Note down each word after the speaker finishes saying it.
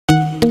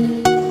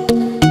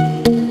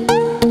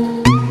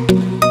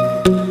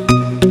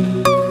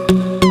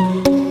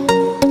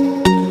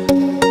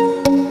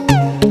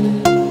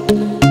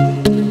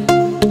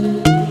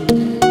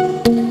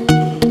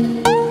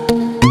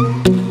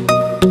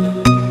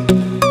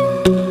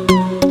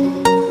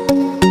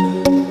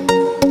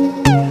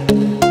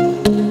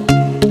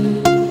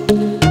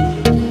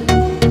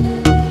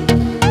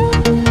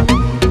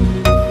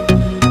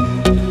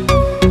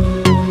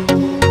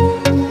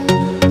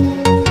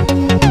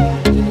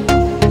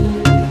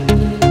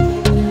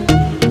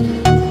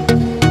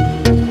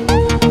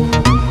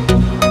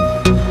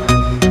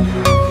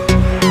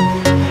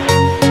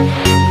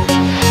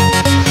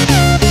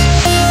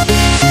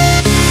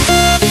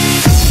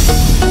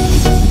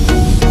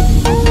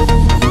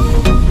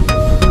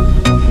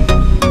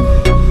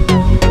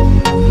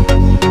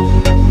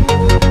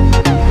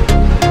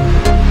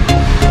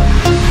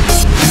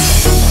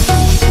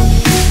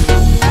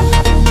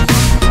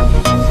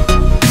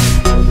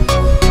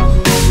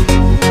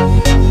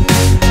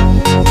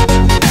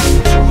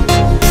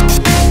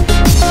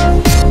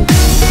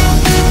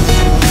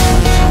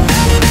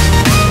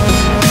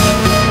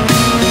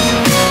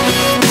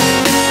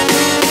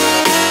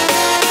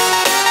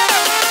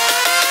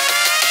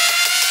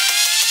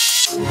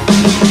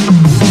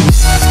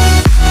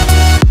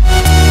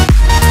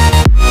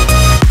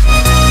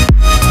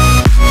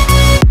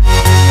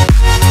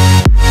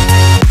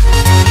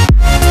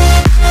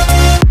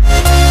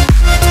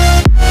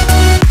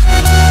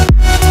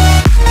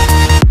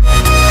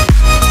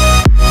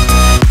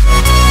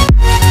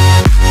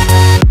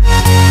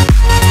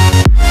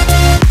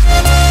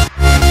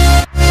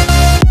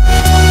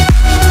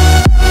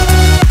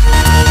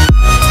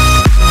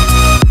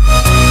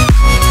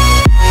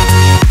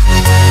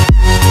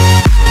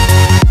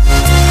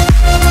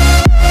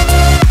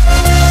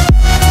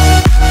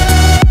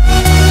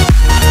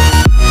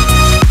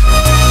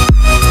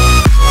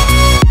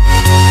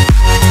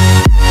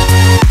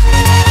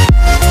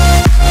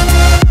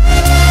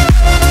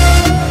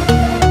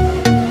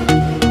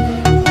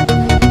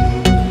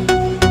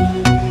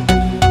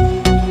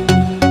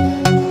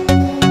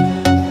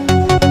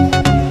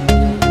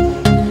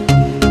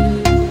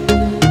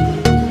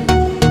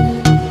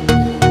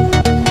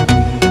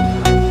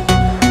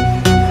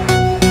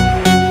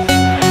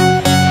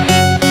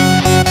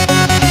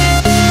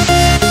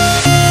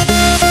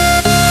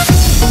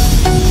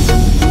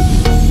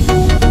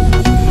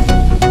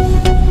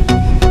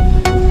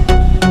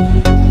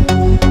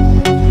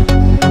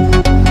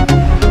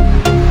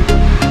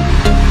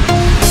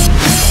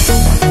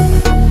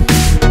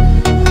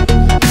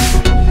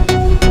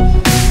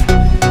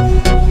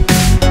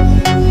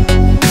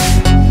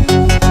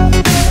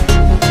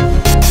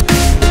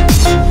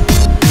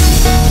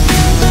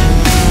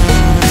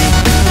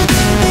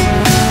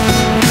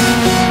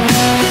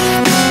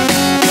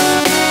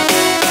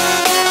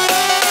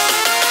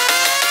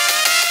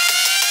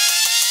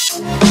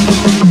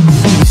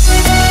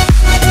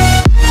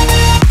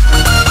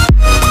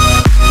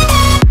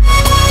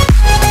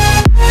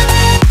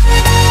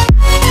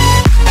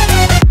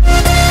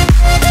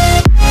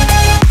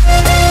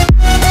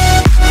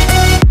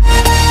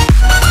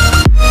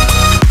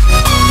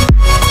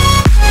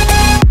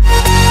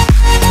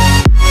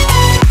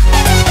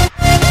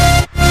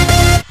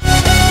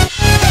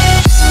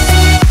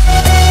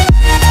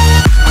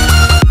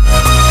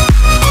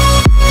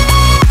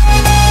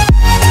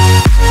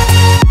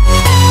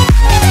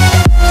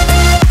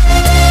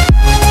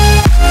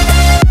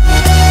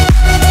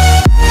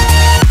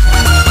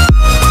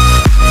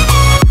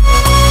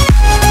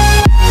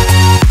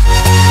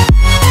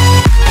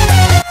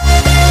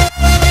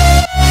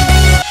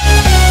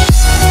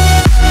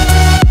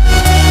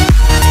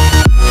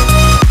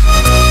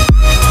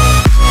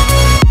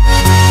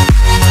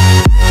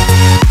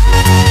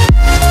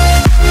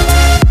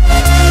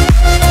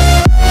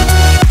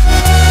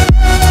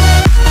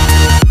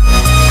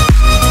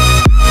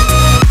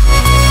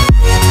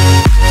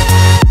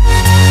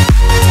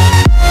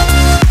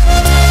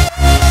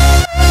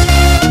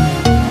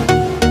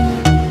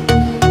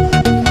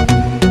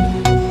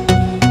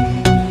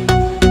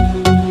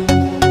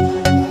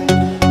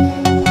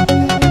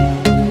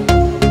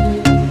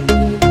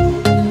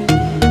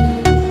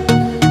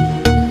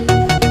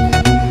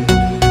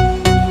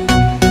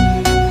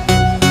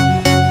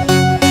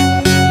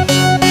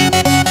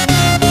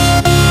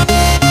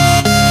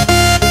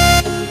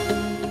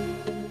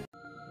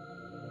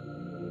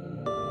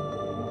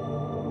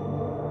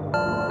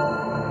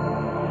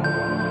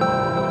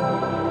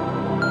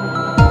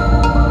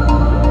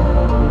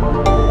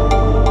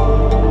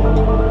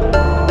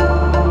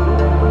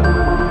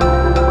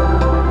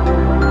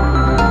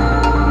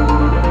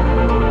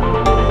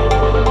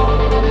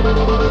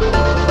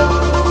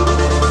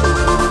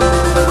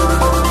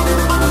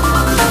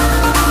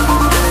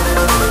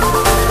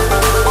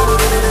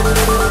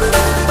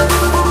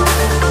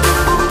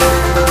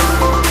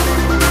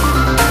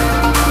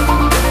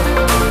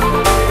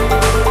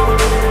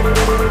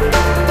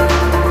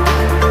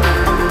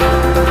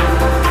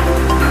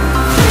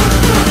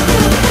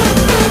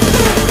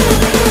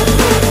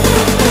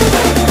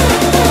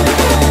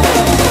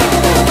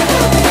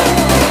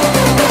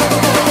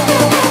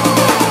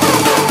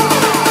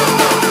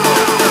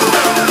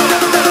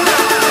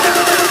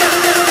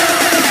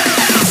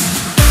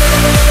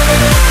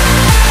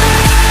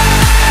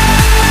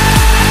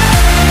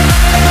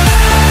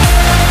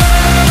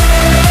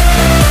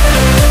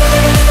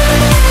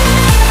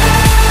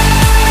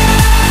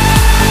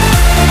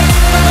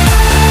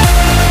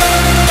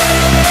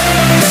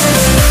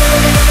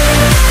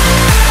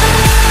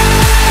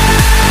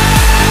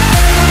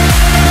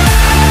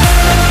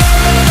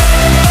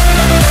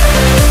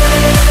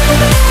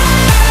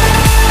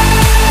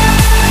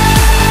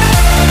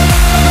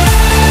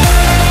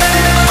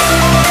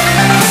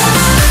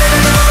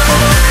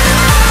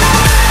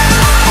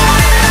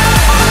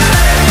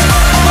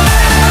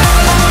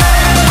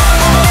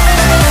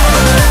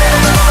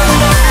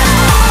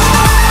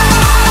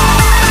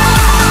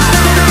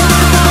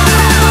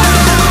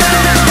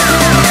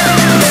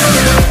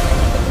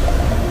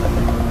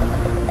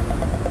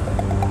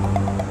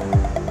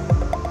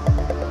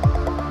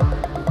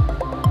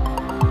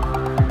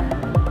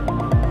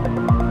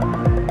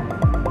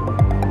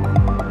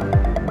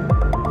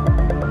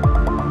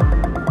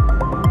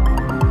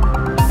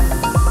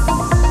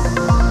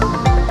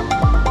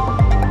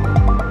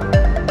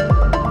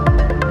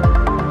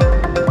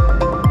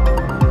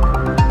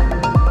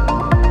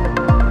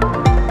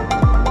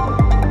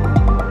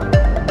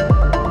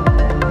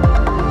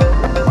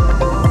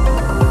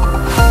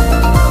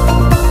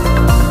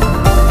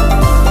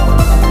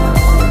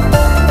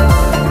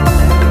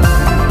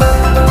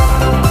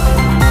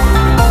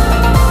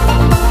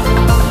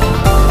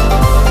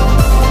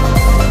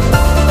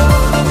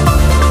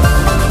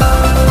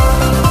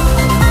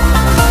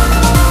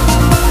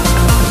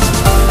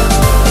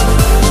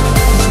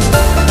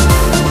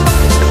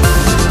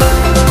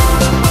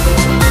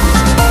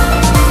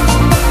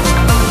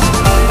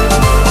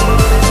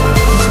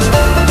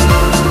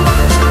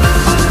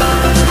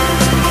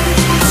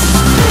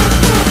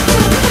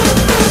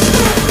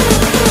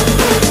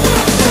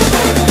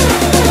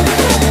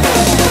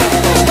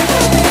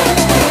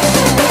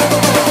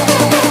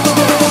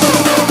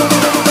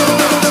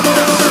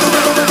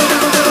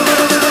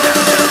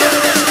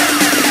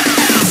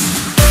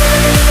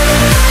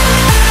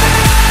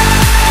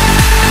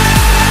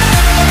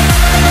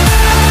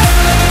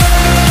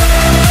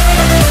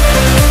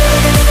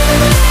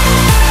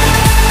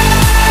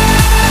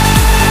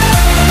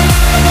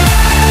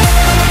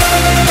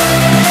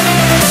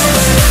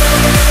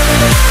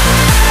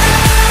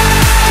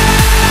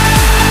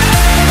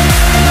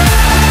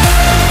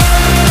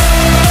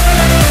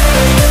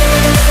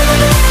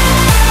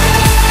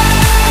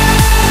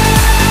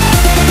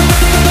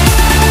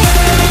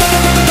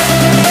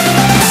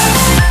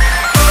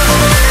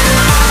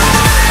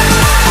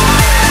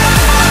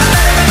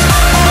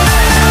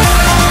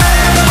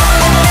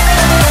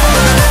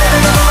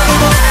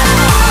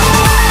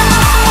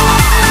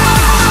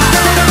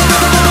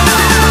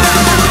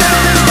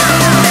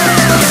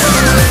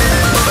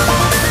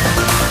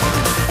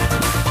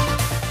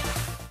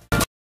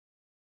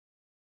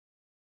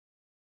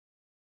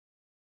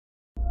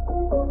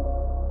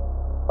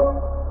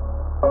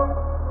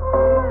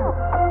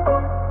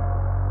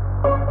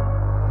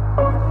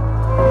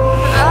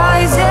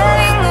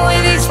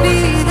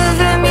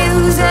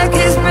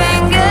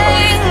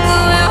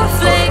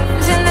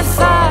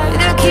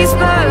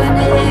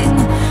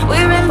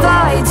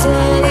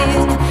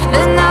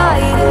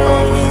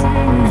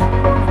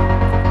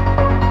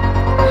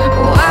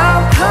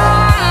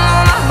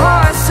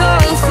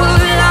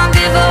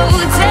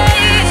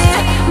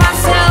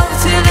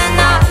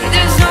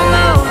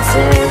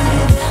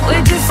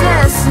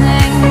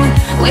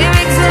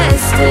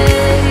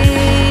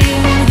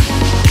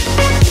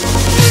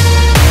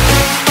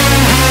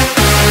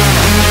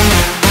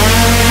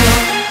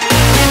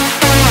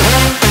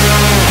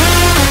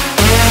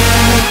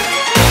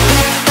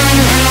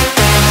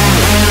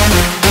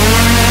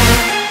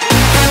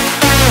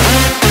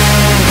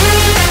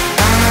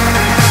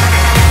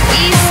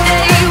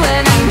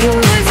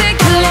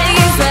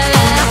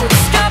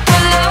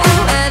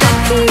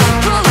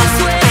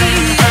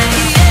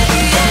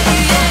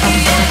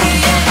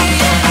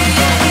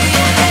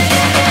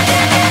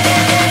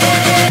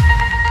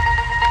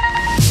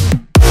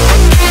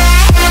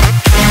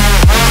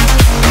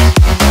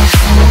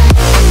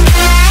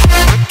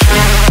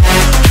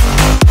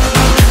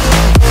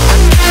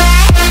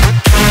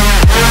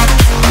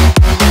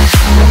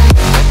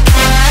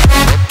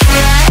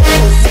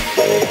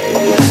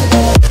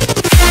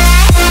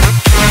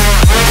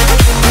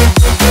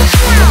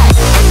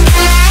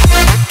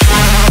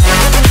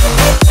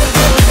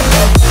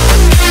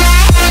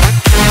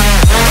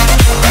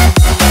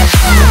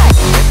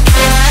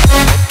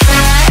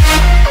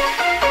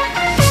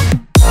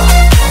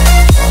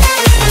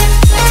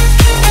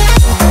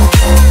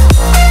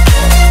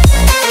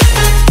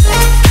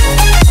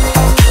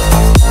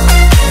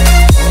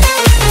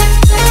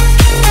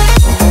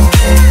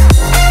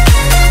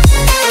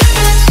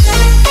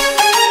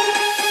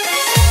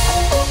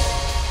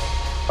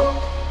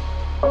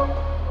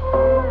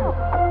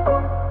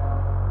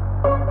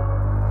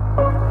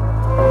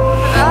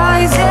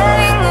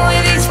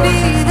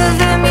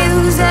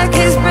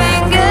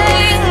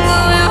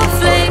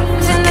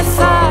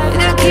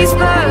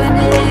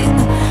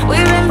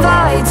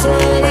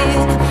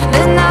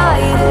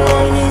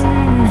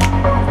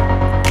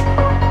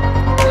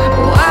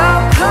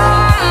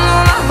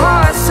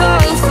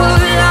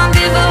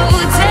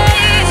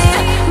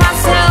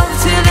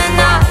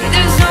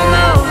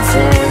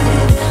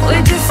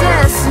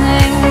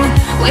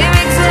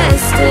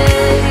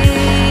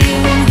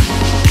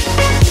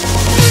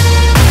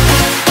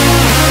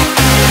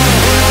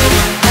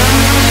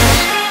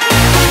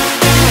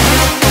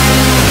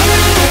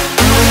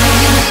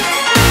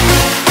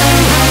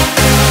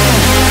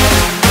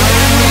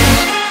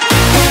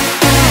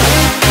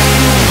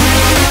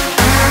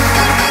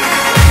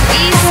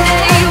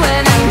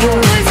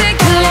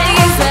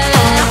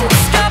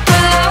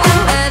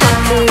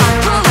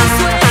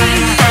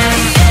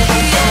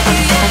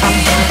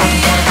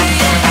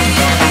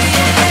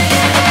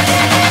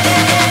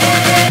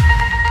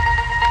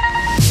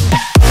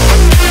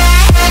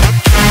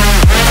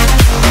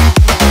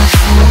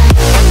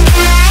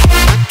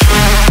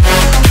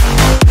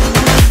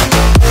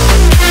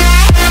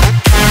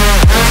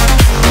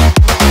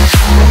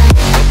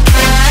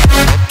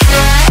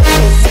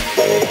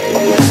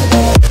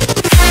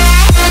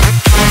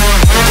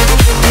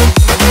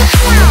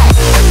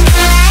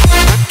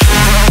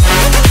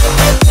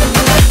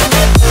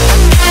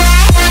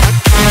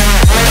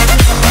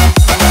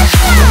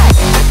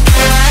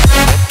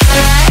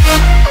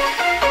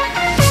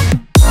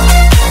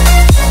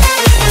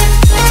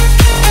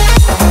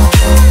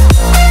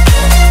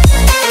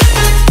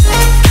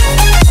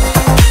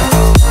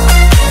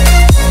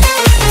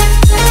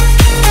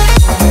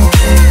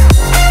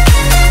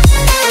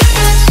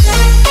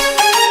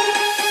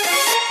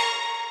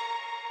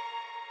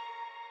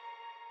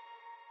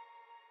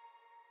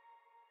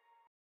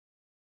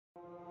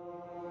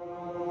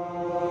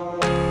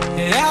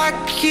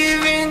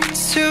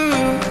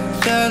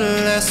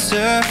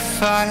lesser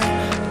fight.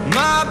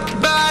 My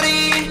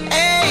body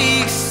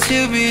aches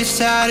to be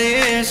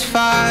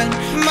satisfied.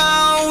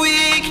 My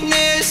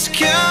weakness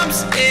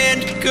comes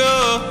and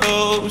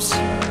goes.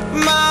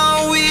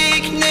 My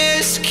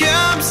weakness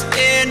comes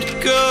and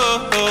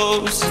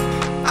goes.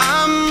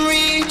 I'm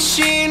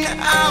reaching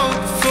out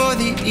for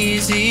the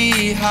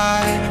easy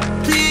high.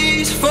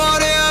 Please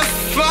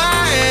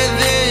fortify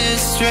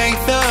this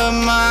strength of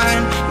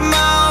mine.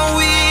 My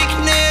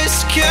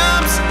weakness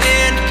comes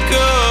and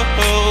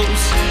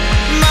goes.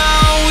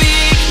 My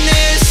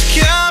weakness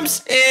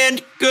comes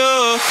and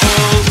goes.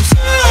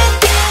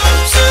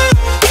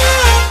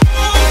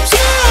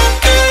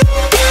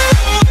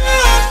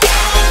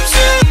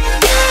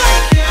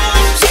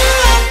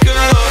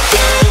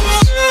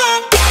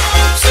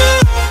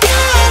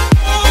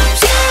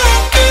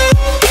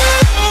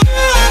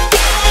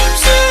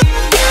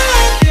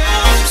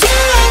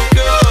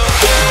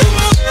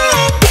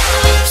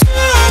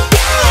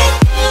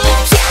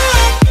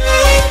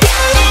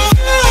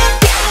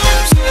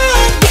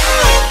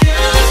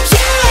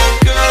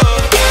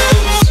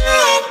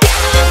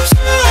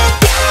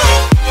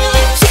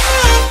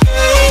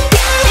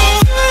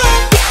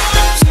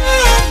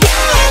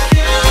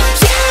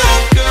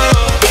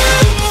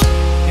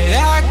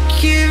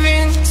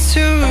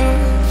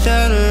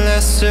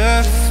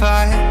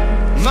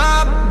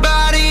 My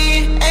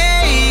body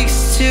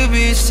aches to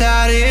be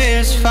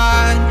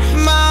satisfied.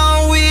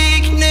 My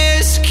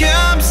weakness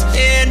comes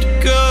and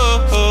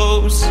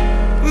goes.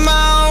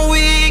 My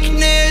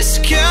weakness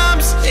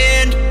comes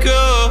and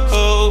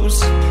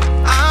goes.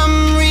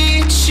 I'm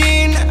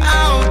reaching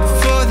out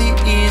for the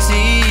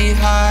easy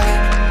high.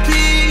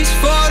 Please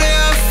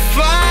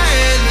fortify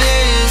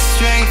this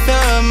strength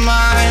of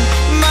mine.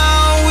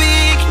 My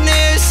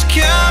weakness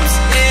comes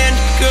and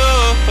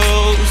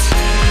goes.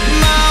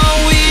 My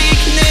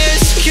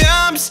weakness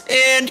comes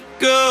and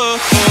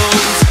goes.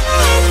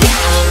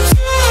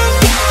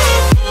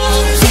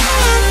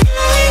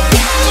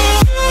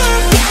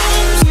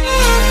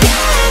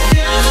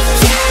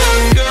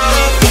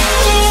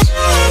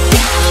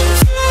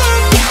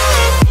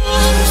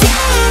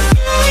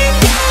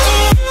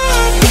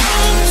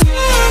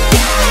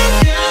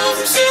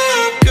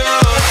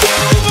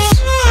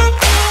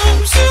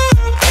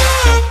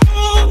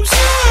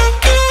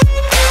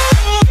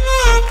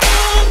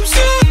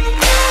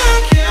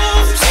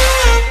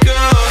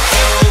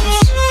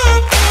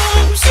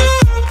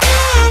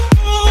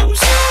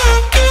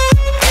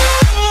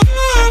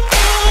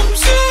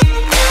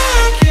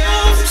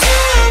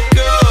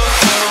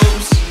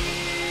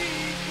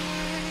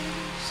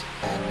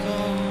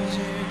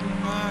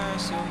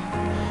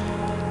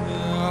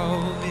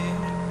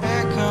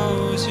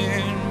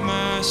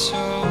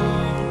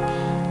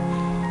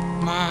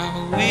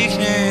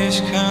 Weakness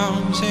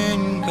comes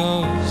and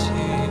goes,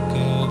 it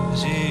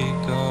goes, it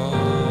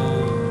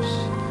goes.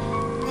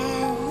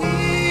 My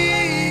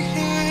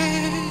weakness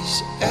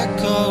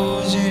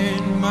echoes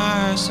in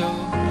my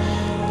soul.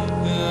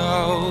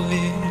 Oh,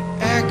 it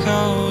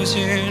echoes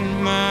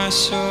in my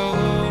soul.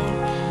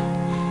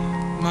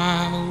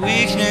 My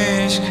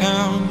weakness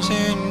comes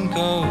and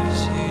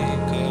goes, it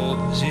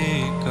goes,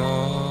 it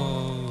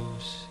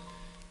goes.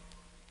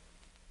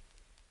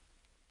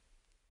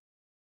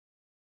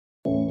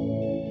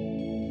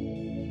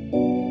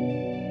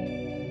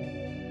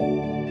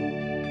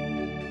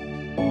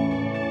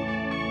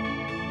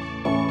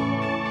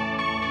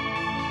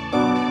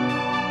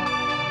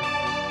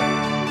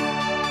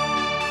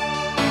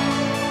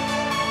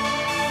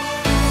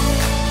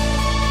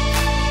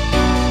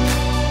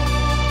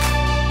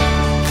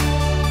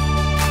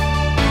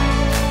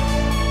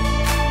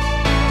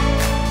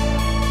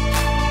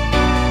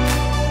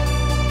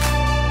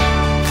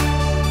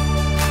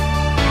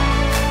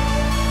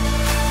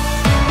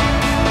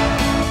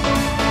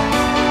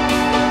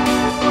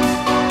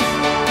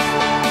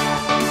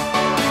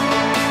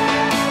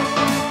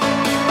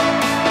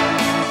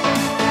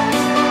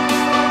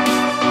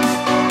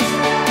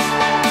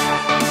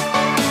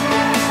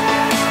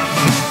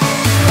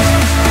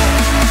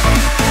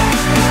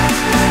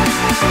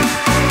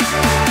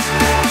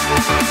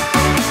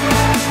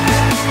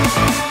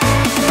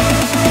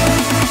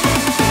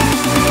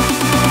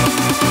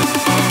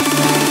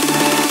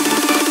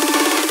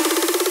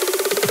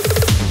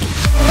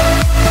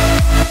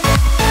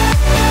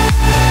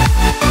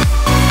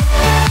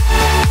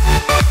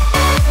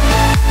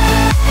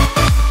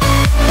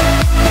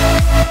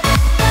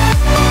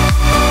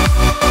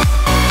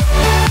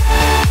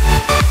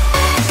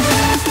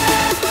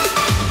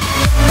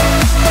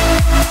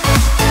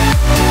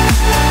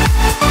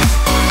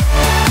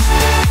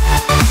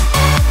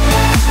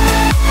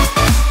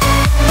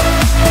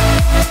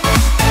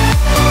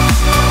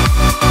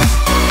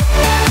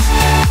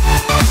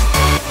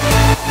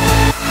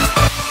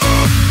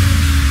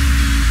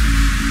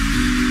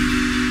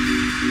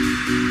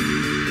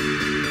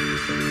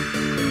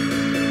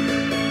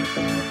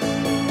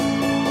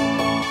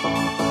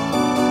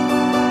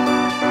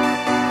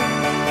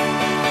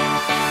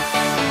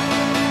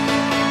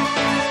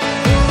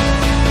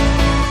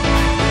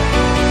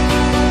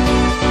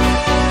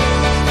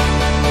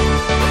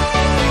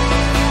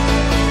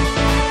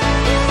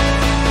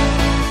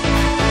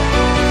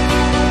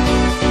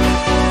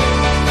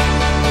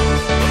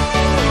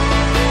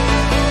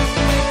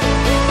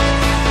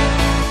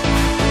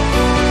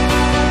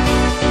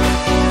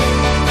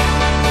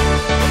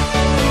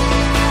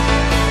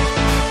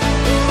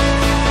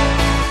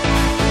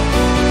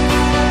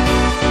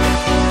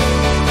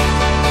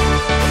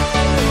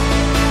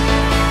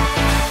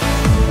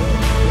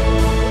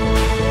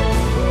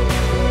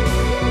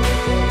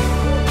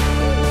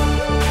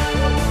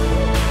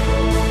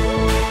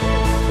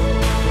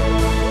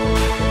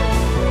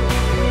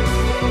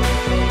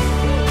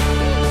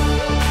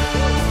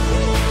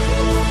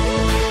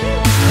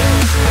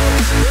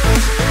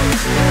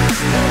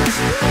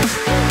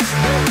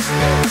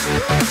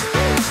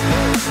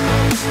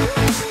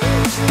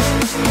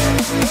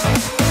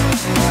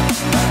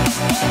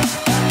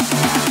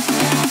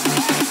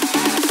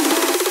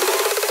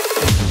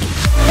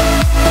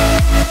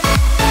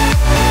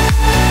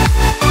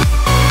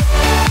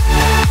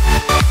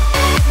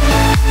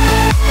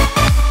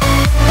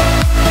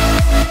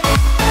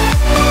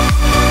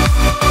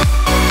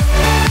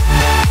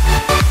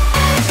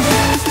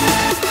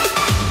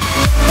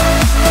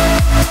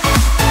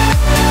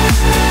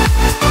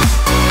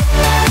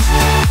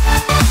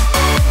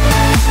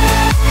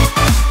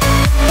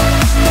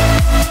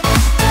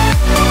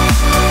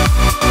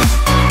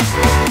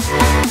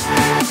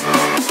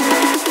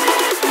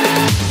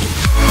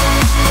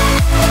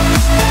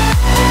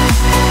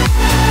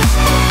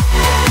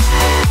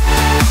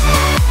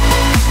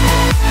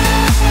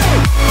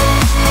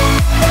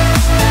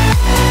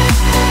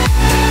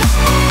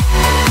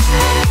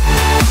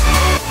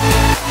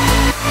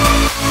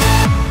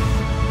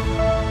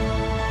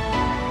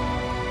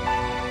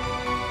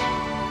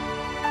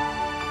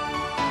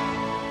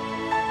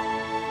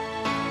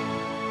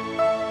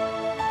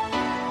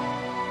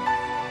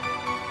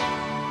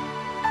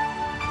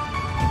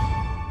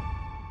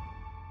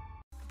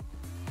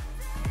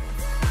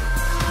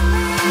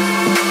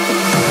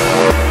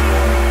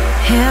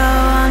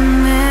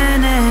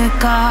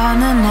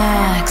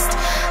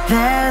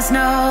 there's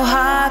no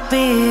heart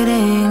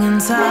beating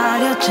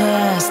inside your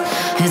chest.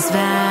 It's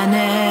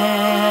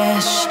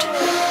vanished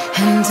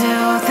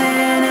into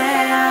thin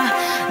air,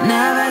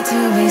 never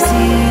to be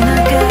seen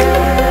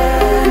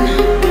again.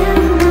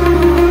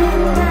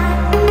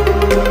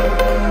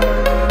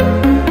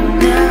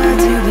 Never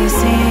to be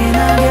seen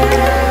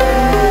again.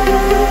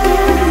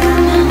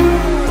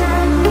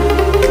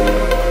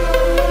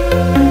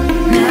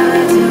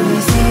 Never to be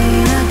seen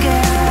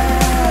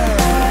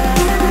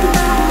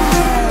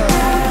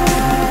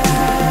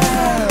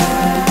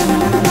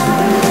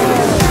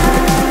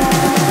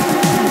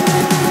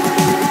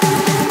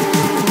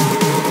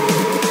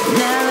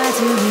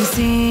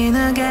seen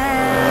again.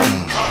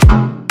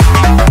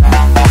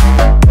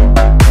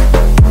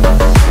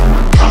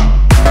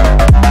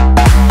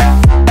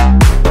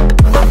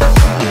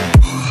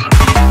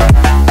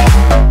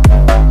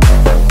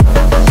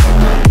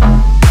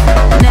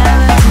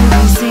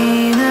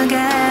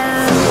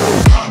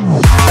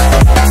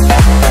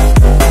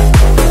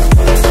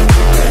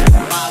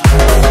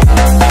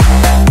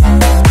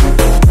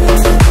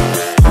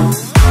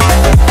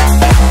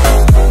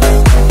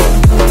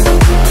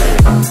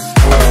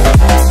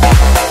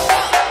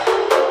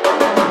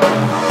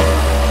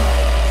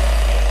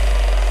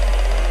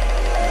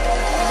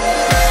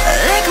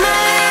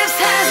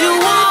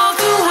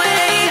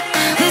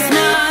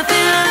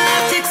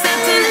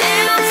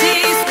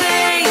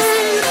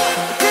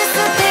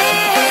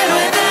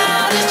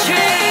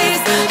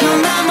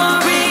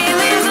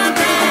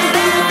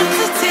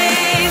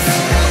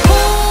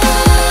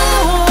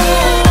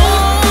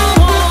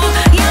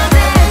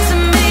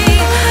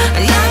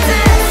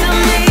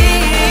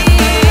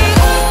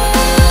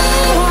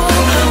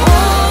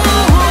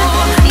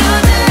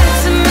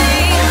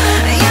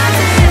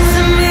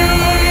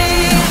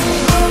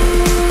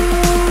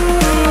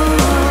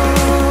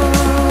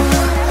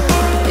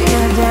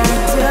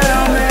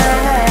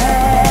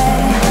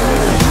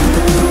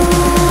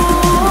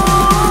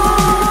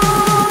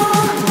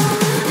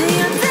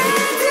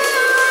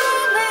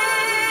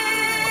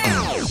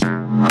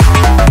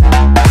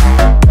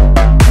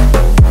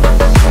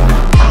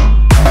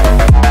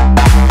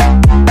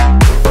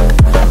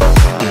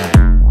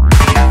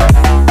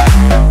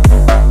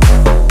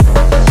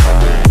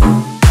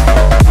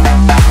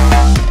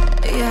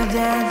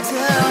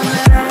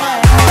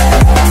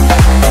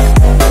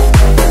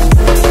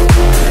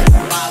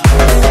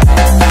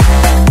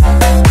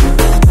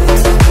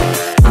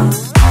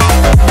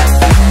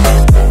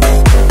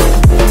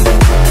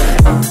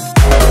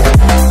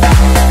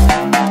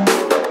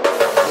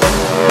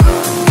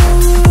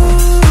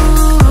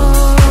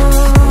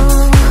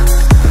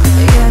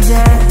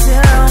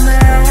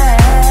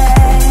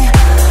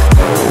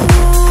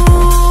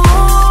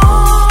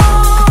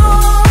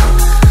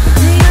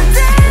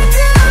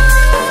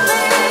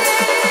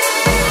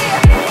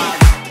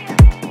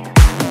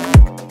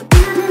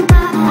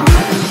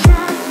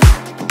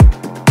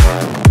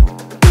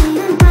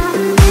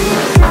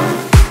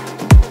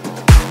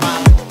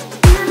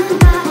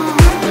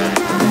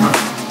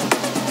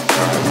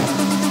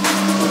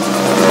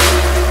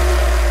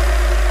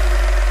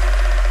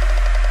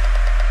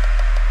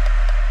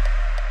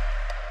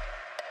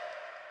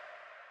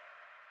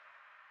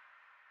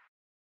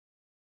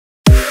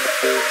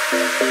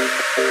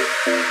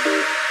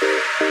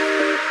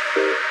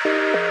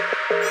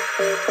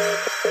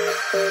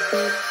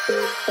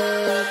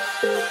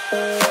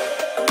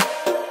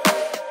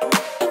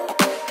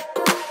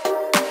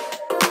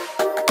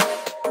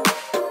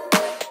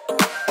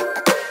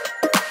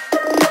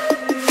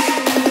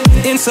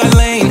 Inside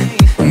lane,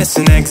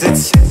 missing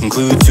exits,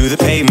 glued to the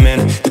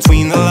pavement.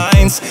 Between the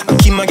lines, I'll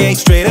keep my gaze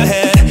straight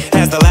ahead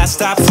as the last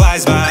stop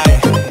flies by.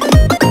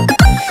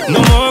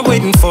 No more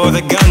waiting for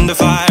the gun to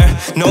fire,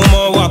 no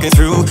more walking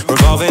through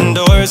revolving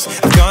doors.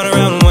 I've gone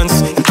around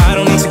once, and I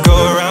don't need to go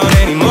around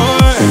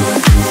anymore.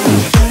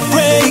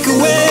 Break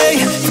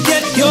away,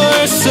 forget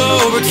your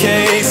sober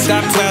case.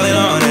 Stop dwelling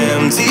on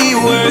empty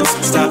words,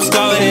 stop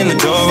stalling in the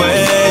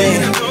doorway,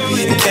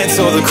 and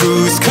cancel the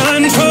cruise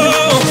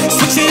control.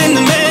 Switch it in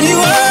the manual.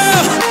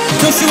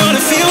 Don't you wanna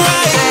feel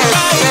right?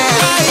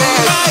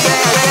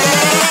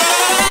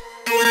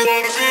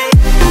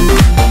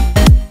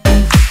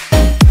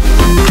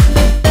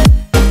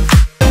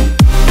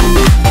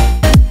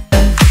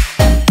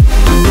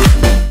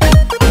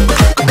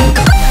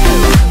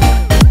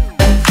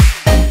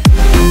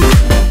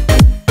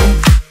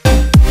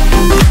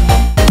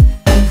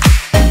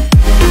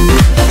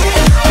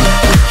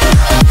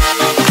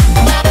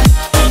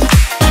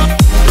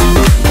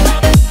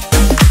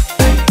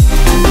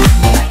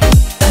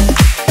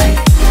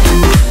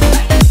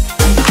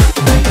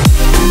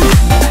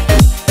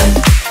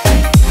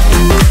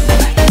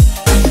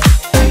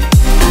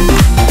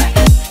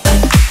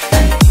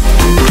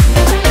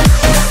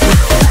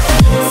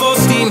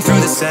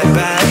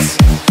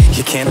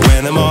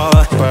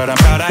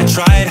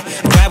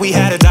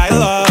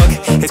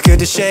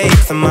 To shape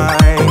the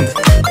mind,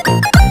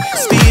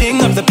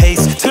 speeding up the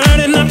pace,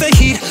 turning up the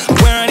heat,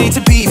 where I need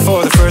to be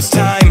for the first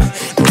time.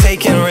 I'm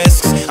taking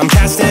risks, I'm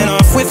casting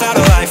off without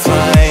a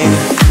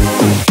lifeline.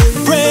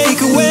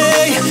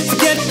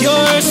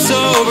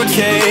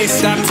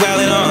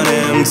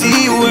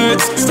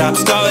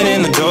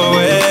 in the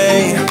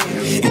doorway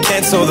and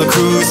cancel the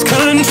cruise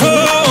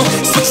control.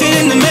 Switching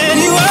in the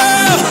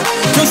manual.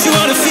 Don't you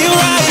wanna feel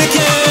right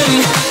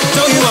again?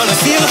 Don't you wanna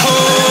feel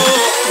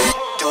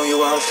whole? Don't you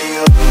wanna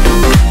feel?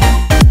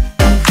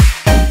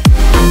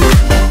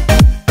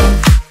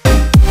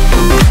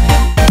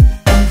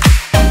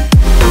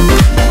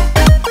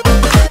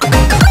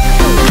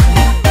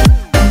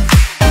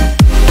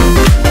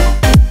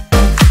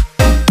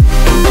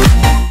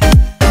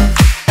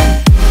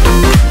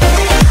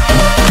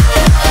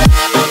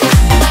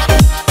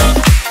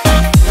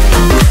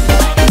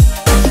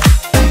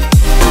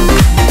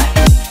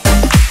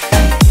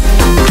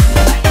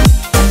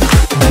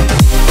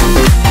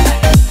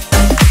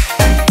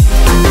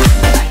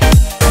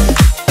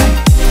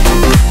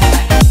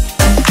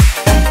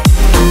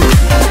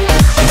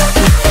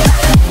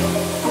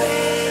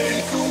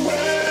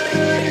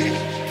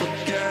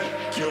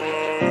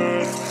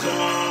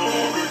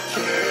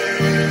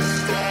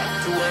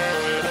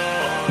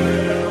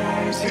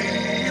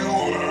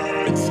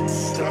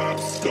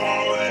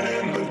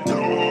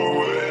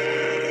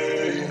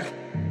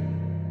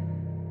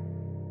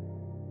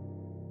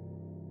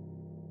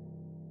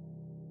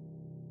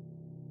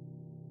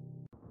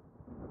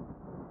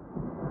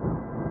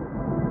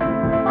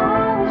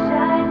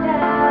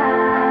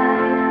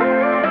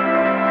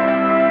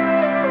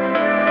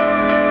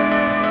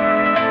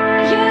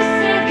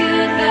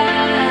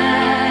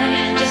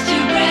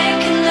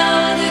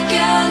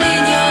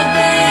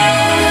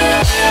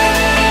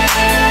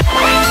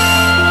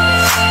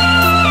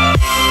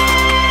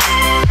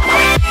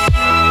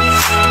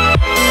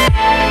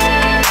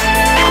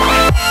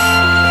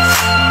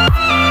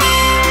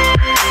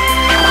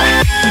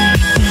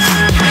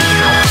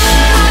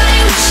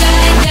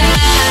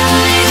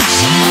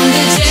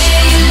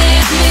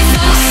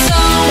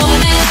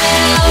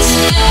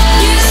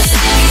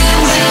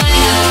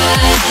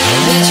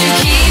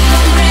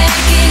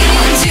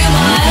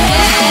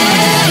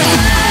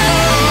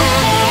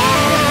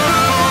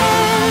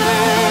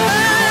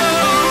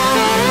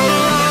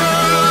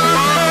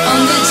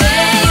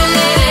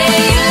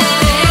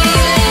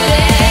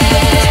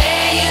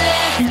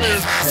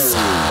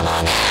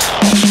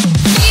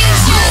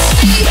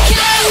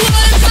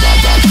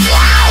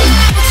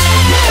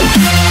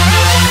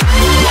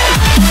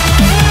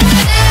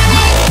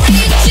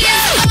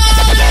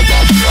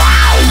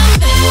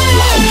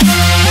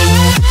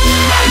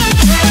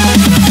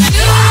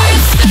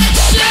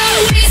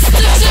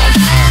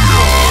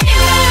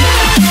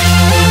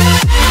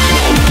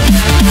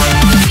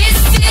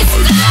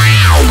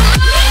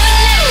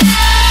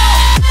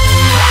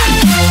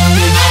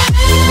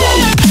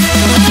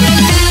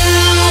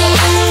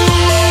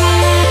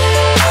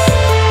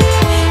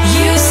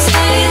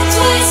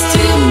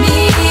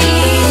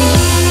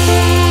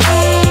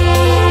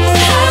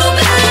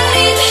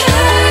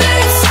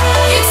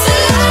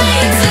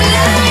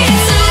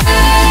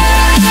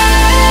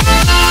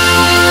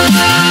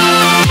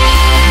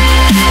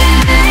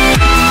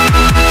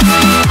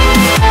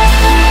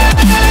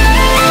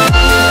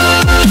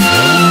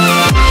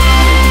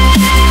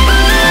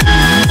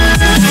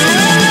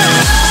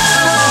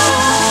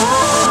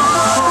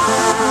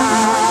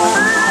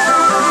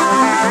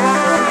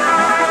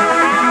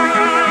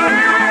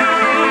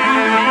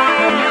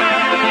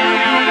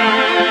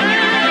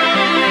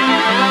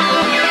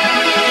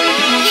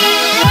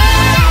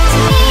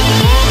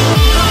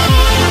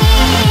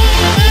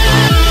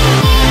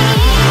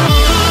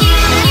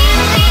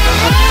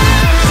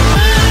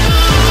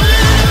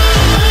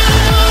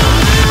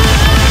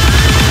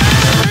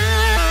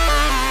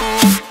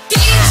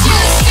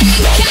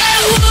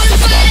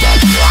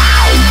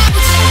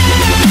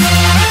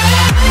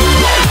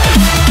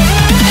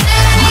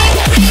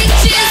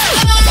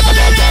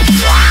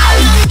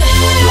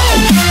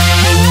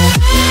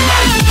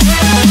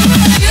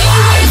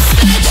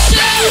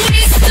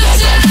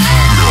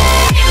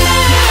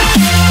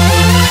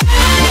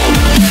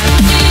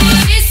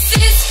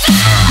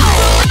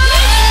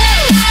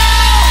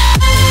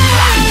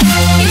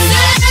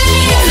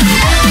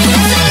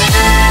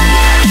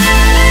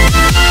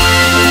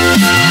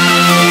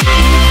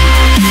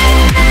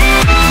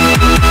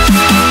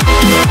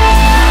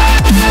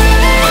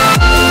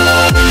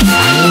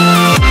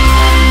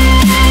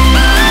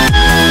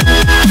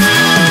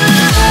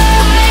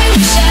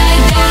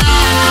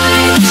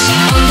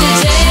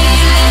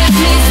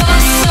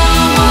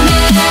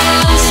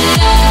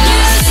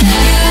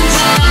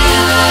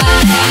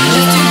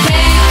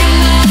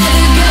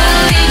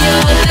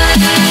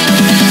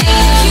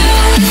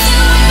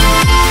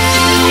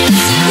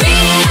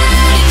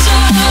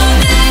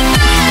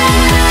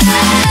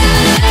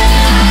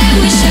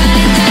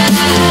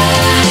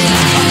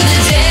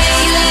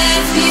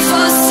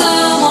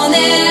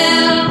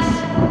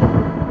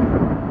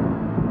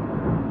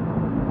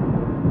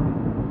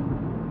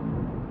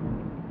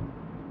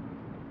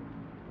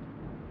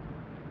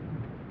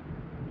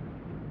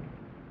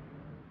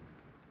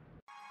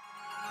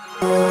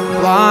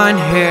 Blonde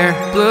hair,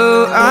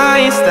 blue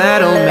eyes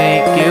that'll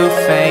make you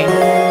faint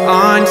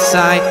on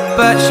sight,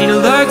 but she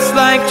looks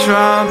like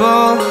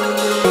trouble.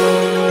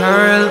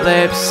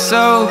 lips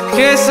so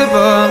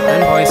kissable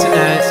and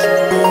poisonous.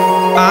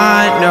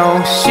 I know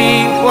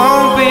she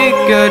won't be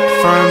good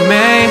for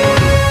me,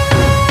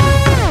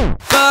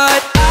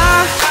 but I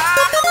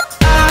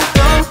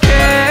don't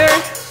care,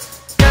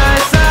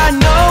 'cause I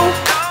know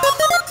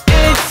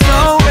it's so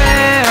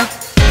rare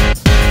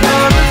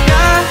for a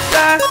guy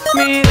like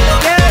me to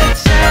get a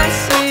chance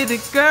with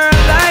a girl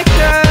like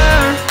her.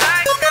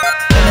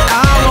 And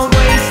I won't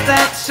waste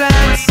that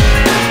chance,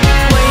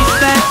 waste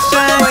that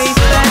chance,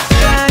 waste that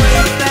chance,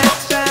 waste that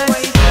chance,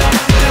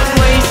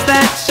 waste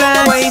that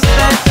chance, waste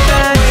that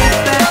chance, waste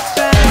that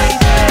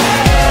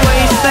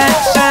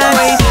chance,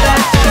 waste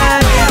that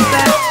chance, waste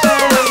that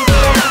chance,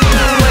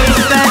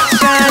 waste that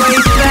chance,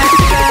 waste that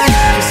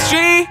chance.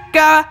 She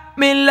got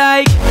me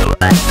like.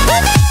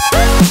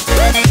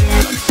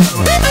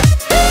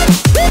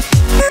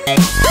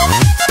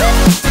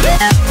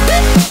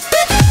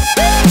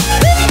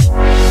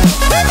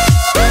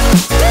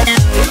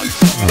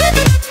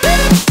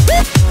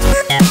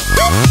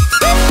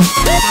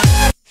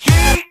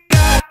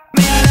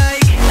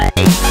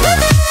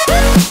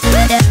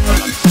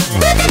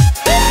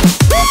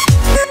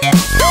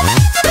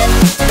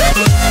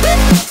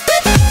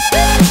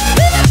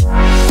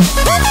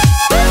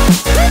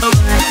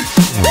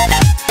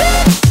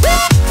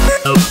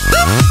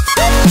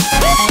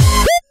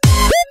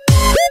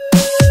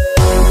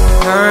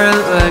 Her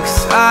looks,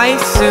 I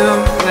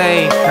assume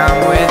they come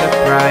with a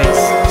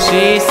price.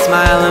 She's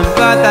smiling,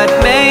 but that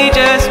may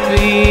just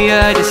be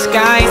a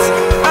disguise.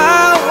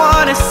 I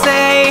wanna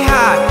say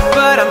hi,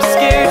 but I'm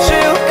scared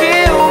she'll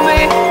kill me.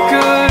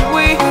 Could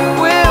we,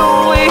 will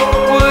we,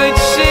 would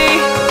she?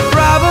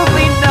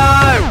 Probably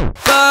not,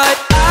 but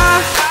I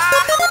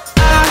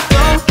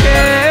don't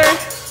care,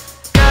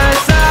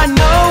 'cause I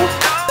know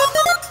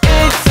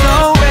it's so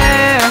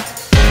rare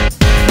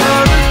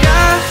for a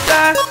guy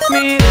like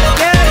me to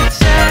get a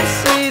chance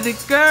with a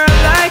girl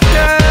like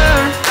her.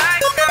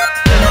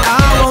 And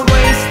I won't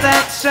waste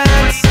that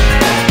chance,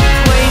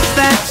 waste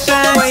that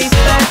chance,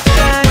 waste that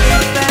chance,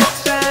 waste that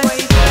chance,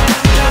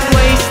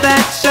 waste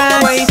that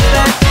chance, waste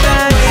that chance, waste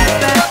that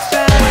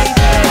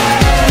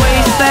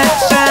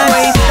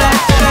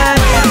chance,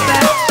 waste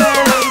that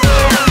chance,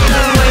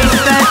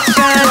 waste that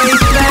chance,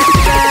 waste that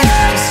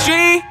chance. She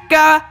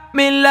got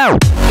me low.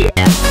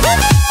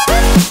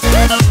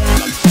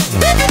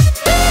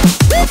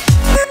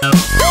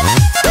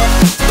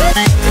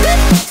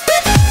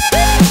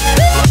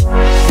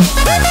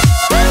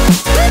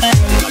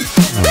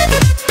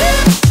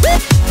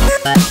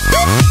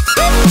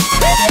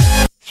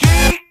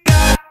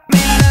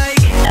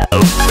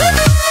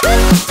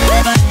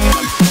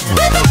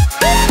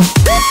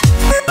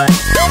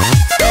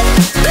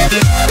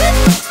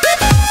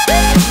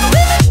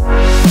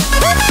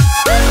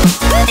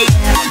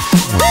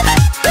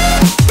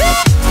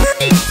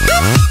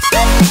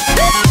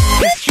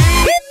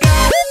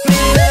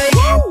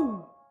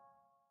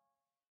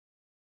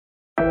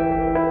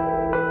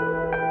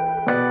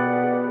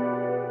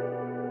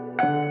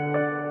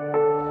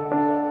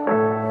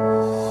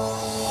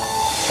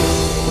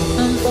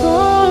 I'm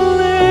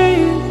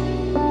falling.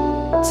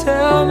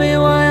 Tell me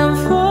why I'm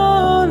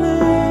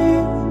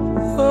falling.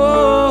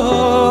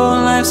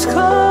 Oh, life's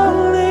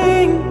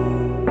calling,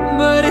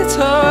 but it's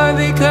hard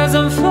because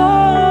I'm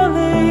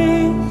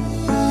falling.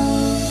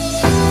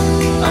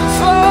 I'm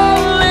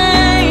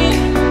falling.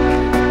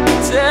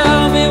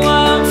 Tell me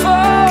why I'm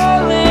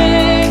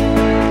falling.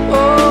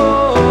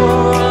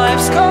 Oh,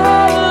 life's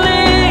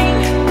calling,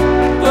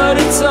 but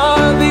it's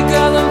hard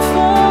because I'm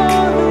falling.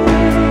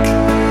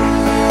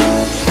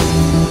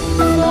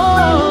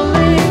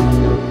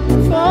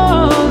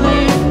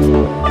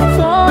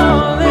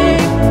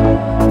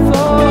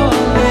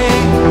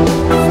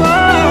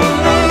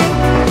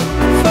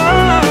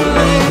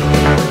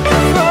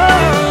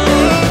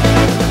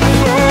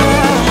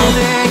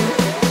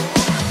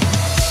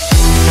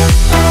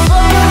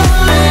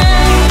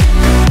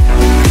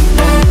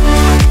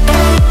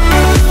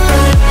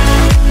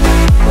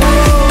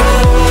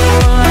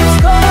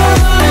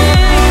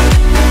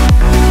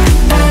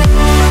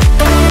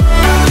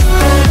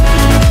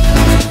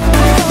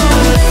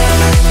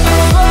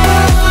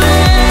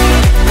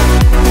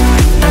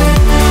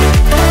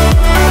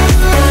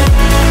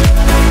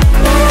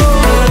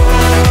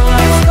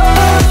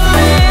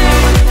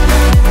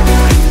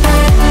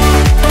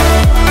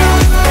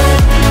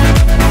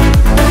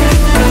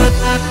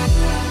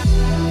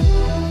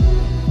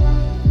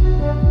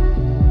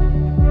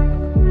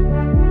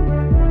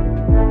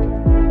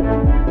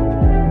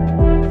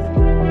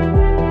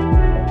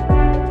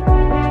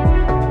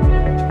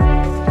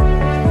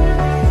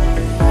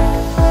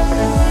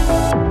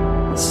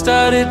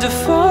 Started to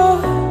fall,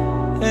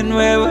 and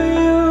where were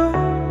you?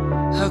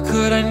 How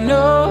could I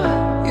know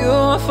you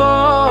were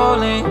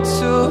falling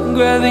too?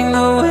 Grabbing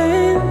the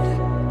wind,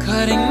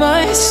 cutting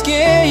my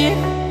skin,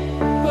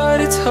 but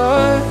it's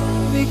hard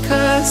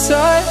because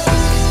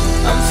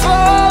I'm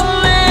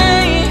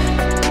falling.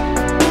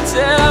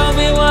 Tell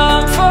me why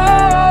I'm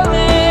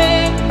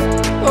falling.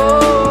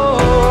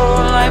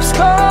 Oh, life's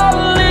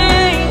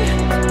calling,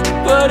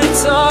 but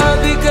it's hard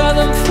because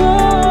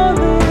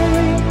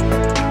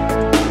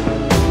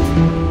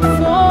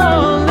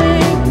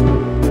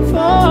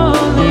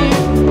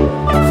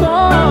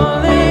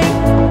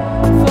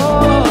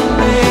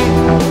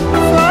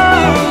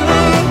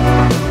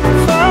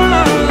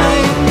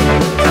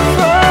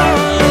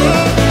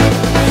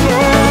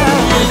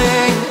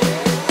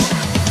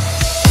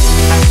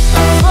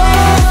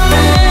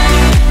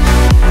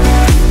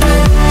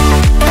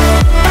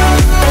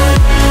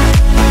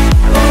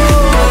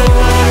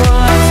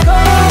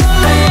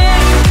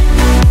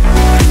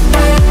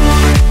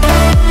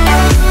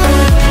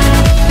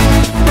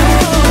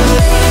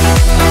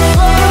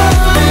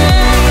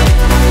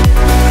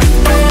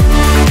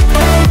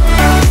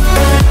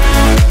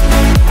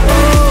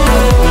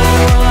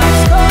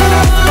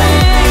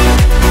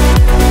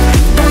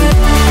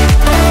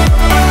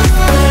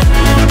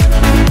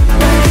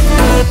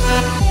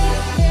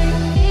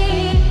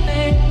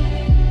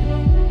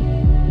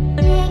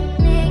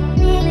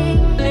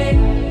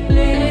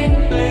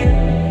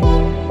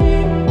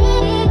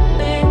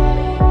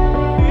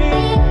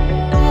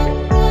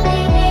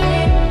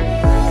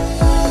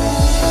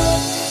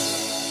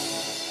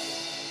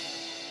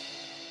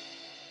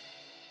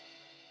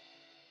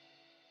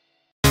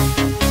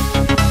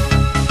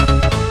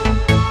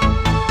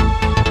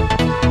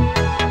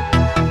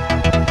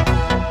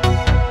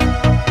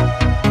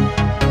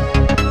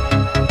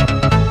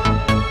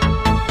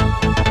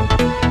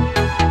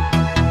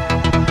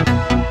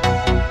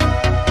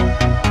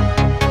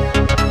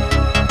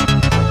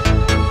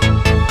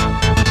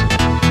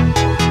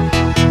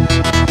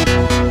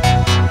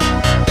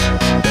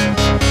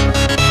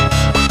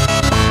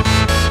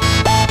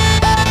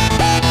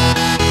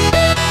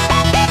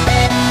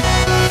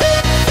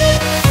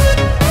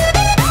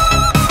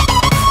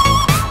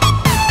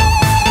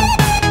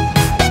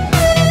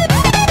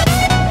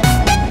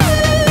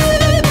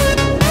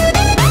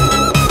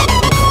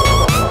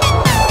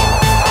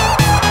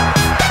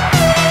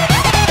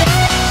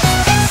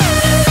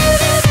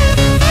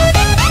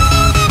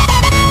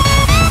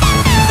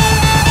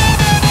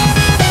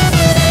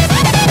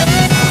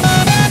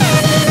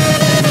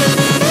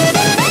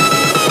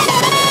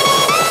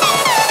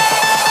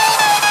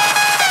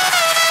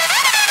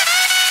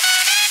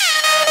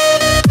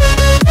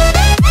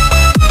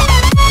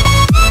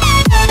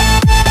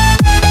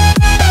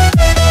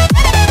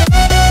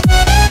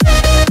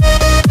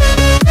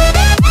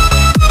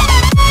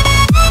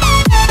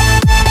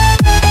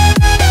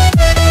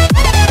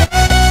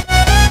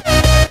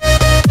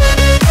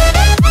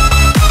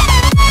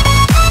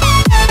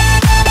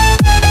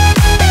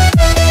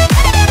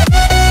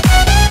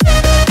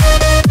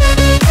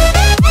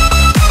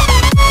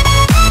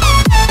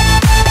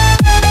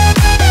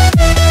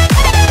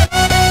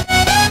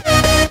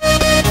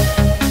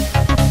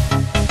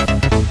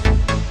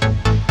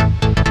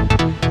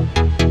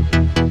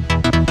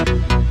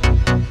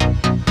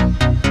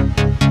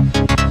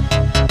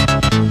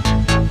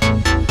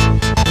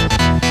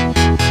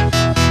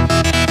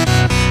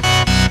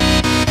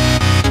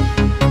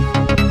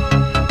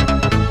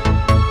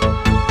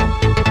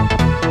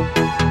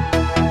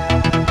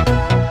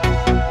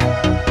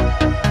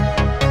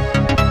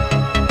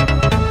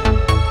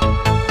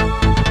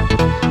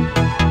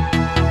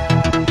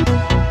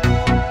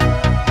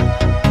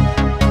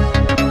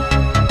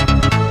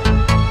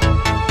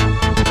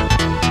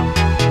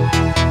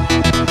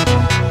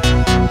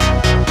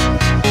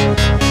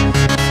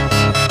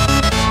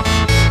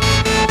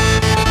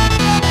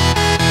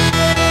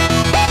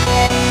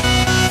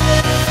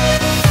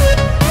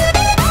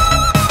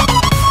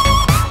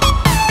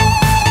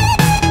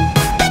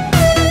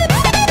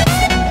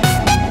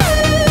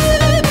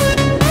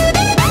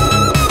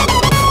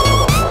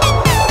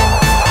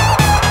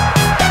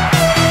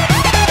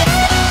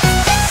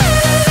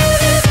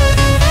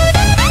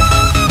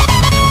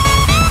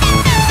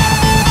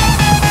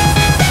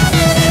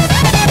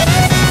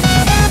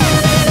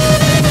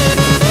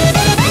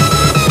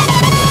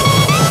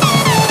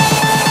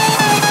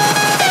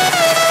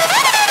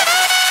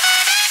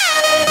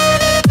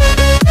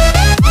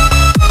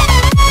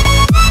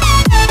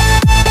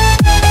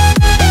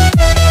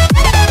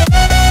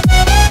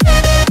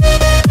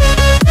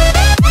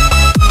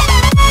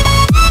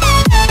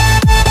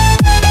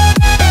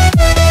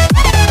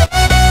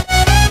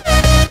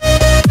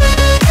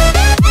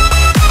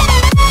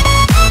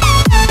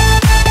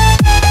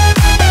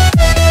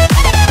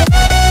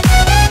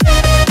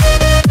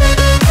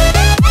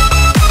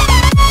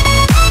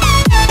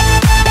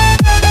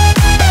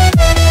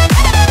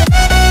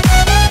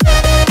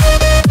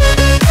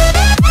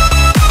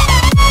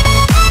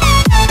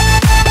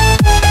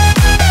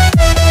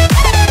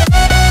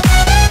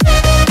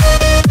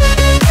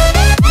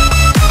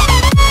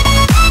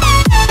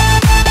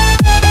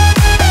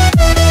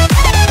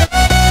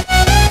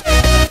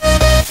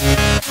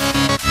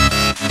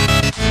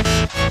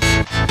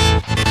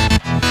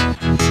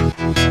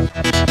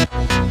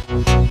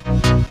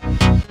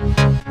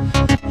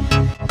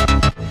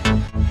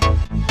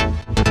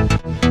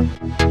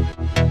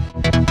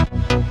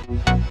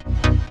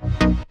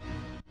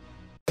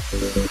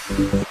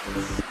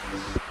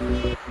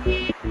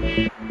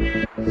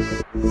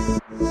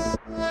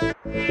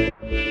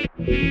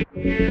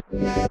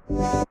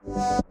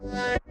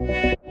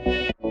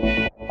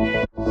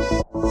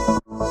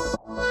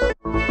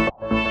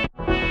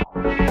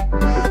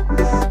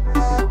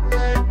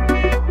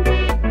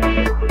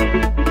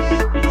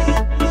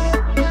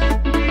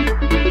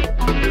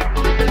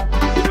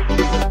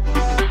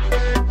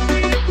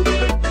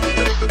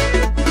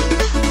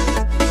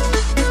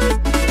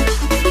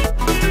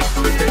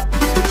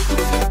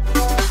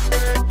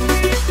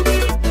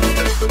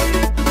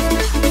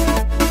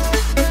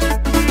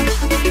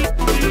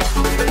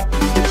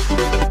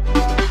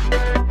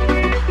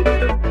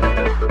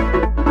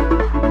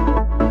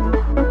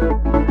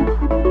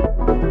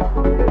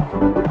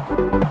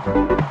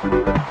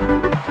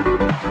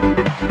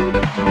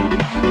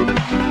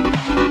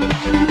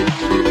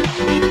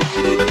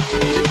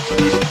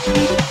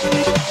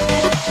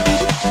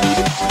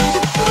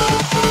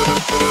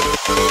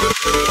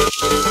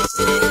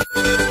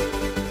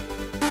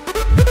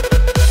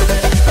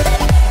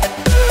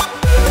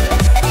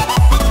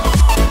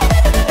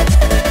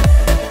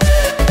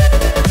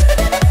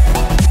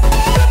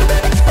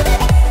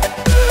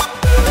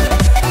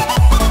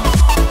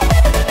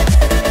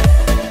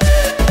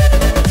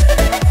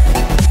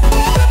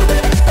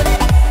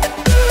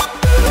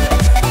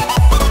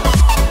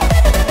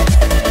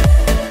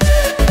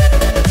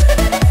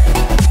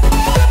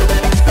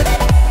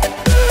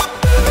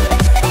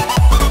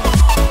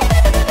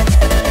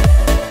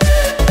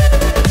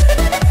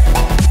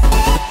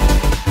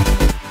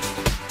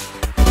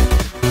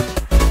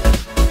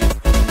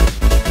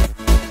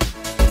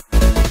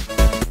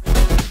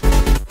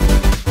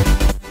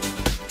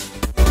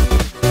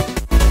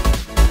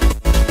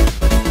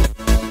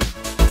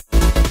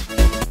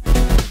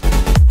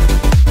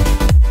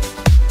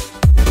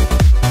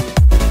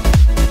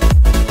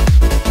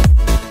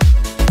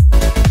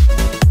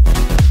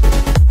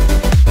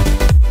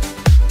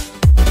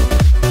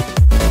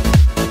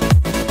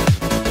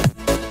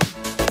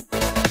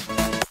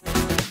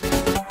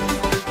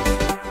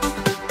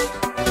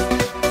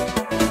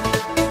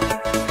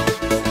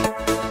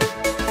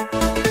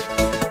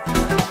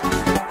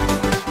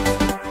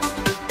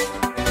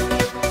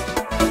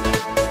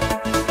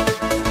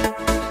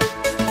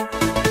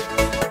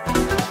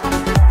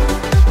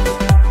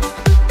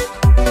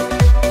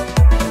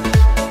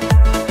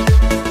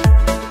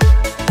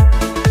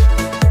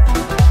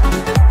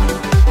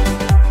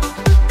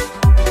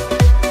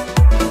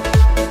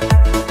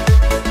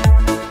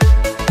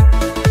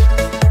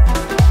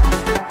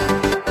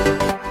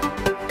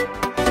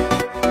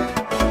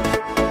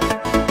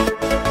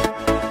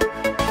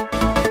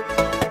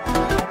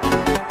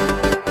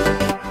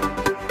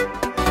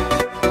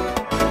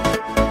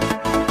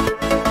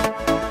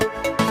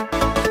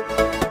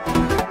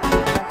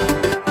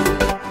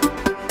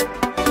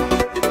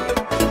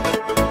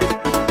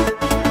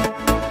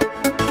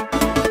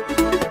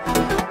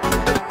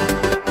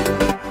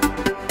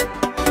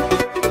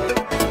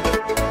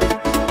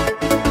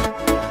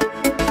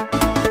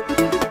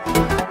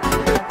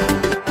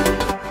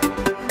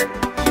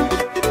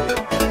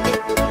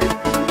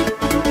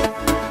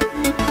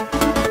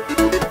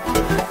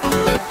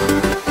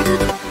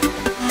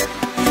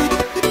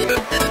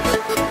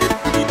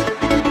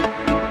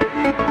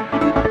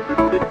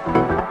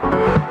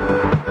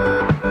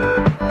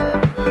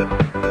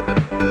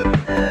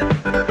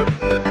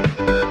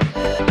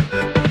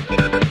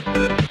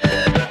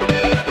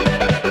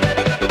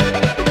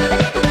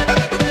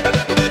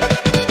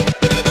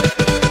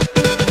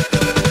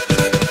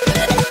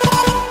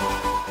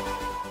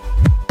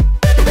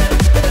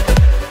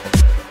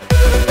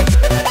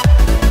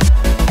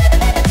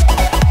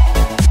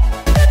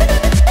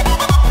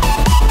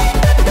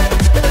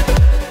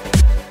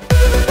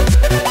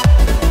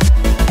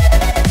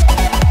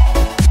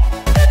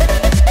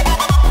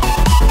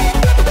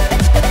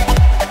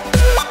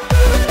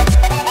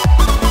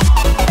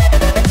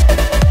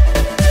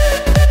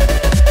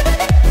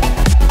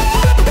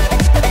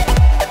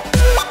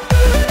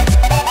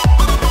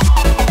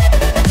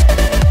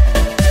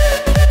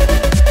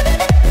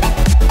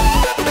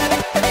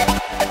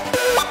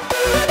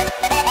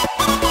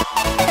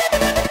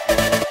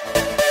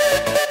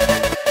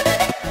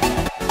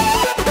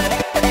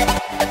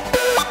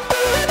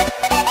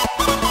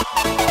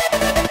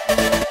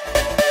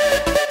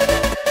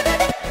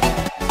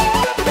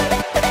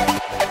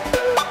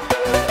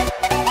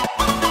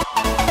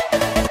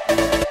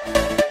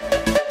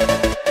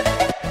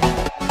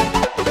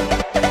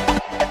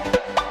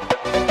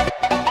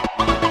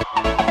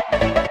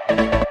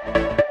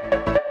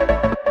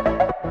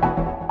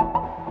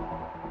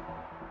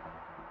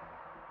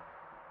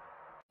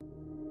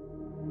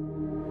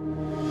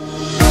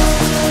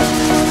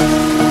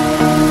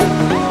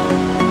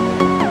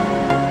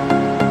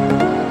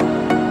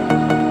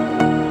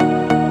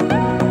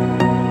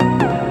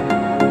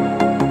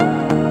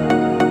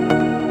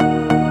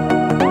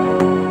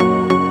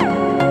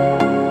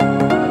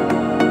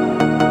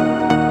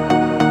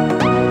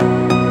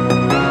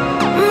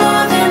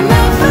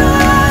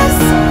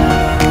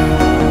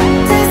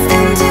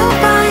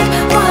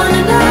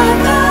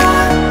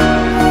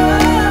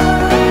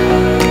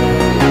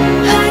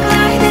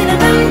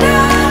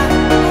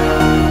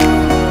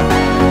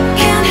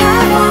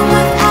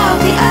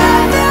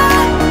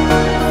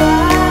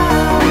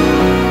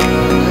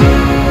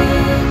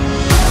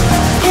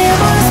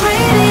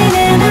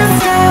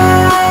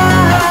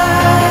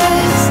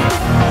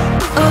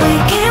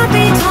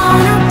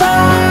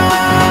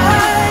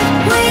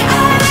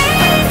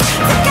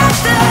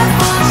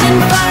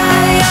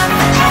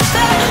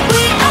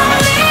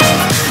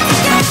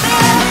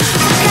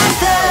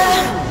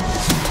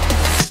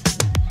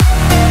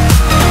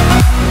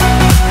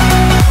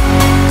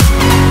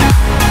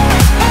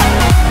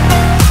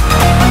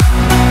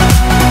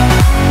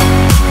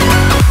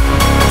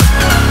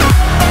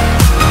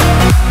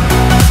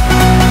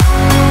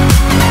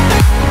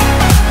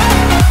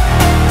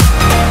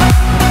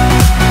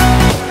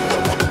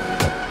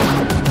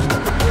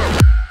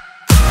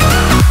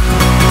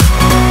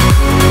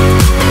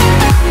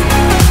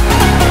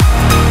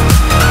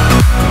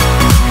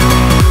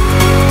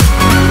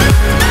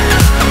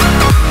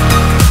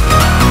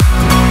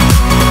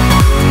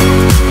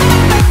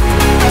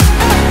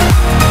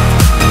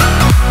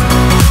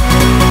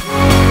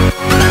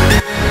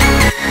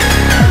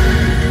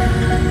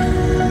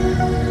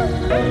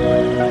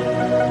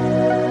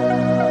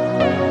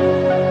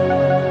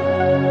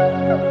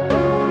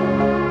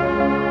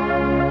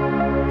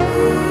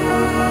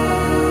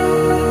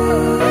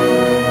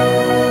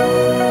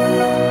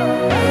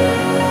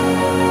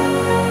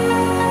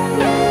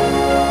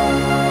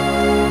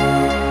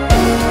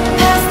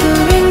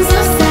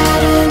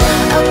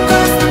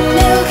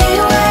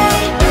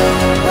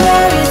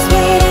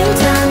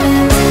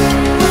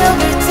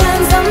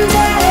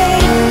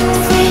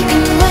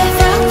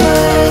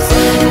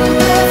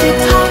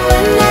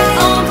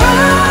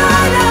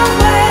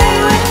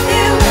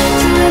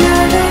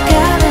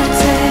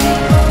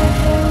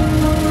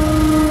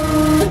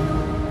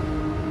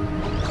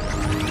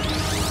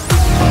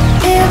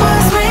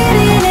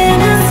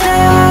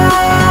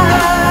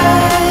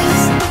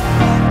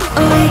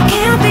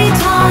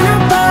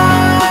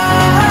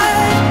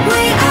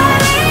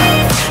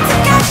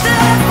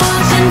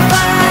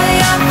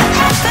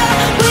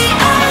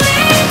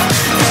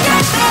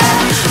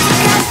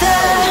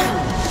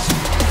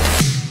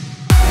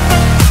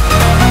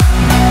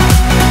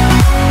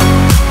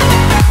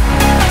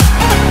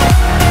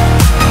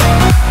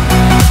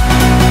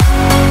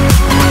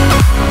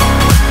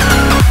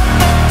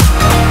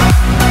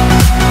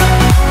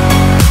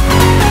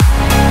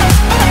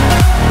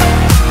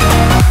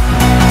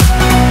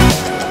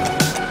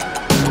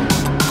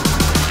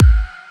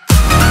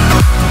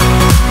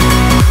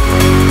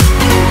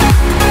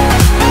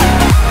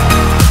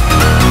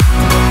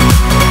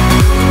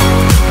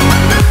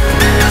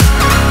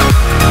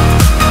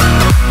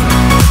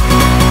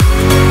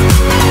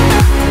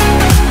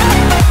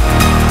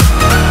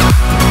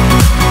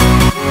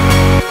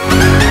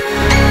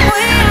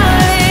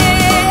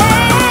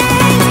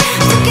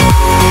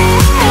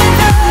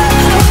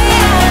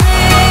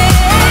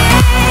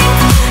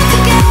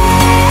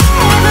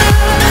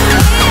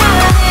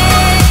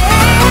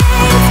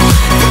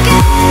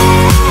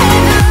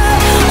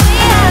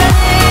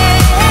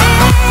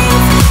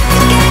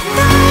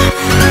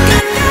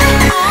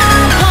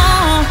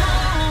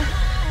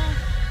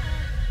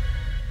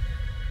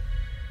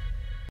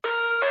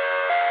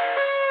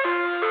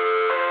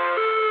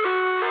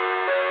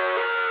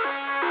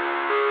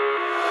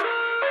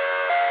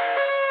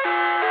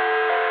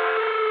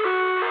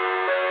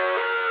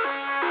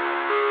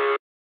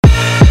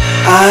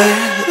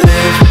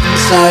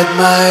inside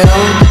my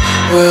own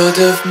world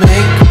of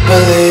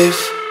make-believe.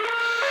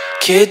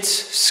 Kids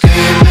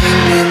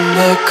screaming in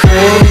the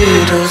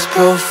cradles,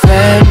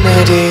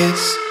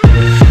 profanities.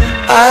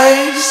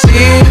 I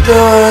see the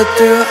world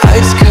through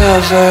ice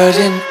covered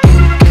in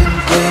ink and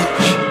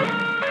bleach.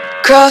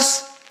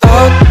 Cross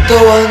out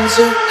the ones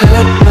who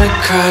heard my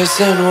cries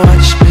and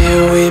watched me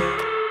weep.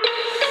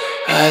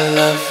 I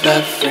love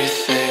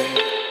everything.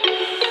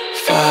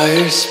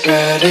 Fire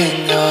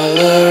spreading all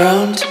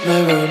around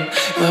my room.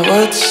 My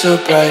world's so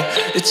bright,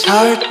 it's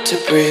hard to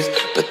breathe,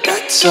 but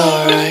that's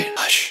alright.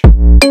 Hush.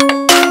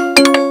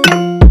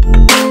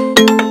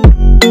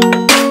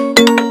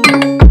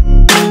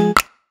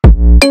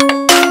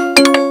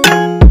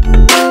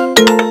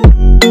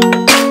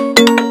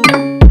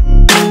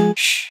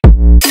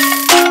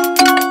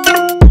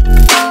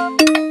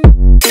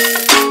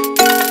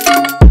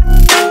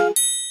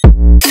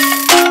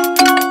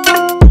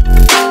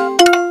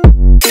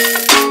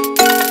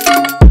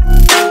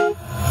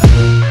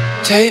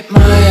 Tape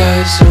my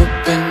eyes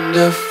open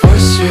to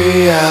force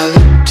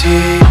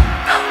reality.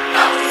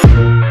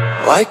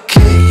 Why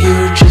can't you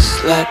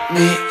just let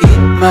me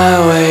eat my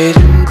weight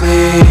in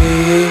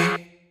glee?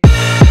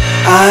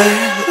 I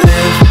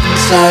live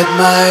inside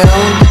my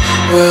own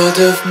world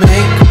of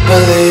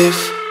make-believe.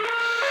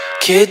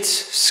 Kids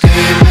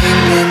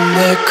screaming in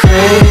their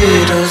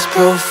cradles,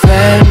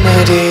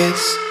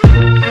 profanities.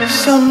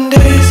 Some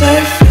days I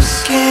feel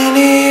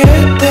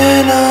skinnier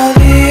than all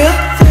the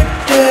other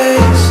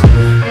days.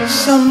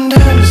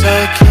 Sometimes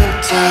I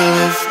can't tell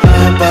if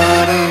my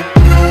body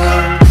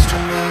belongs to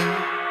me.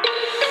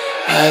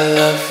 I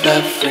love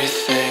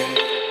everything.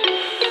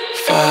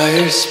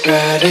 Fire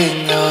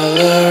spreading all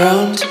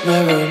around my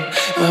room.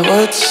 My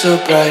world's so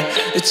bright,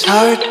 it's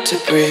hard to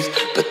breathe,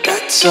 but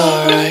that's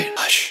alright.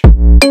 Hush.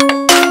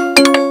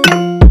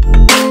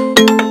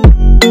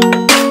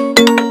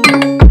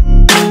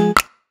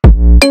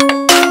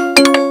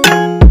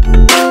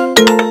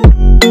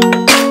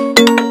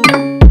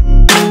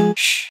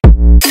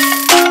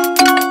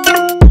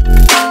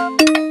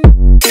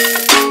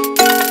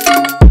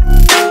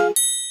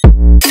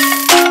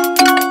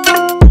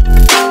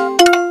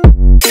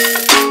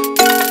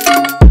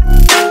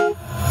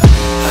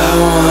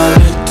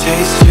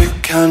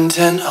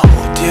 Content,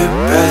 hold your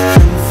breath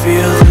and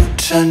feel the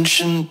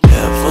tension.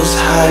 Devils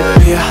hide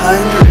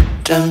behind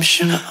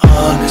redemption.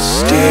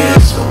 Honesty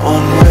is a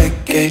one-way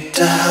gate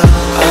to hell.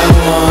 I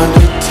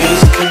wanna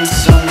taste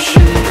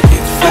consumption.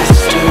 Breathe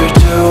faster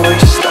to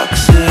waste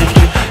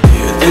oxygen.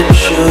 Hear the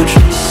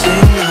children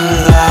sing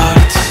aloud.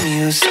 It's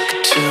music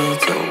till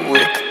the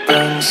wick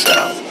burns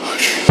out.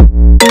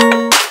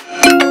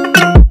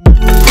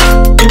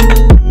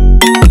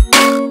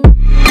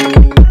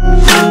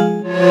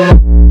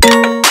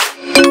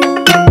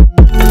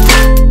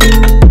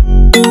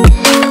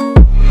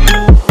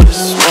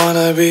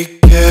 Be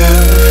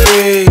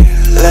carefree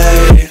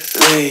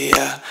lately,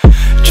 yeah.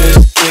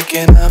 Just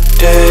picking up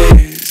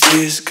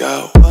daisies.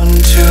 Got one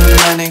too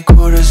many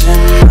quarters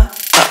in my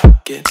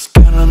pockets.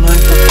 Counting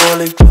like the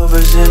 4-leaf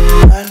clovers in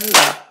my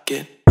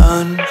locket.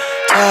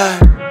 Untied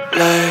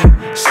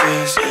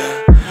laces, yeah.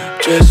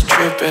 Just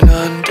tripping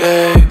on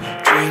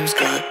daydreams.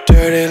 Got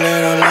dirty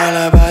little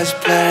lullabies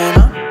playing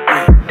on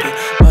repeat.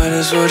 Might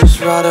as well just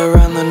ride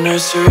around the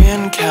nursery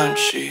and count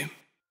sheep.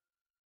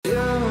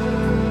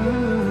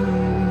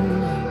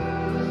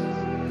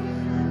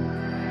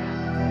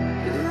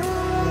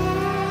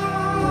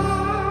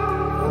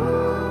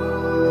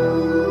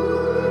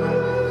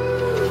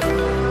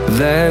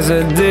 There's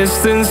a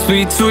distance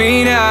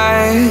between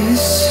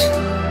us.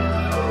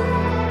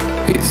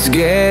 It's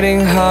getting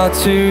hard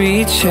to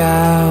reach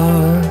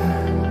out.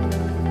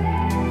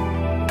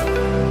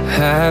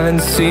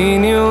 Haven't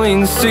seen you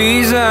in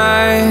seasons,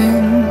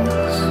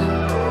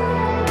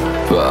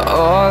 but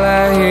all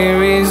I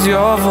hear is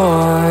your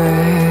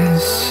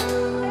voice.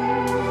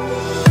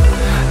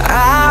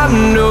 I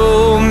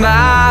know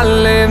my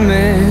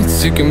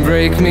limits. You can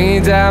break me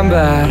down,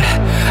 but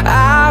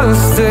I'll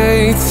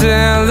stay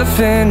till the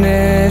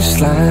finish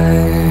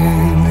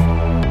line.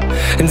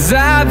 And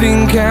I've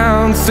been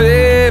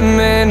counting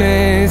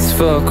minutes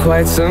for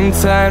quite some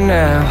time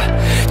now,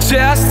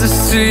 just to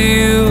see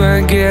you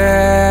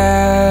again.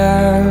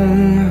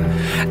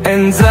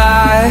 And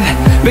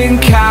I've been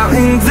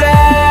counting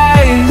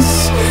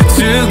days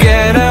to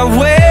get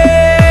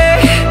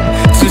away,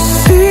 to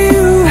see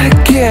you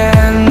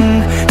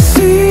again,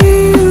 see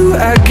you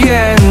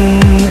again.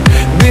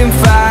 Been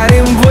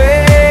fighting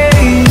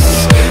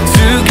ways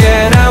to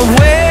get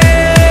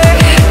away,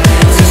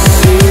 to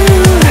see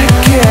you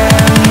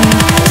again,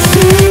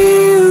 see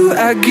you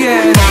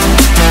again.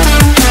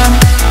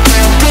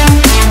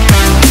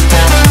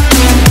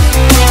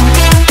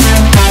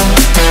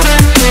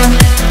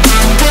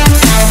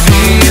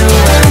 See you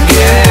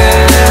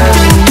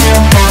again.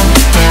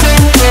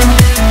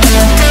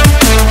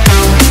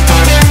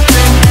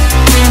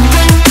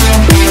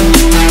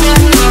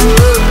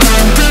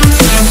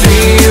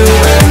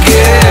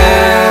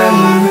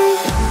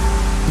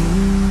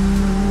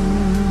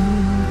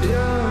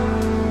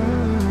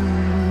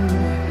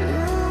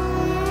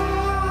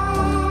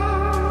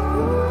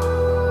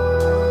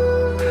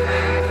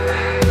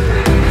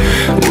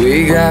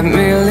 got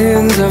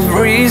millions of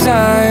reasons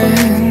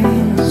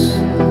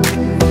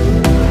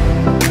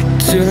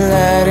to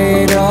let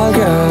it all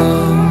go.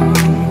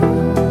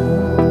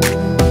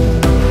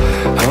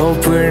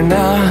 Hope we're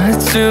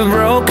not too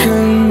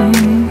broken.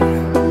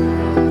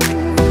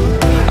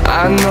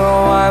 I know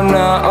I'm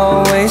not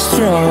always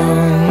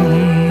strong,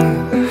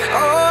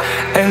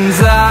 and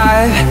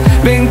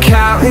I've been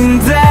counting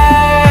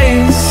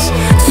days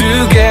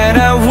to get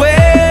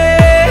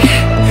away,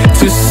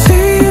 to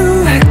see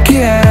you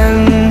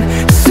again,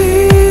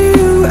 see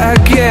you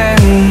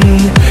again.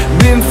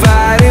 Been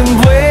fighting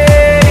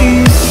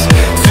ways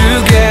to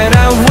get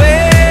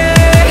away,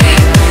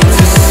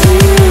 to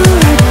see you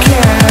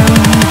again,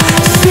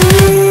 see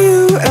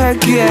you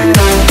again.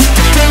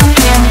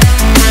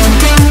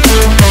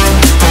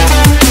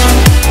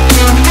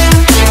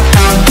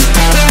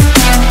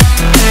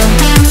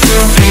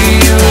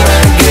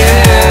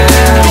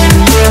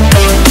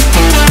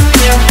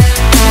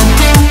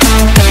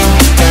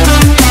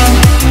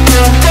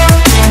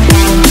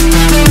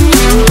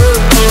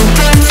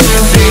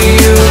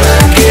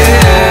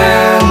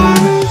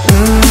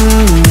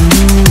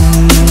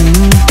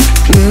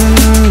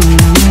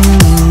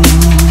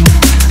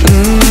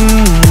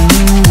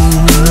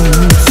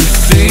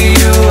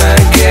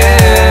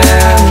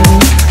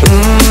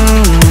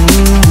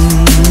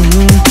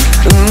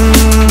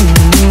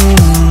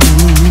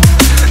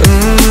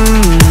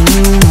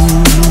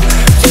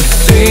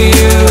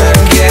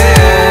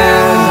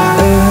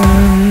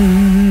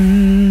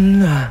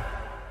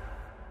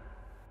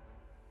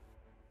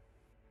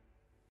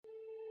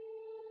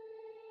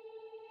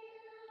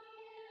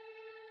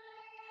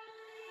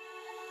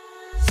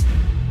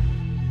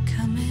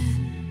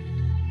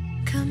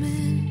 Come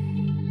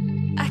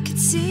in, I could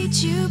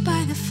seat you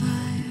by the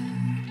fire.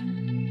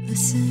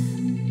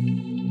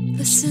 Listen,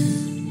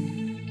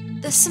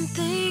 listen, there's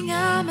something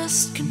I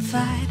must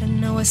confide. I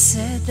know I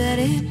said that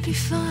it'd be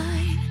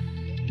fine.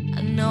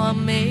 I know I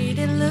made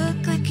it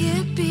look like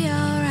it'd be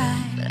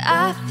alright, but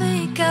I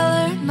think I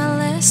learned my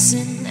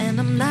lesson, and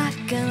I'm not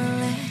gonna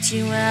let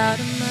you out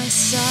of my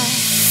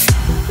sight.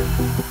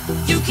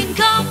 You can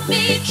call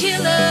me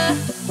killer,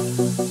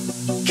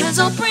 'cause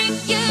I'll bring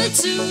you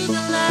to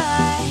the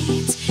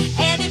light.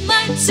 And it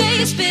might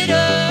taste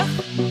bitter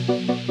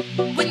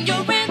when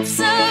you're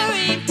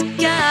answering to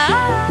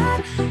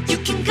God. You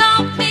can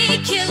call me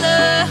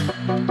killer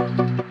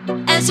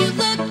as you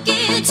look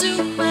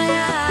into my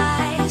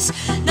eyes.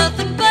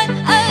 Nothing but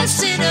a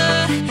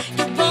sinner.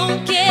 You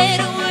won't get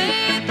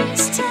away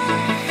this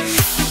time.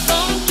 You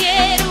won't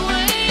get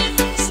away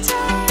this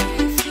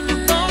time. You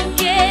won't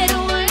get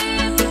away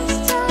this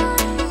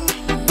time.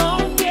 You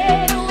won't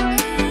get away.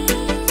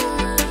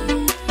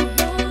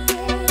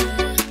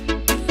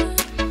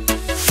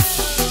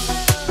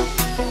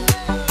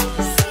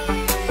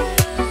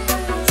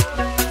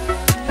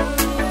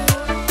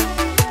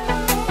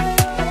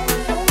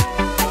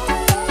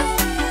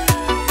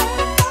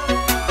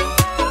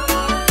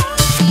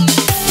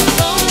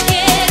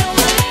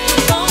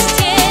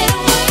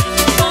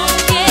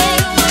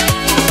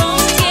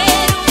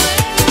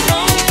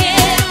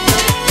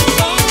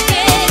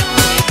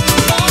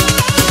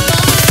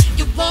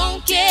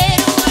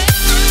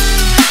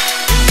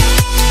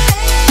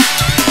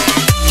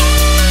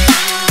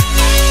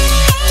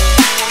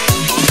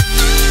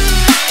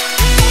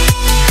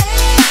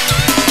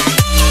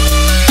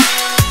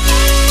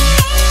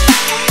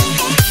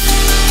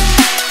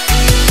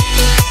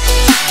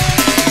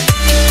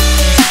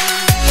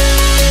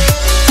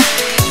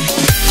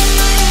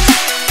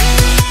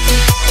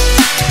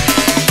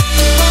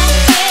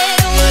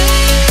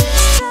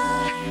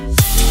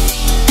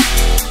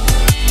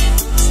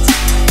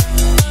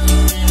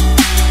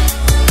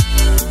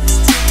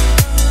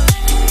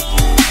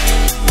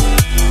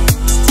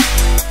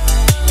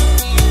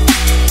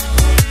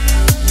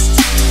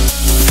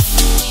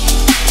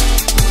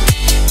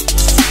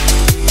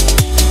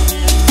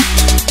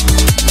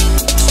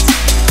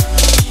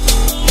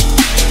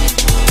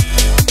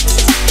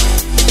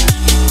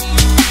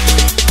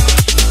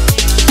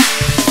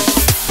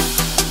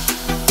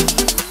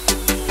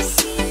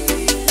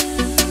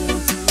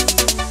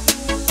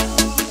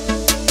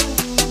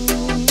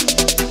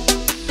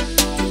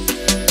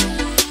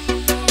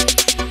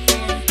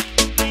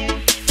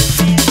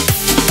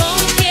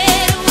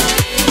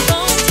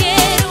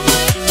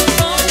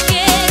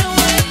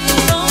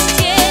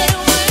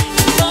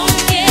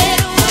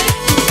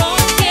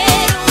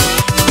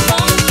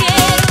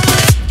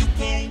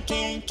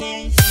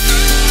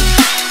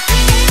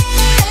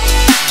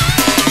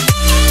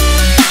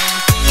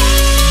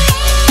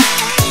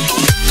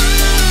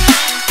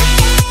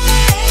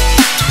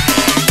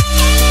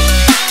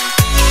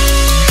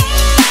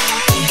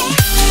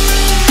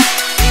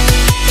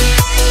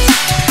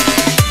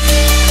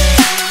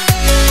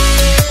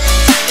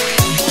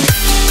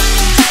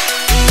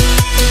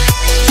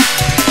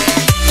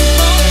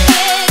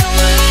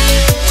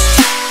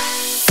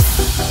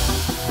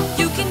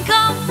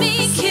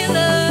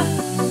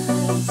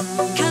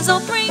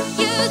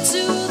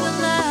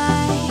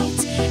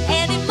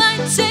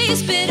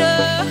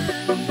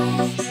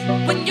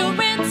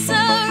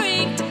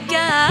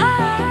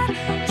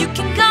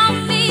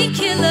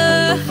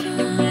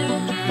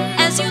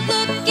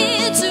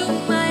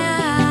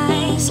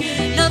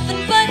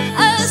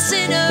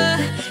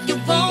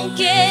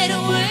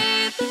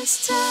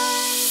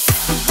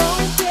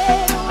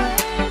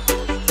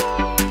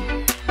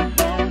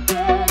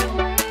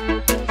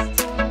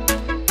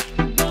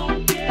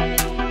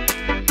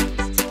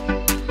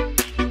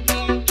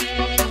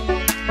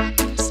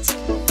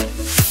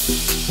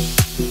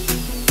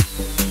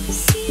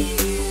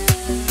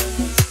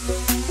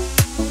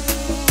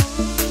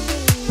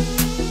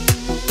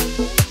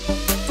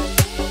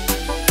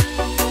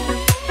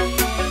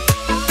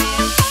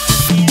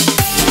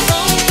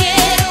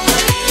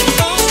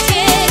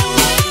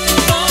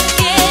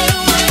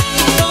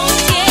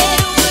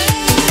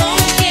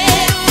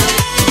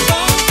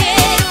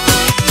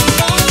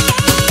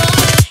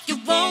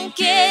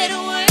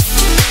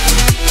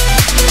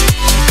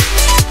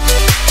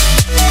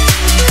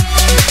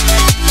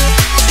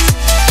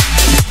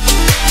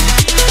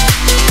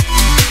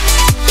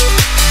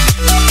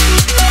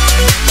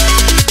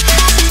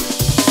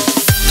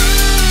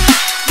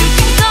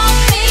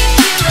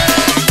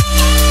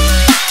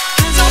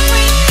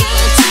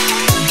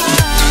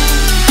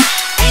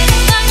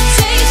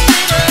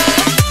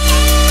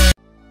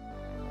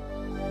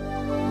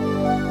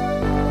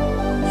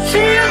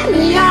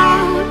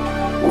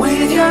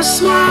 your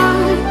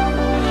smile.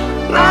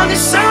 Now the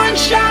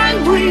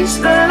sunshine brings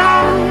the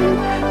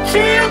light.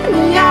 Fill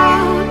me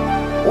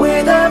out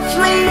with a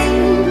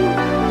flame.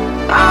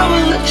 I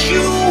will let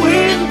you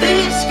in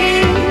this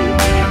game.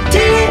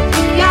 Take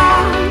me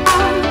out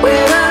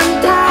when I'm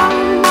down.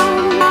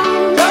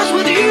 'Cause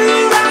with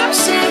you I'm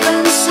safe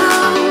and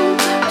sound.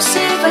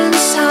 Safe and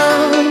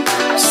sound.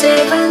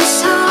 Safe and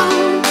sound.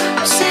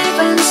 Safe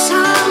and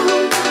sound.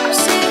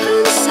 Safe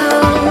and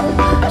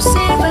sound.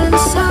 Safe and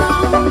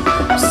sound.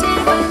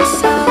 Safe and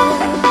sound.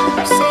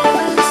 Safe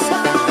and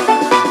sound.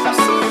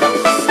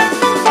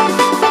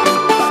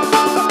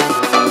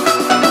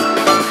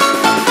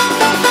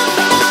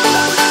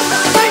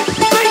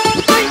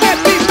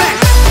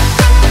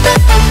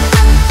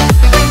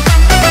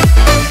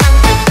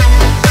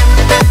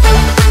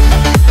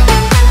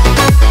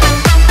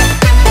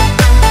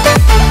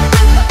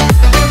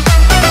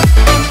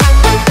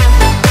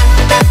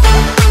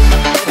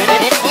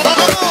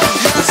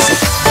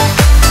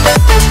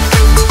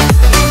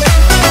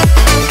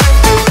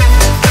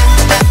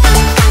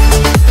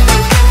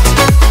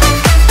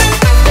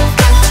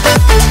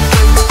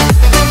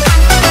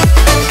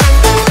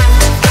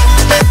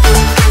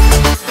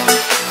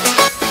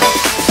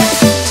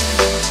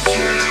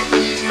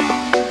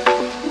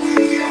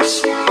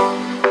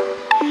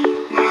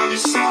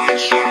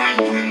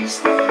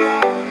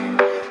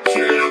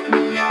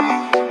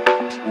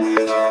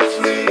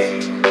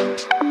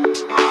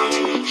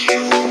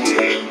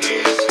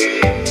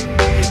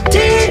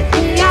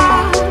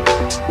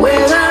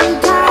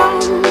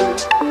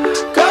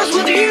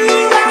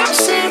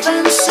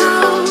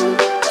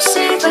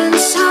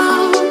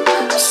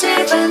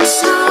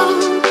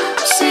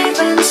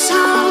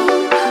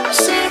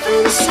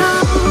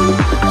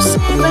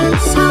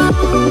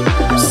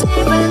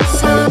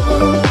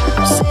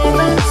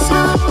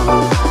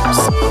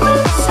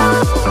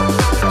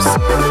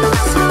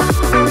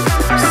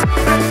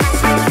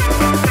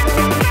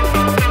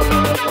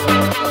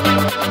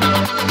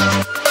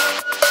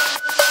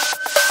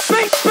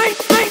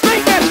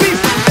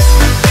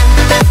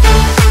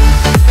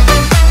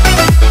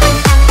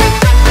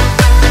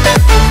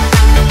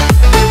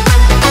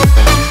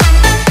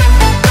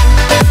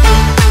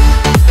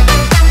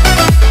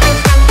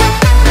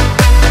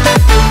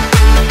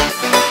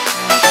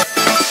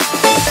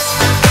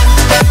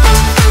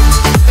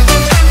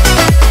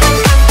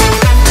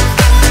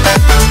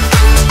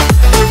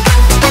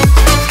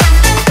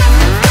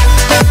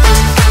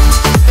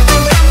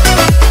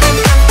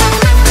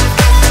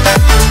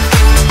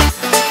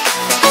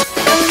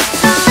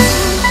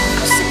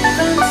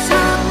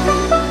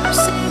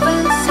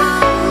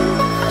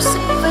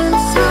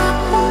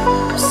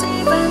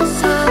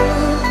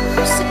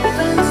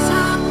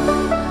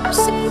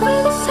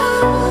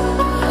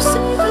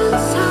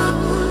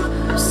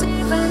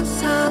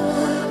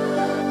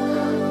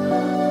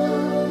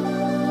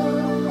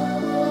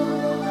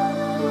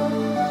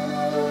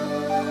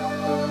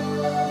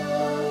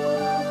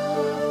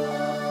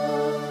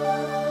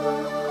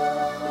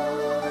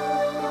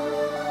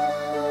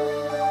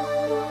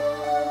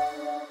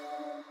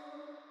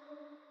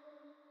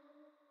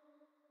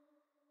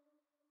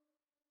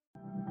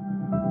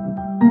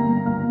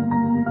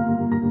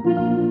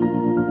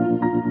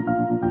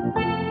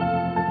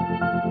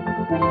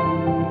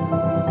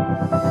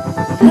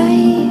 I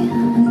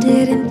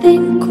didn't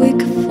think we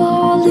could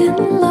fall in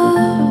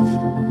love.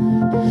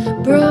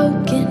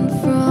 Broken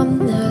from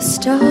the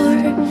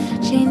start,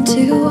 chained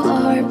to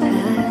our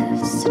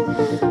past.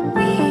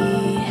 We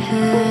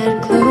had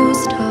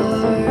closed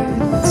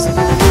hearts.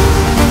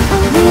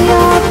 We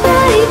are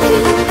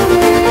breaking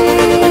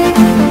free.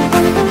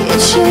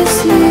 It's just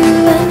you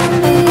and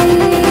me.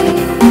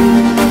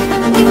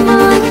 We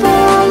might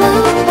fall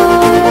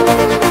apart,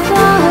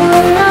 far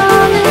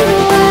on and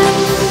west.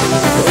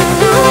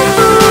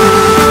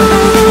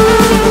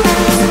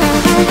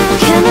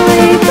 Can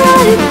we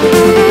break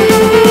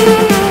free?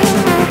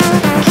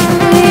 Can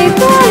we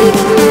break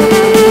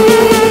free?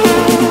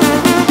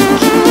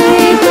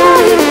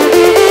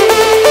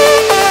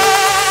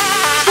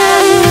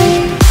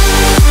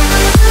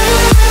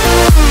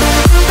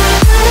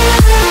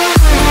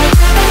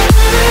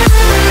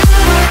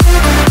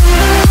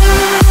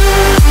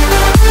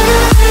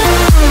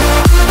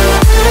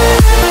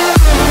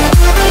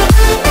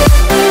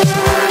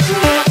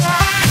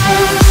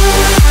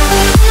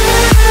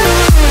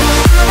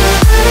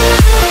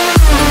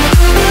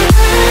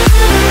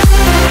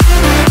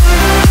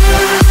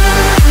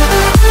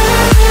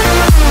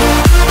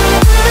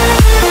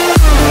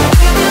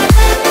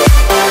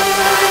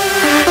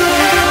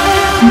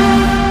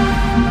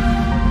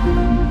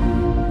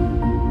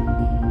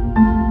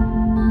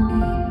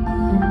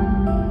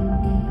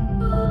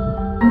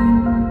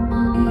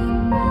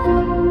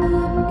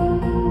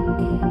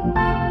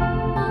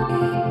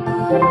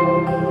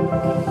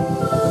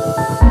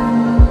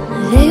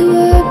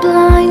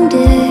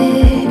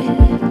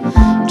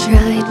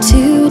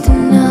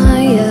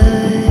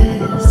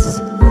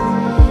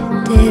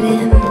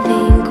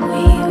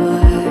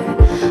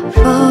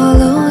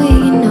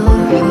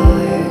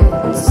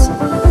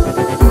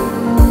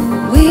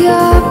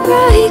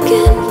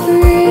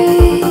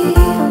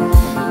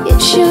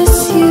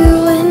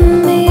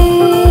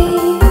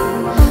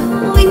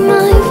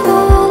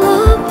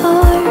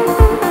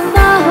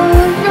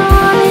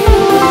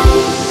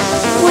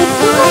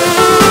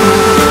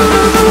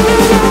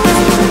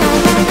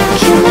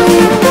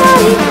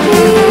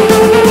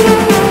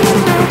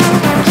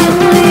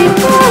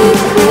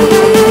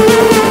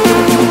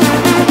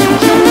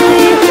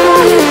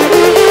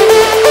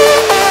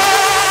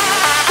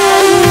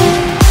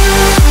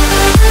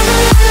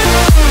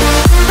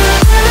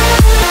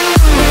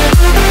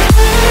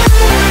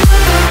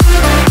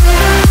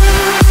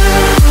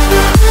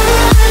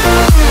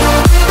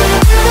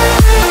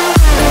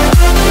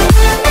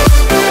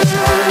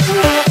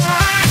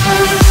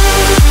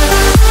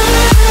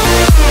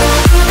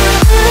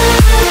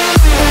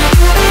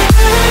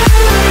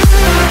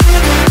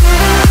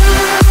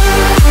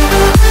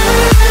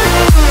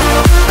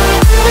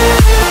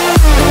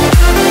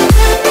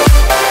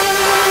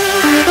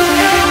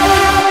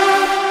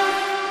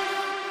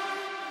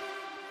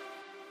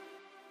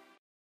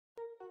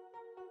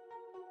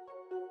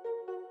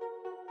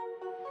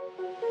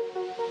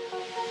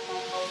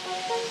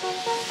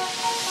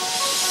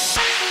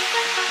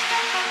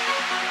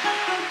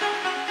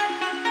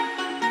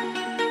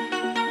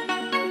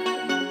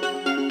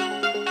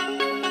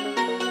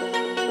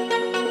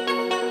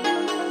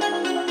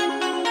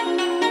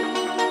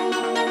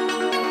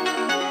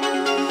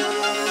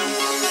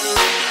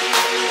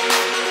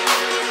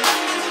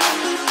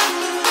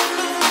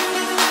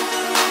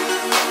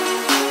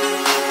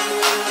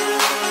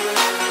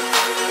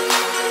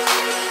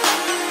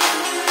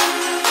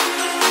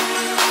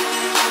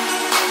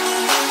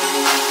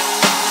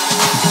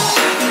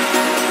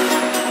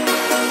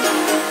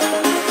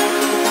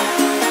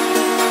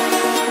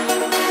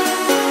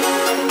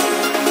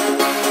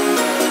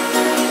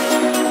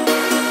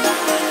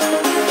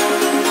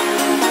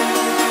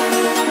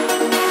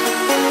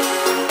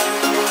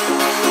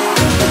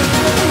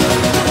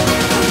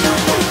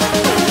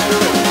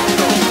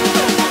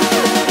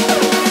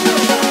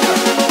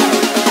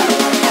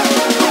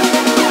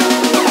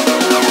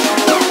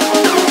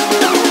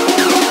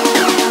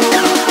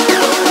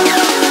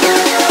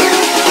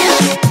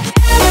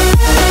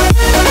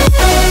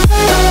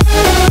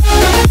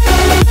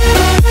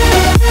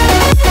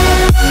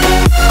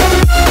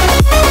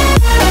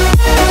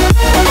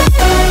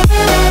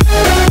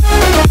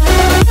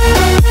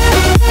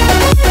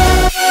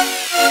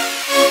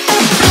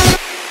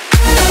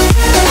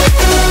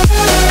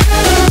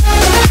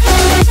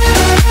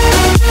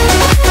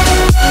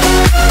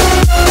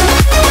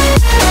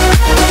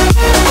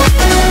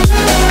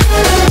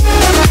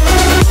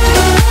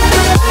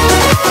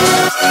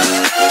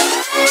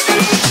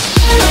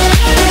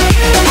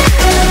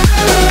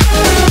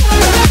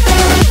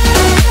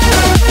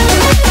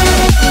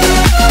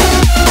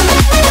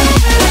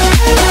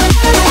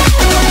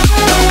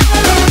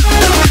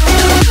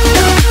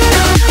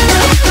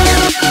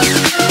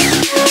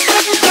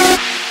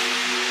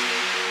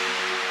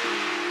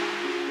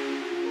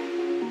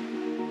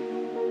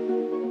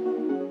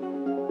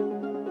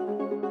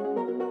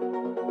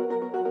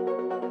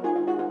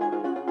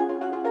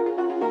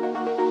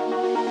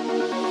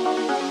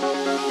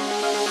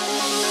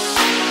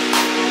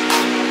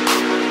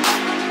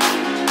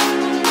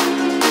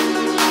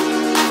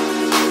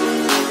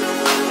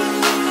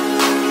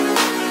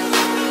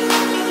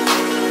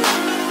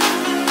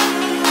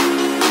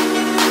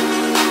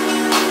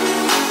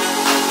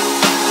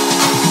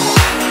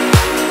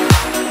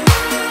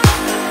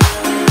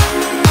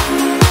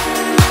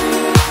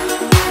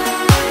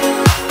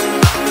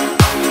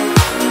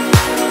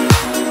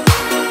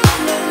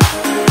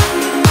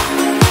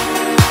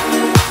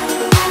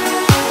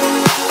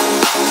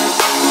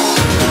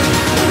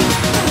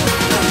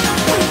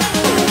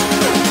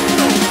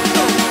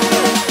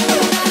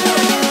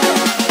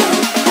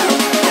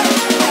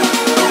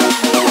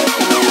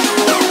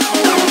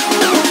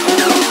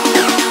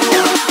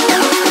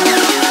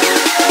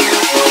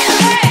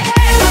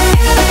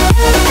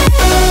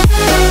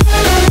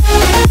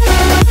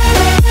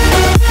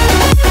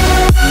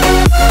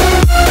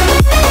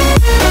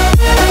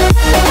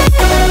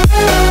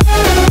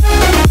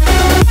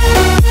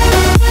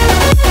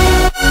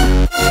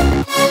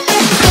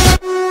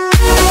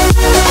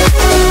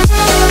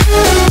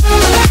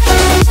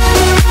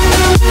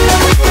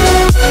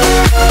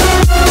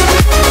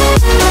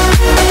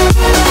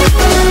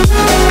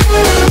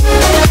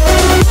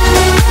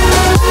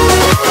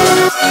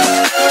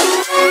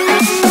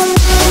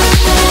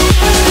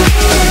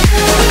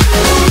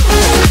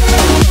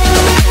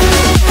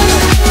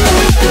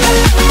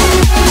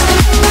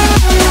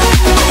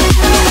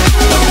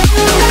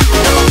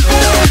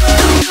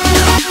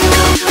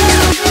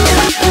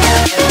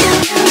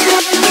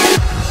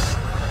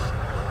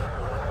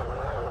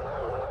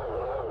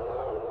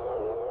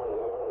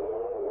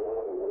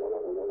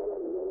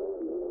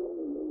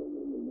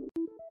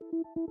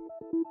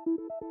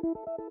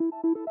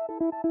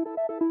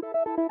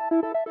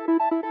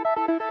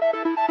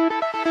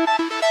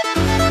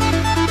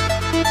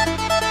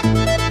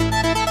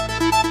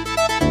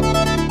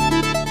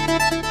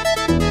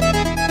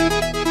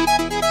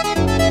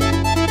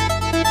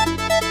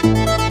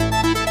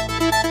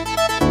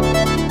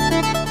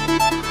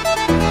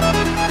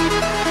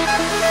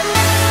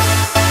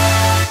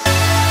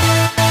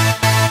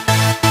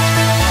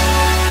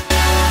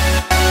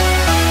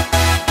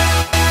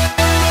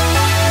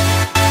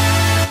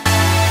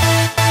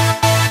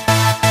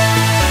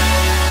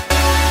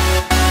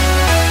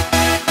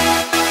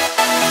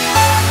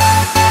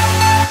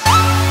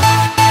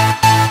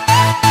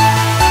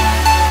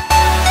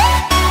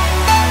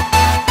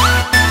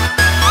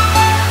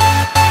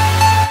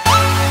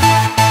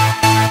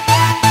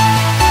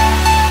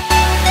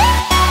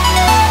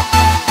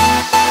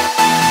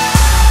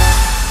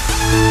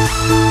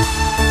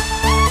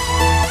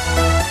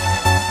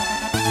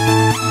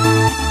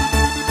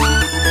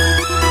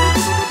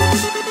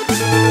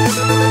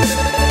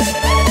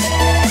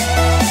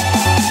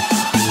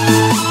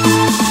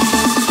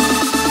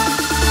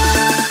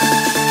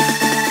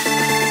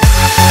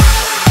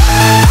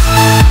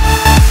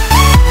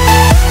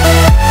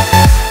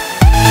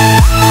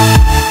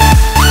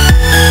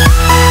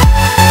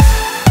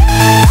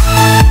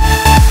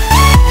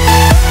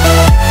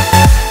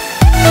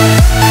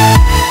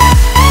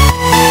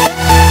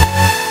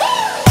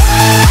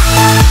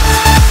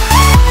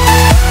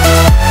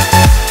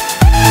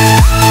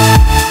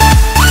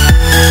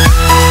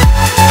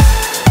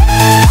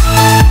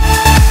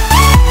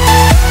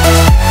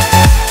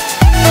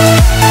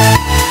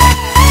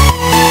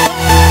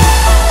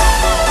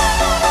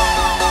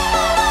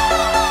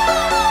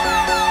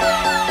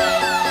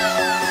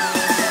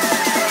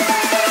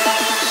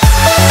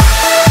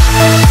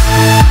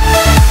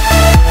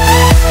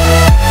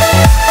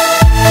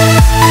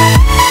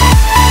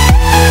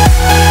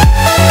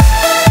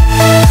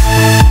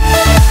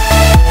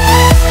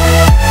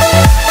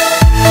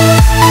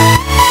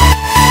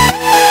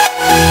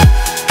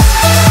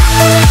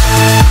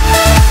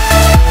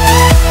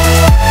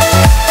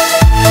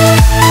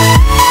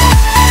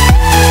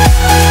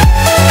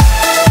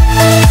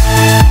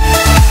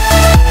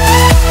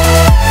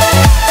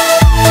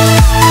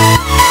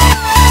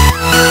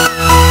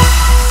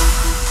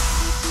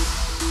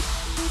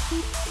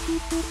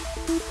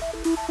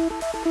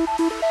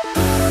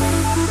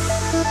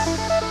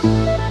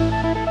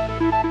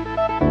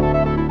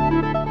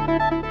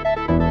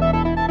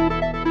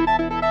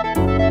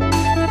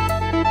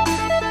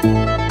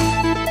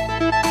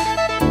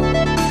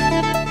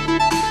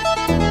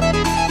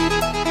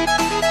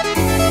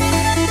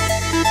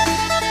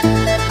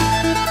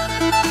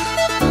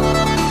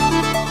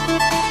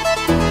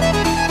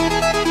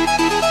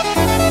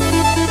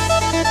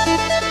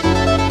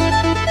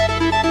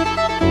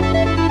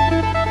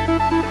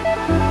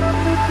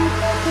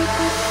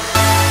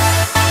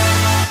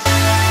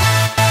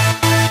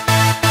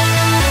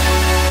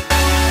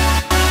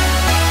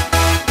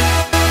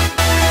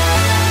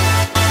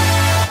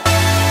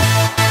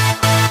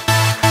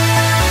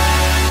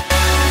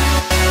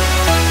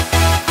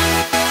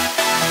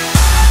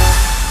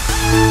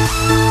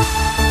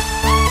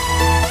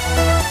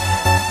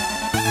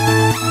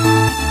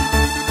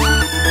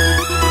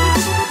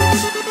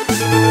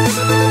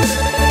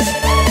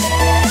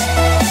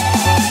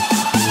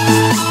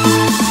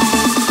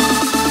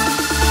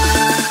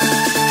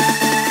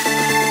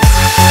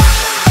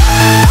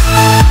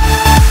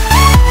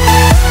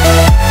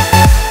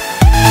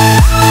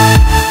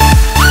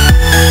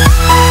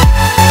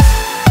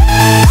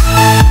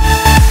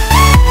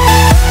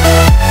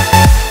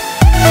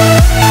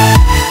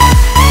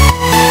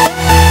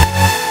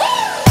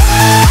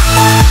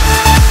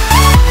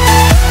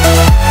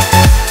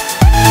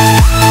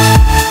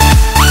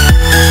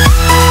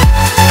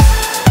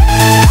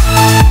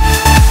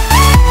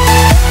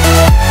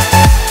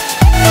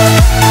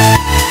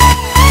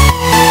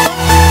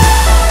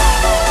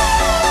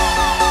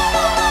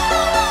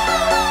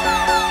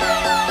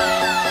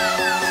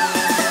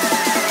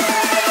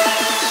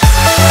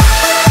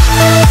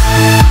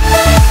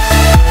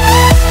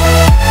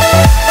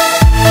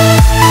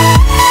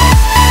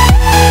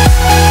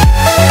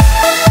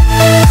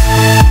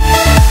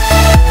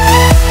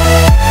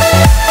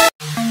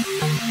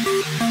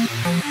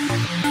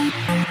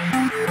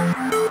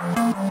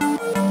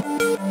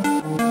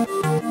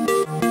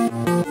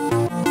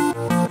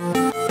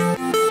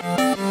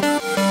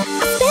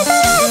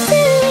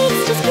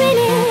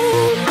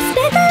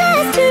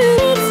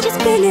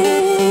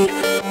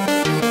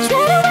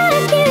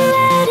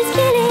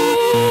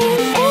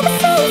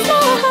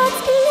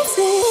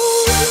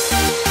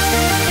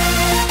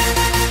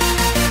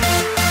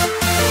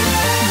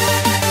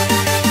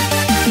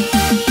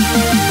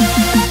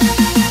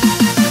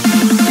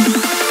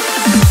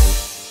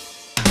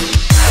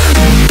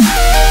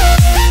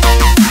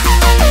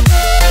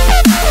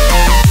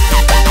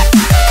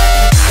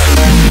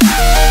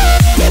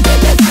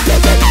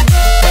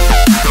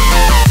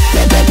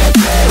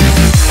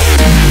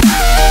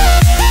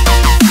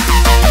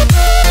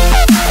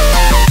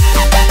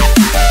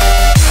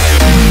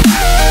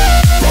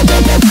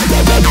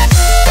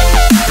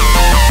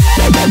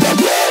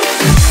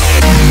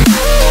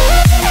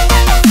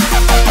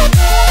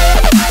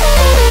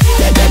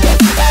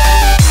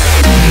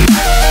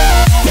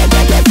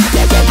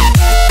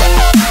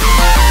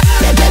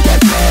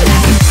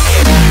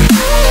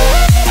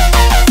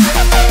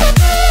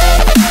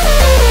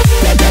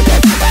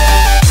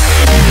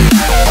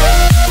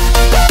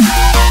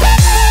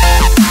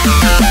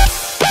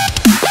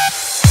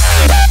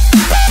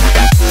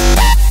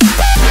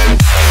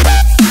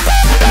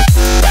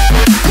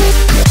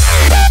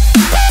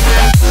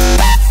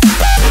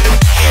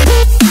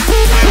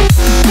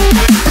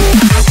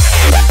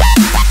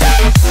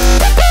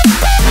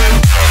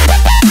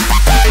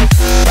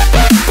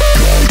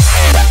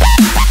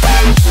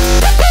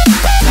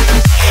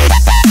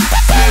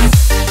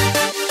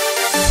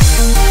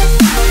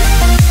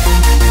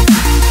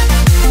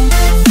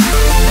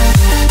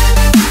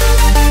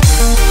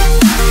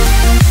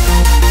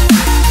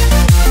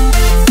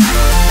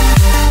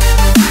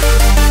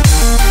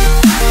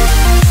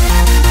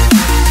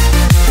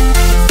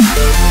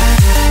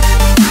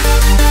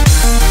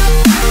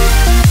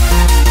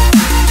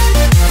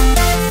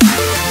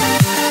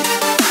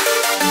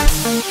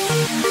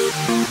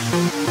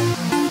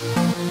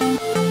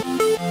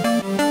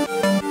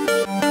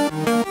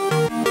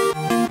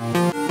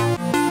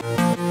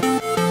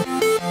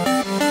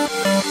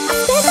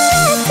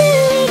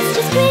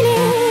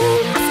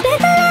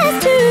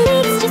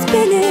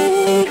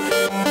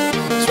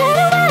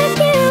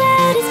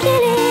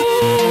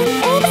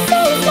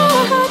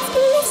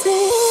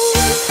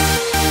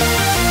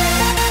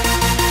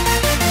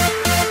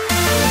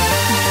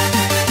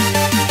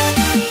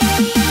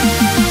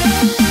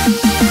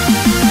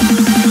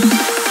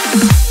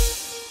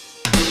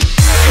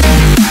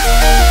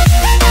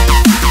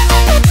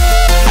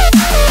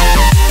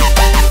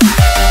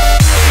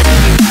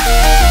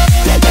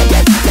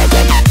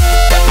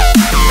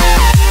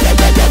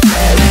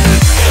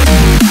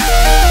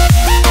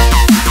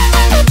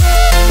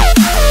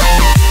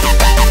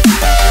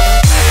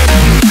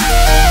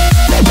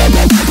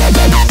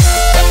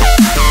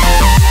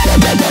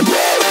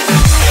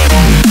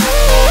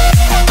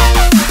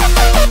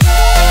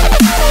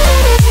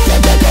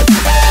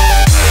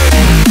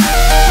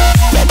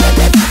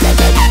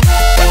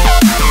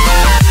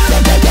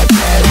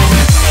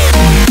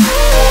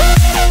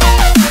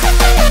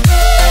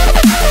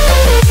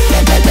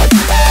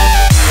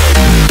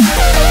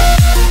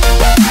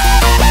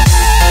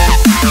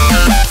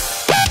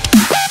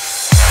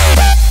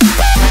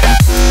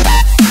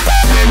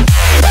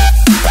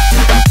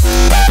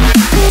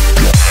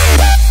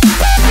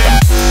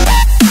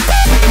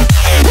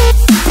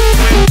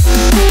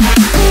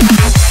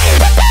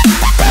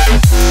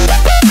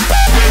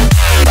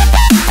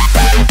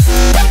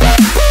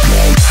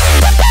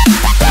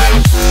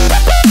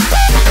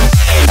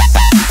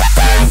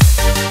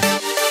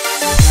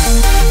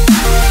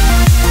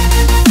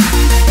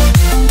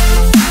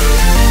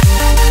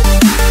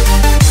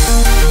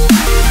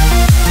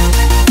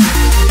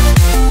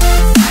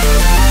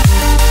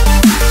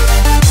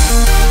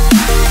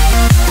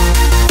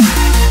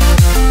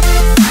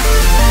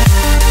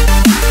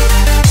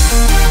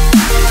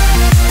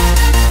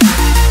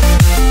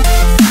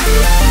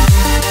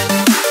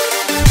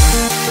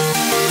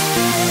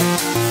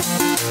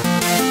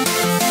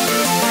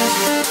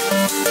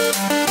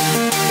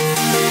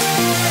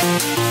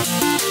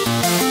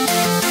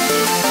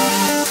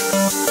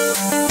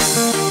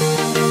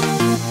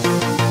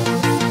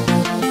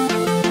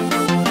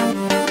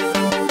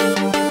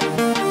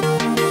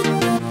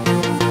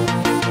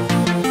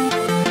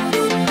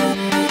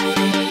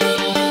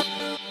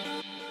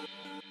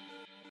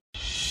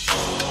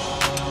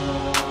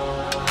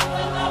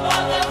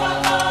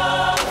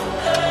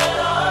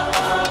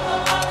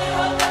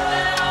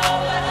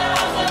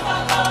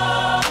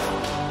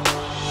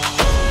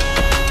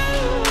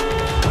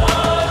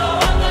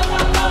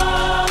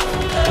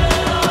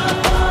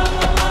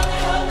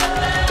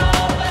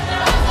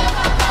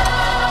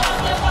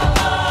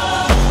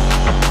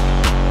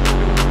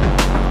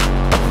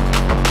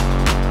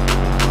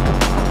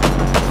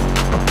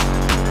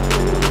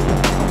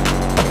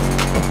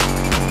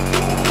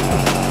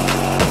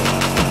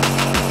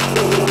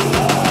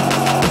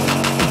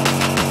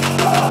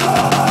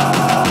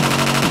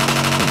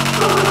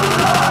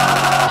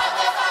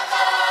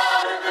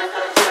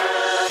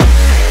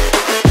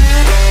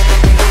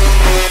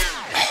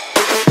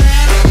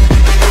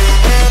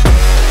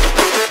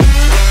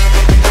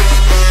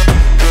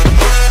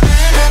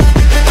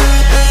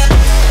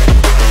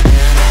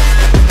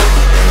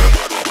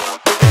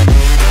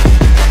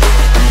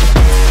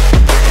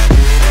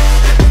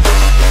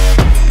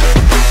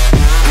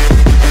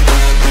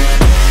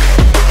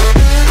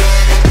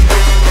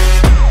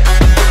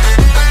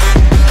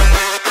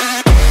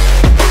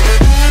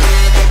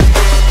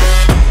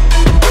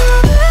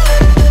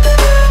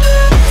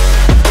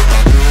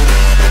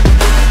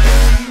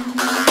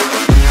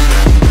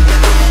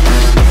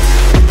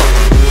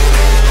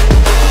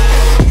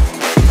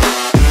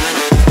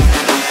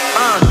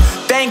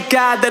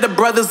 that the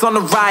brothers on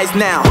the rise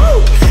now.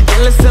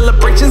 Endless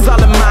celebrations all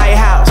in my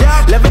house.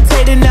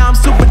 Levitating now, I'm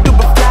super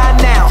duper fly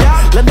now.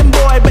 London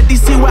boy, but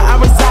DC where I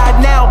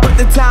reside now. Put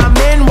the time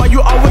in while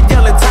you always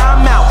yelling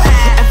time out.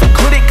 And for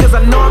quit it, cause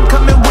I know I'm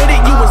coming with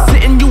it. You were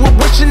sitting, you were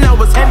wishing I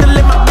was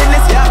handling my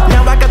business.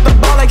 Now I got the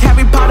ball like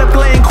Harry Potter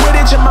playing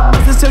Quidditch. And my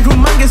business is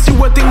humongous, you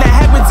would think that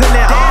heaven's in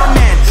it. Oh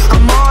man,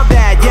 I'm all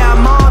that, yeah,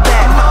 I'm all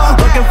that.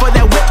 Working for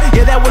that whip,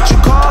 yeah, that what you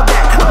call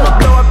that. I'ma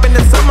blow up in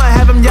the summer,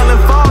 have him yelling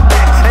fall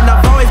back. And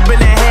I've always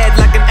been ahead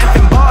like an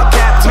effing ball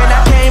cap. Man, I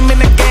came in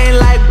the game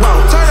like whoa.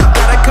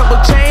 Got a couple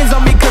chains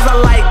on me cause I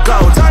like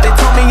gold. They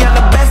told me I'm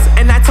the best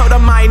and I told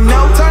them I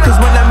know. Cause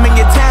when I'm in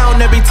your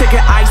town, every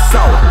ticket I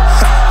sold.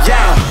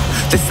 Yeah,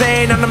 they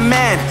saying I'm the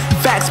man.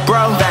 Facts,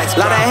 bro.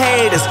 Lot of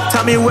haters,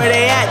 tell me where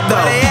they at though.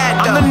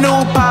 I'm the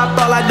new pop,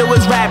 all I do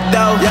is rap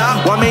though.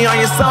 Want me on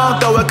your song,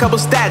 throw a couple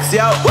stacks,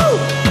 yo.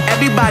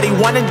 Everybody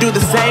wanna do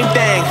the same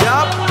thing.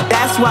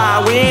 That's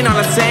why we ain't on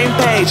the same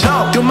page.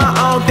 Do my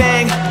own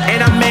thing and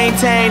I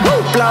maintain.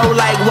 Flow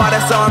like water,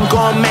 so I'm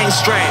going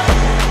mainstream.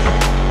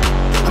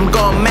 I'm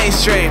going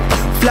mainstream.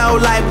 Flow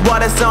like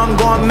water, so I'm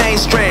going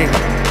mainstream.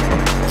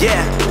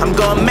 Yeah, I'm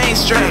going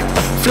mainstream.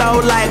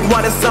 Flow like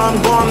water, so I'm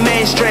going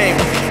mainstream.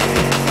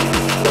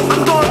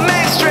 I'm going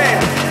mainstream.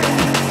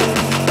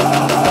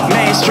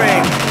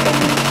 Mainstream.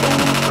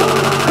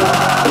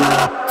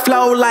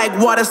 Flow like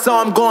water, so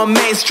I'm going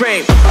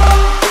mainstream.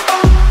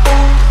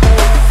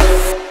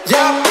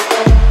 Yeah.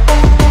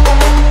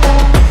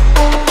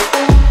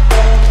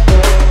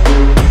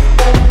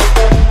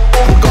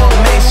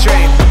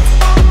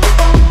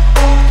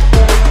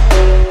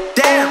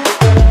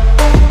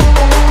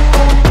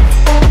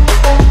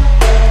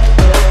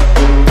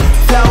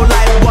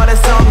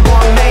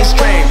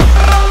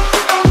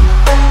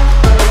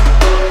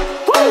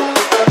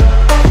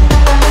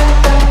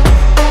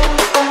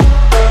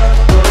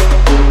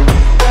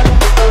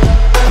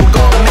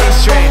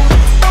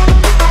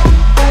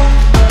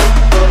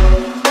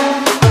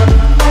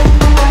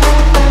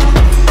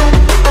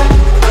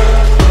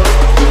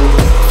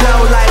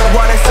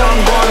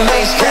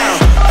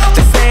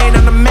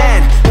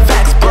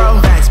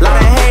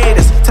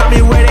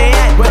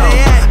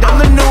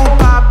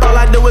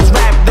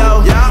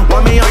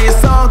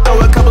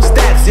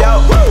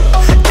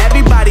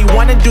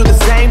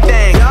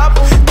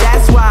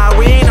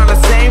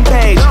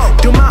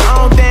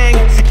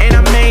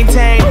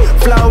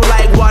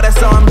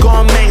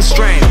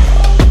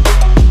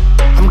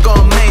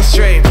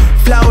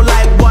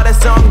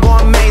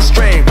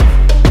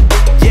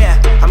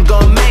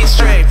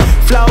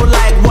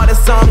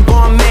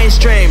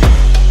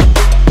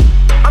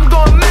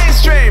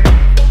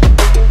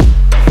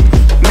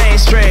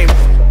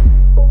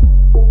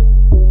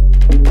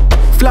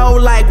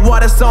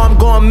 So I'm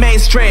going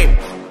mainstream.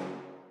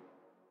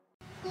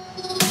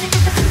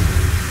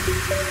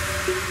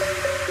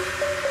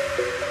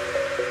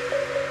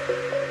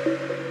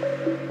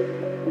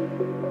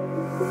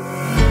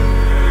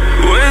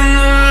 When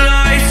the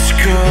lights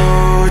go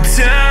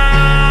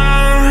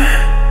down,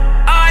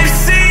 I've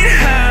seen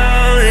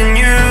hell in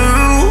you,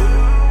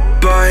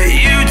 but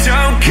you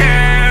don't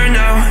care,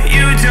 no,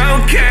 you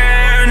don't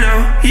care, no.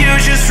 You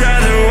just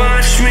rather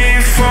watch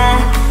me fall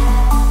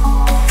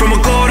from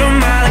a golden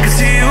mile. I can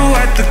see you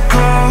at the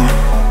call.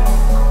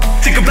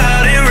 Think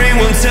about it, ring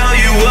won't tell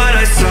you what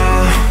I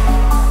saw.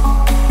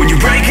 When you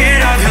break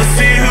it off, you'll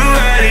see who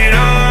had it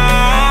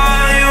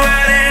all. You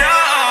had it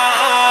all.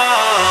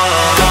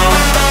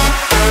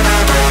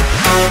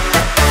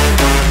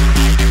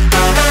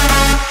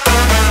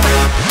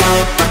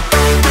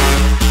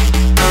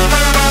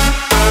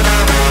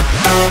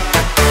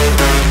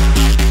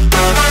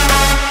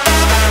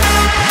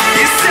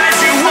 You said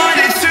you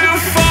wanted to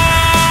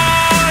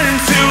fall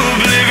into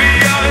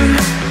oblivion.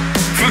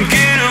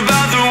 Forget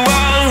about the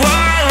world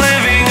we're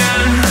living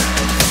in.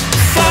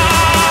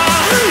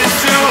 Fall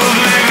into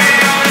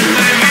oblivion,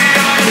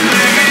 oblivion,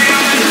 oblivion,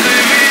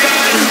 oblivion.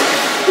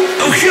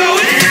 Oh,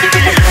 going fall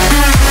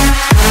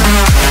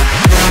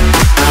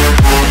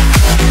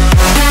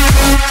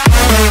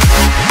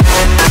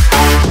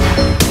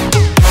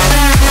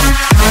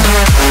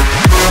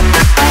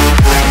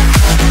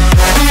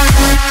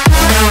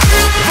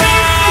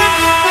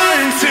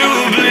into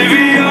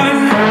oblivion.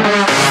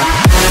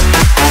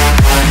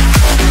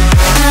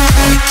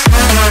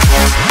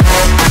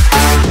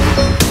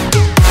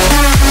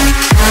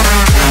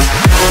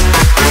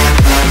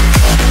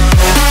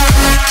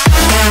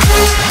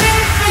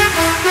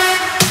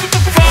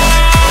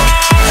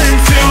 Fall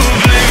into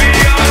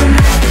oblivion.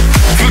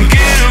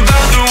 Forget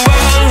about the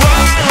world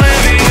we're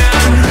living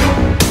in.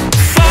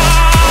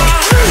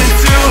 Fall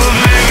into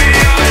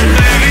oblivion,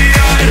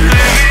 oblivion,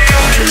 oblivion,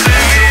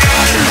 oblivion.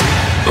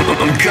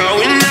 I'm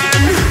going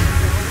in.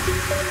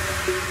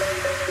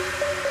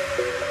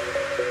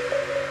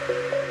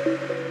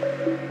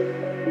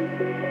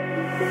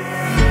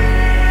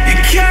 You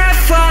can't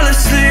fall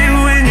asleep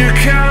when you're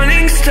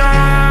counting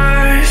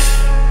stars.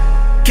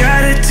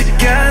 Get it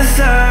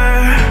together.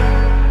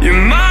 Your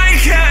mind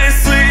can't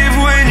sleep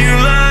when you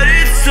let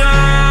it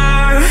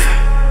serve.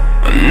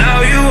 I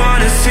know you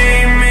wanna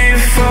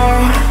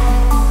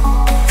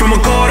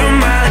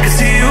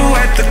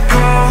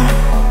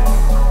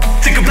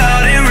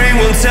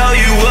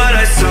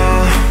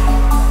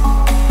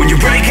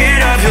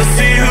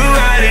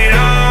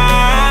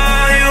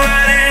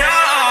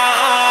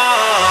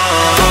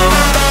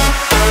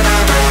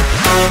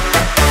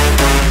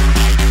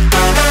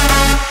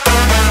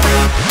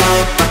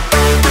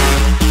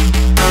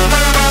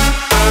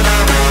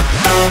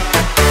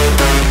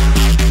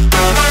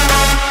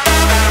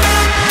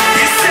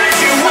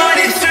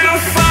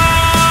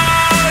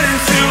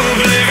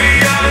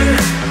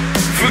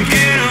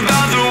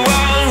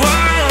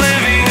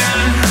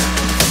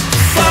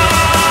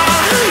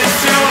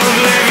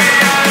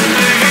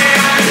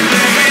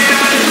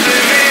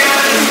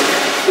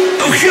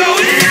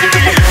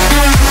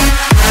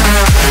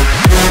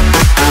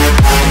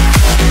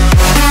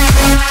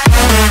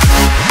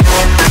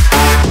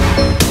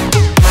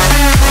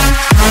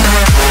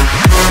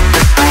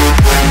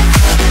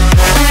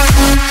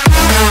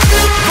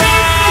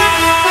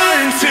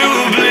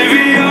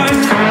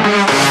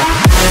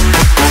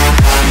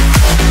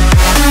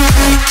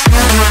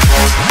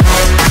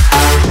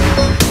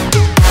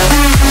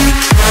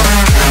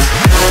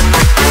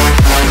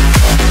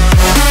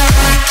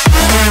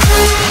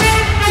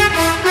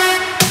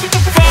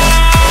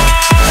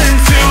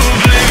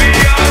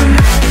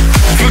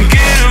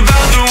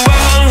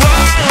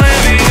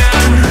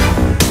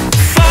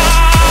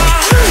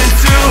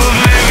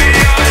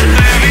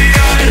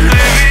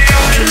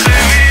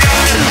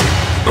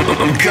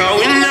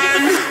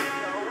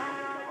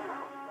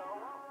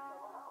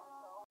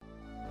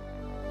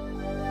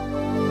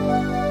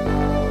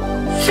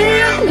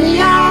me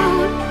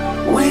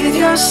out with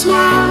your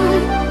smile.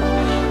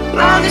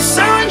 Now the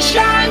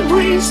sunshine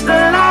brings the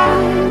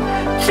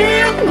light.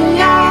 Fill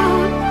me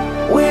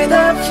out with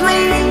a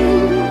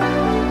flame.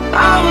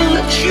 I will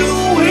let you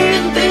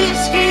in this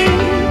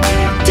game.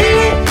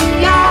 Take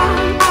me out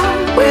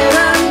when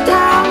I'm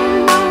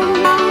down.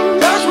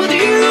 'Cause with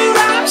you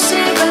I'm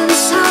safe and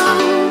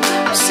sound.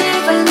 I'm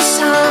safe and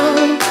sound.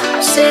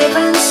 I'm safe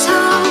and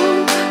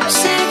sound. I'm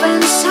safe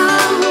and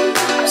sound.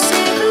 I'm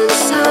safe and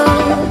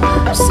sound.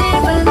 I'm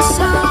safe and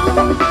sound.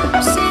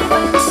 I'm safe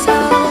and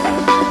sound.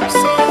 I'm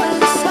safe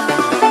and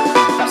sound.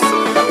 I'm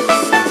safe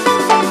and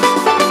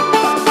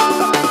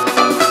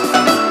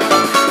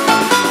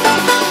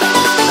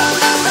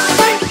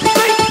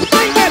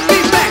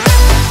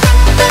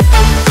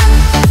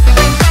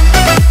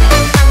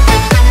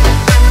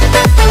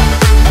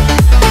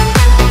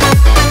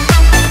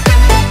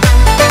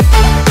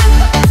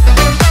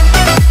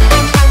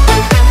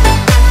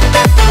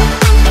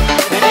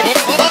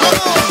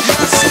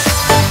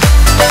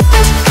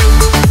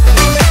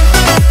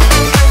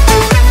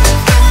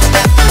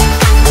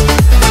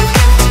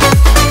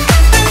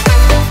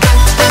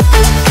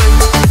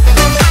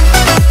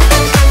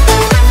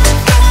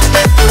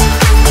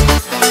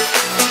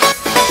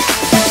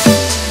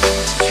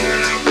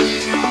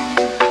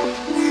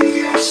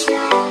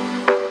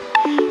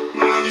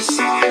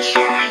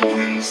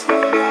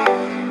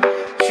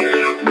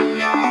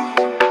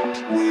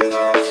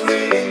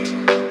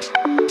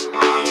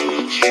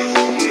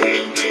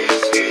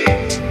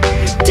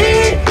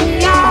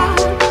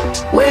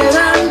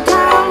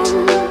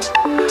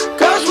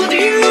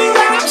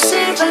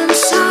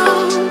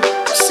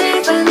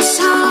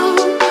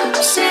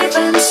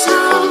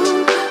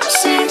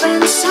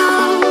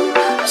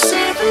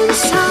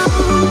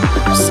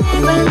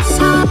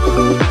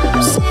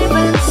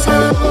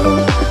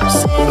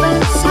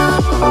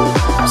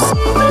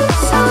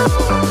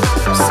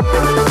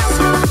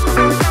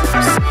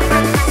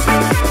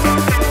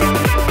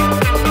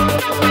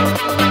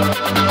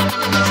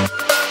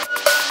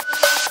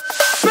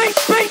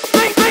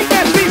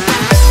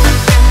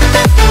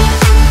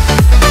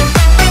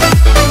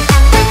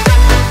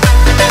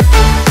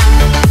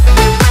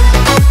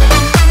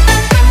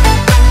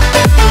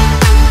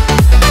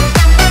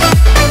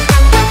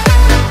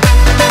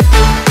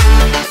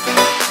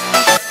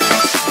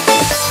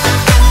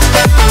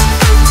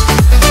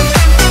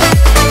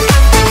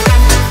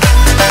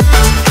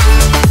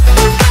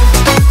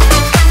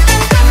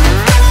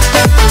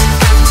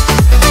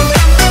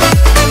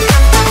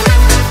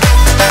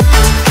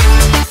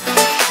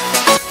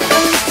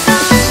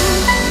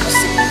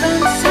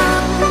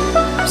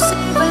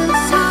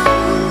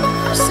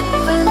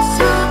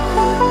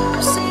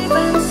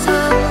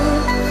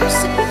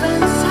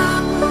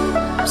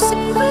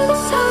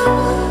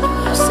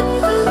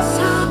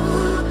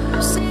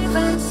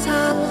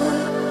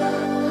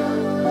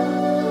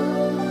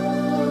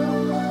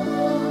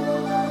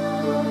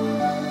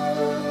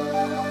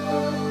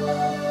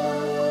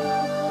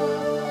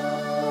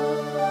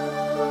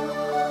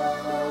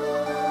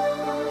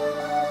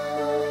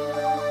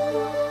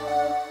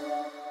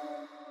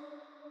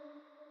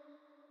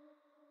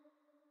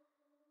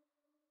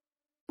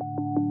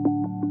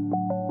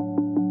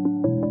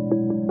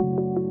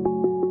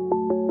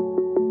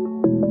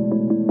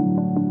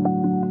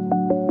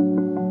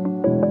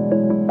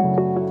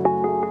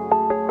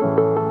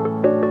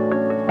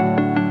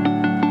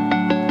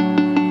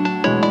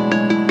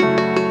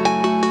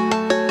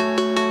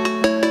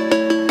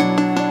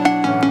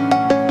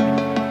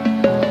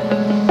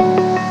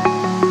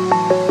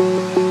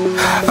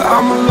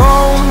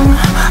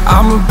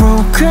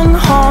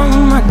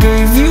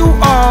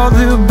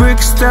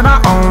that I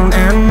own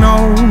and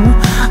know.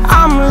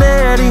 I'm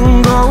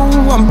letting go,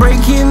 I'm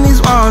breaking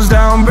these walls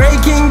down,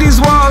 breaking these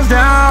walls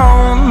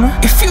down.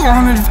 If you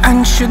want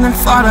adventure, then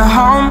fly to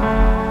home.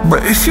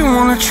 But if you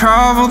wanna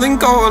travel, then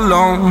go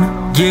alone.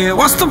 Yeah,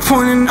 what's the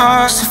point in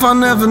us if I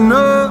never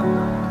know?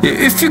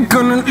 Yeah, if you're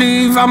gonna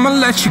leave, I'ma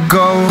let you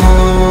go.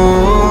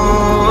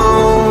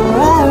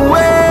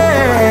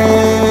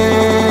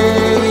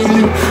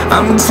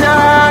 I'm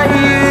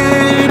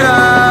tired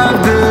of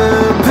the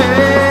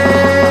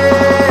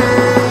pain.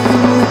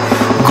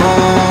 Go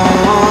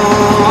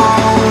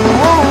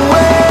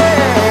away.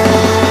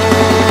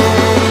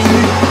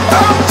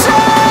 I'm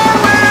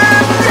tired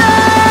of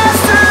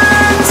yesterday.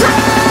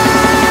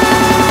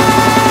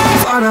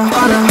 Fada,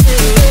 fada.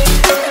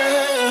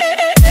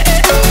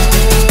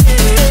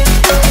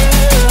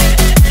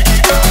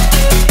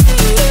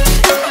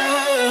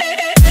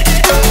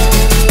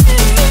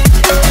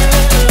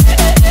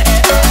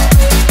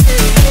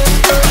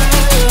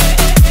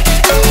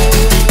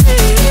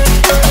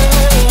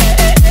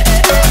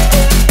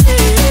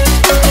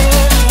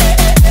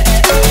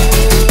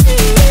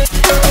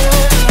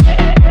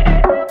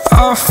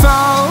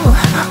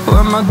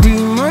 My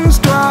demons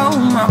dwell,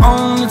 my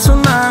own little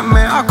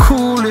nightmare, I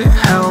call it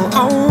hell,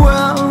 oh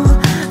well.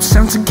 It's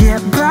time to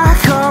get back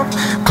up,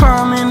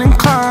 climbing and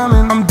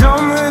climbing. I'm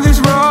done with this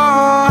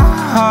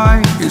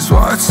ride, is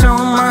what I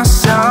tell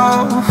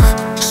myself,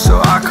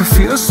 so I could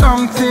feel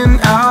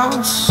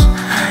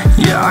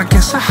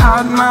guess I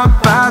had my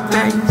bad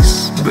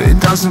days, but it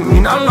doesn't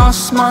mean I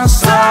lost my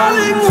style.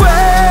 Darling,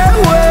 where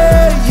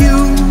were you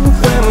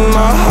when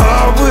my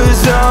heart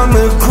was on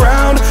the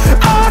ground?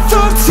 I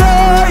thought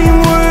time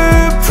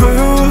would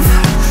prove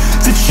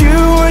that you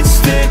would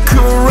stick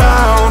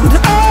around.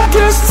 I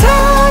guess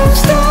time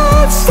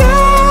stood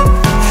still,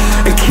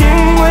 a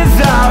king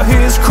without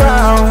his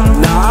crown.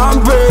 Now I'm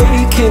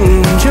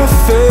breaking and you're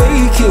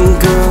faking,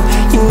 girl.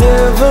 You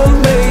never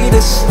made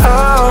a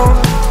sound.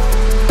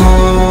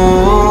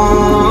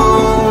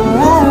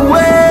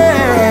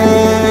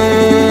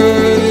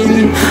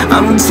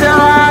 I'm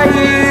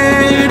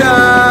tired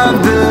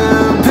of the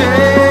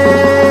pain.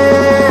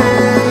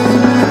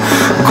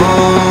 Go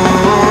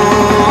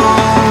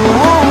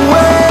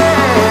away.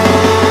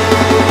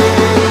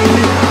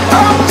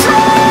 I'm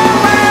done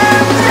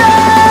with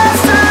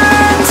yesterday.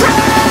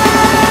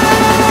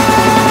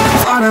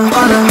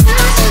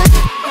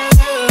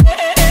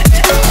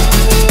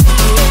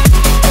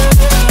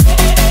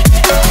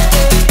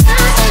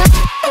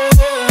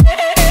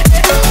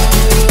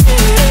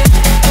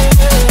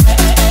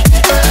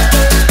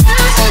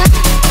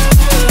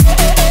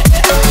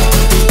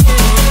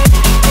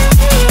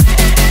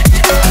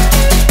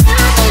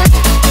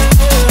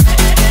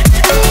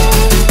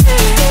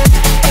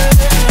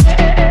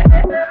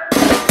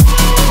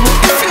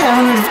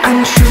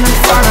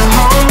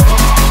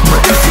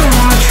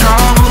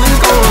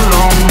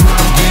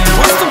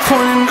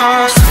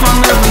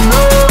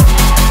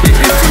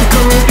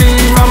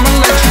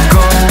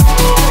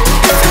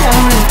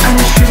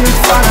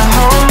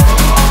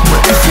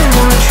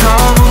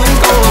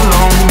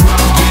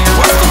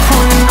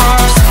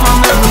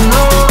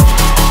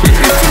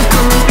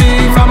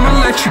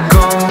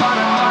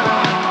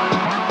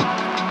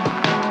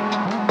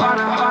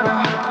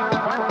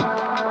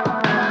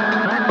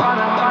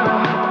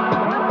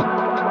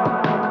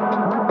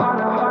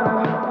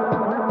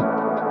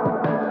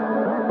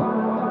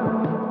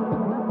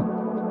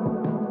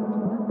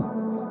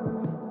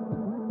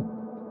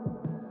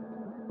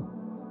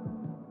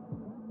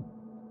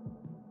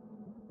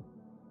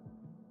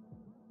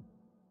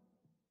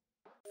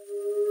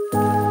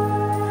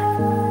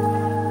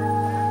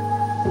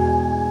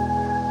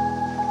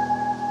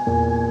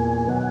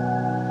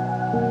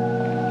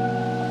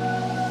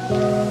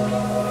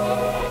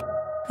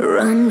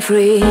 Run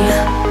free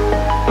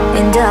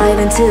and dive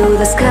into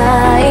the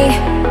sky.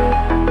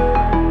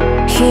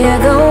 Hear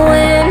the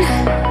wind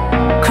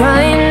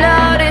crying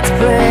out its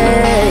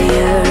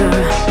prayer.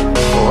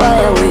 Why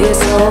are we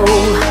so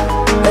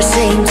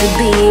ashamed to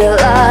be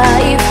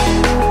alive?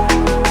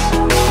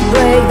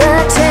 Break the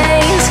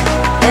chains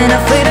and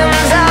our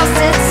freedom's ours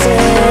to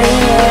take.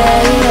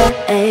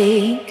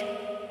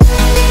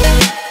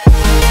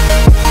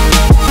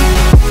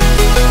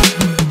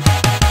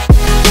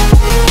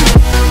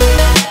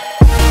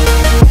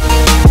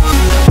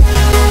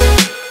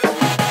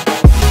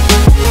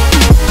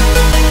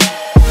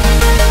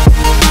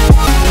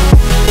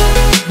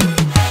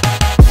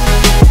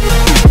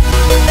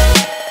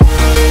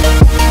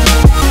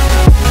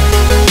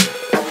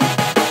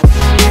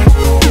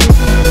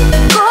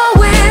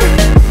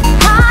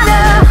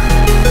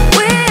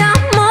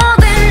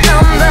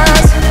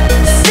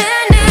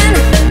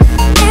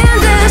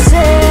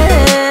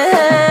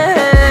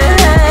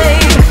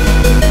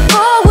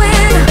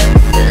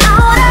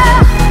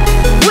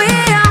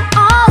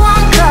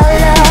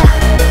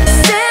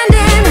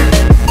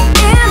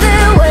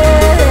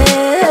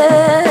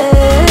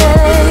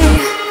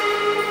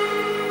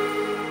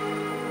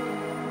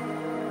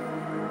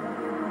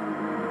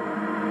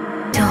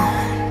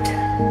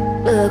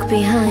 Look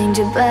behind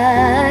your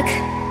back.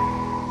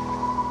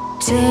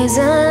 Chase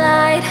a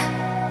light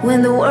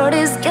when the world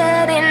is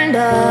getting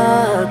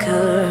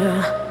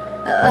darker.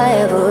 I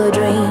have a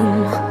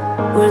dream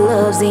where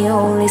love's the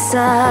only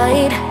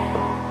side.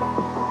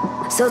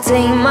 So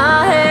take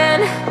my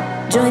hand,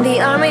 join the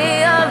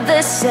army of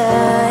the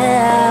shadows.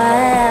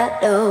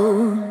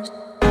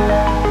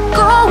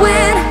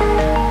 Going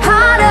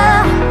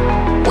harder,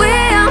 we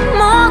are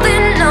more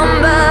than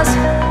numbers,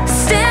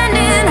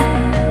 standing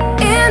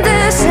in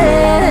the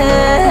shade.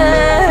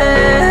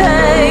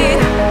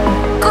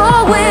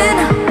 Going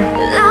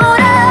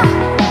louder,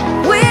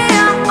 we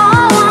are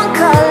all one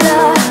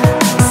color,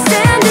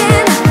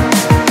 standing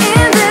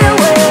in the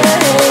way.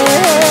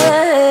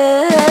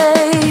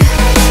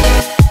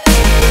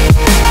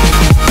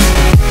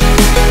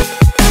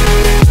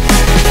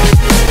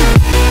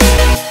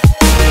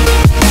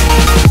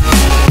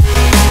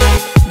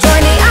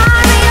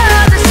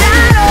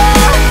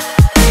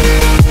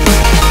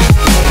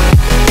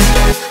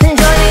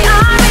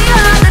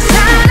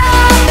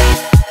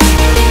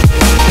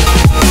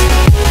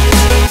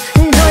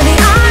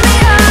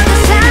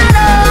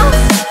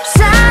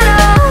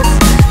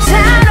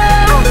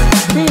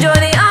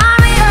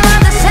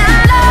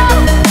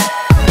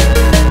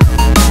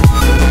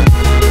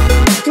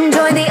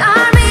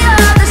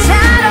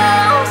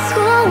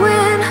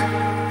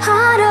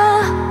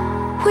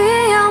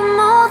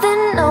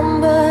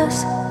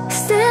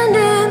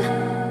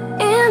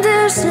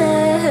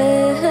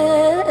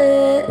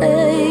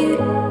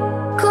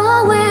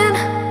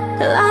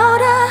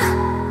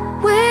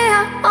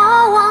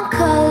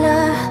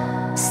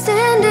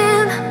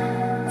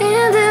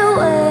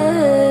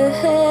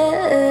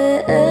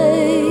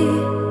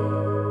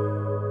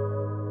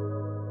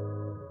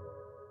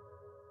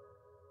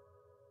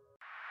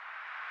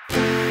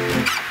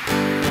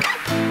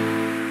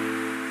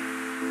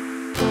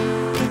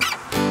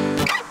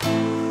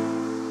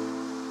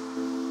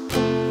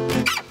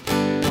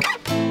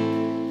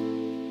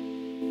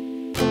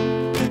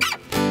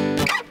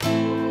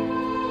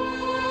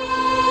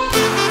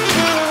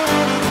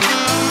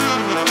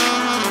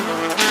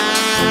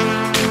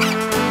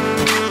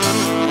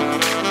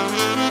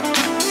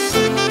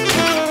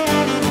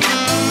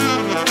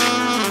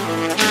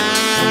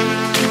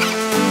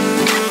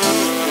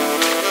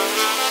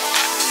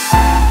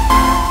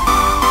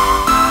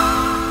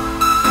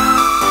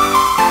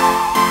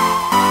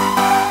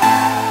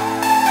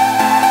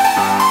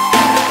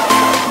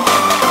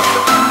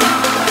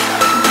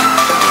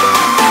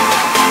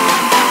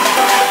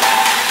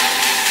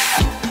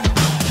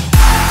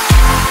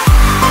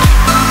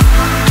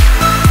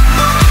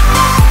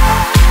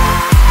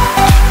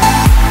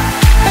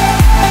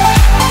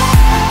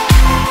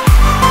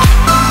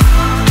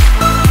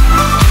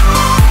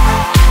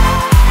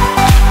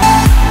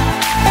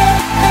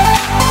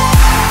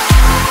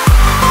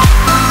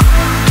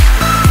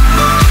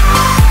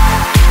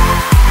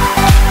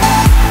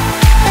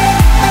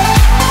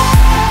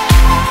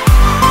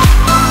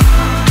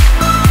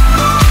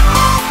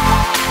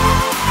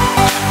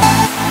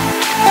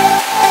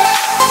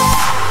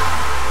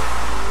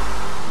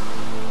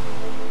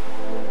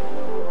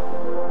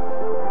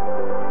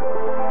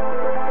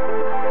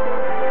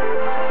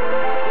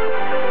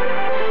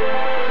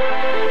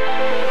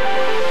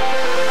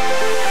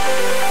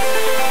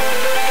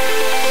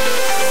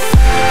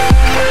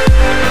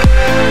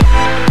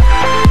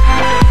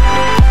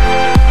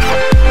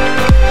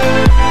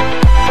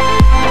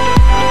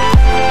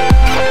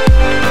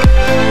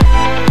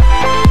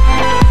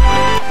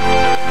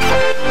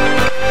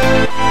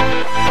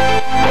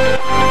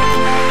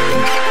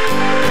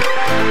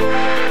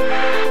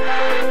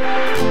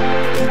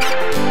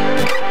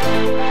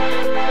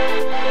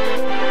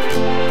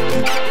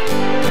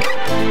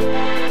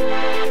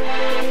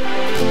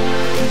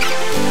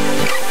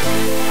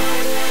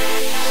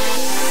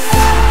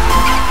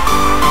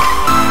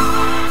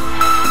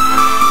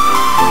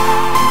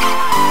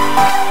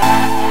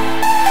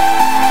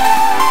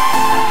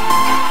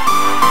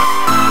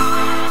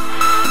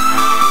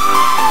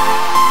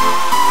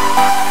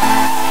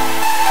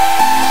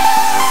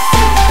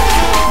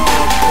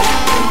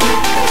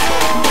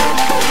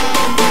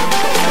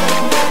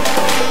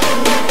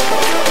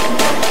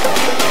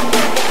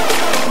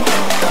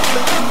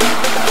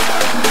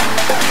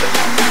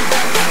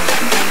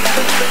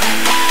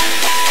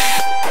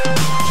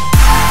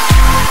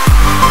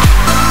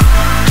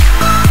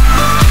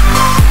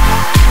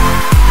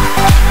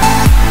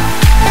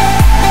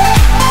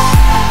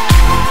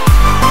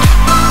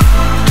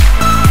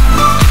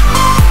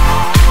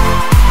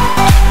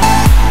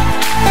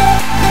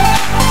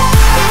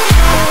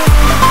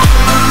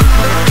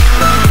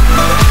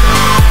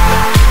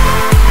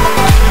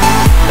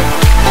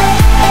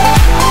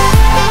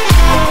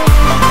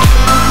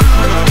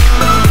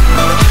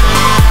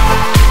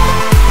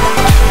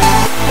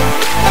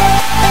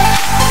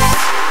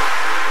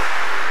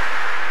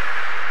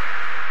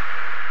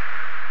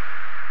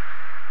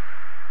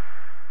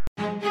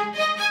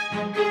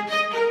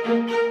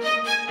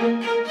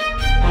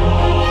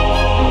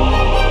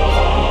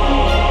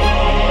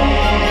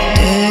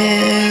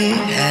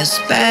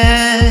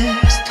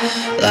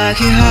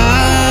 like a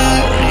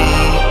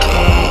hurricane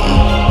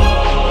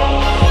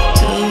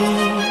to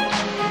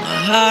my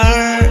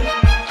heart,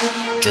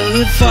 till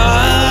you're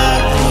far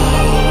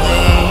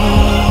away.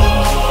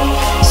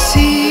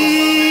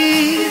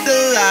 See the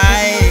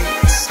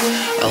lights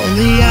on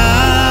the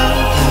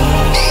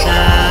other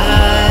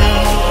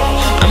side.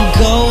 I'm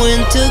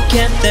going to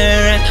get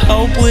there and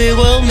hope we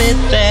will meet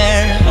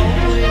there.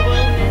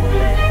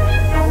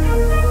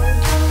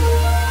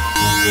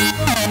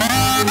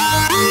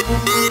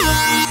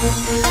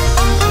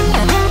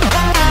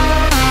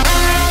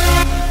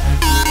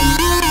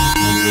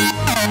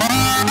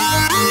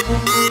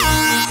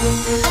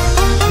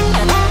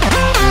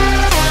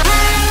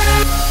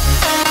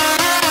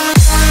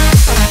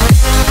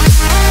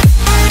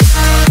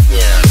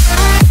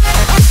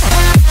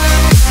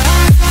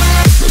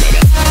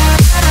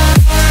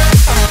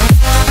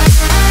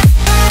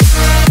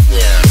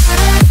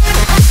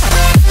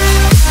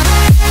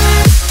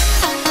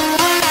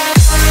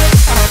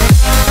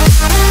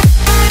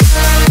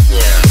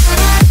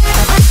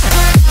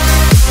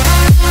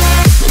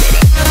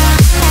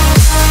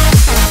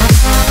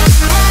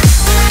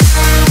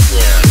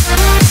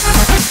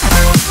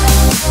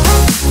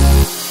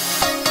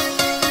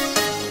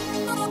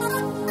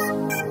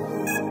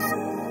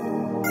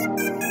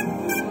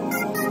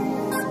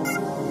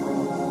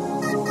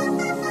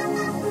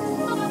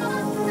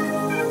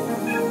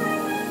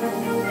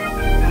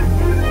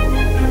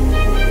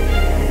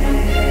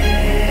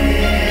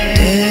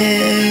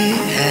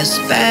 Has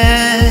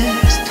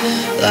passed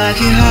like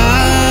a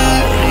hurricane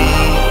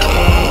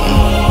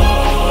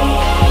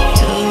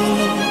to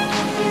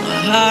my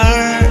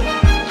heart,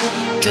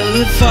 till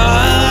you're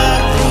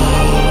far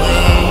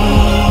away.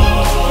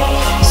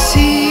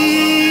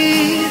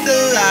 See the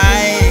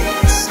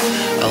lights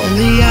on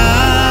the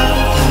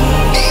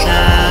other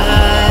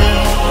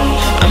side.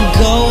 I'm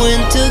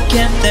going to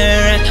get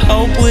there and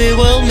hope we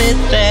will meet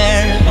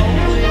there.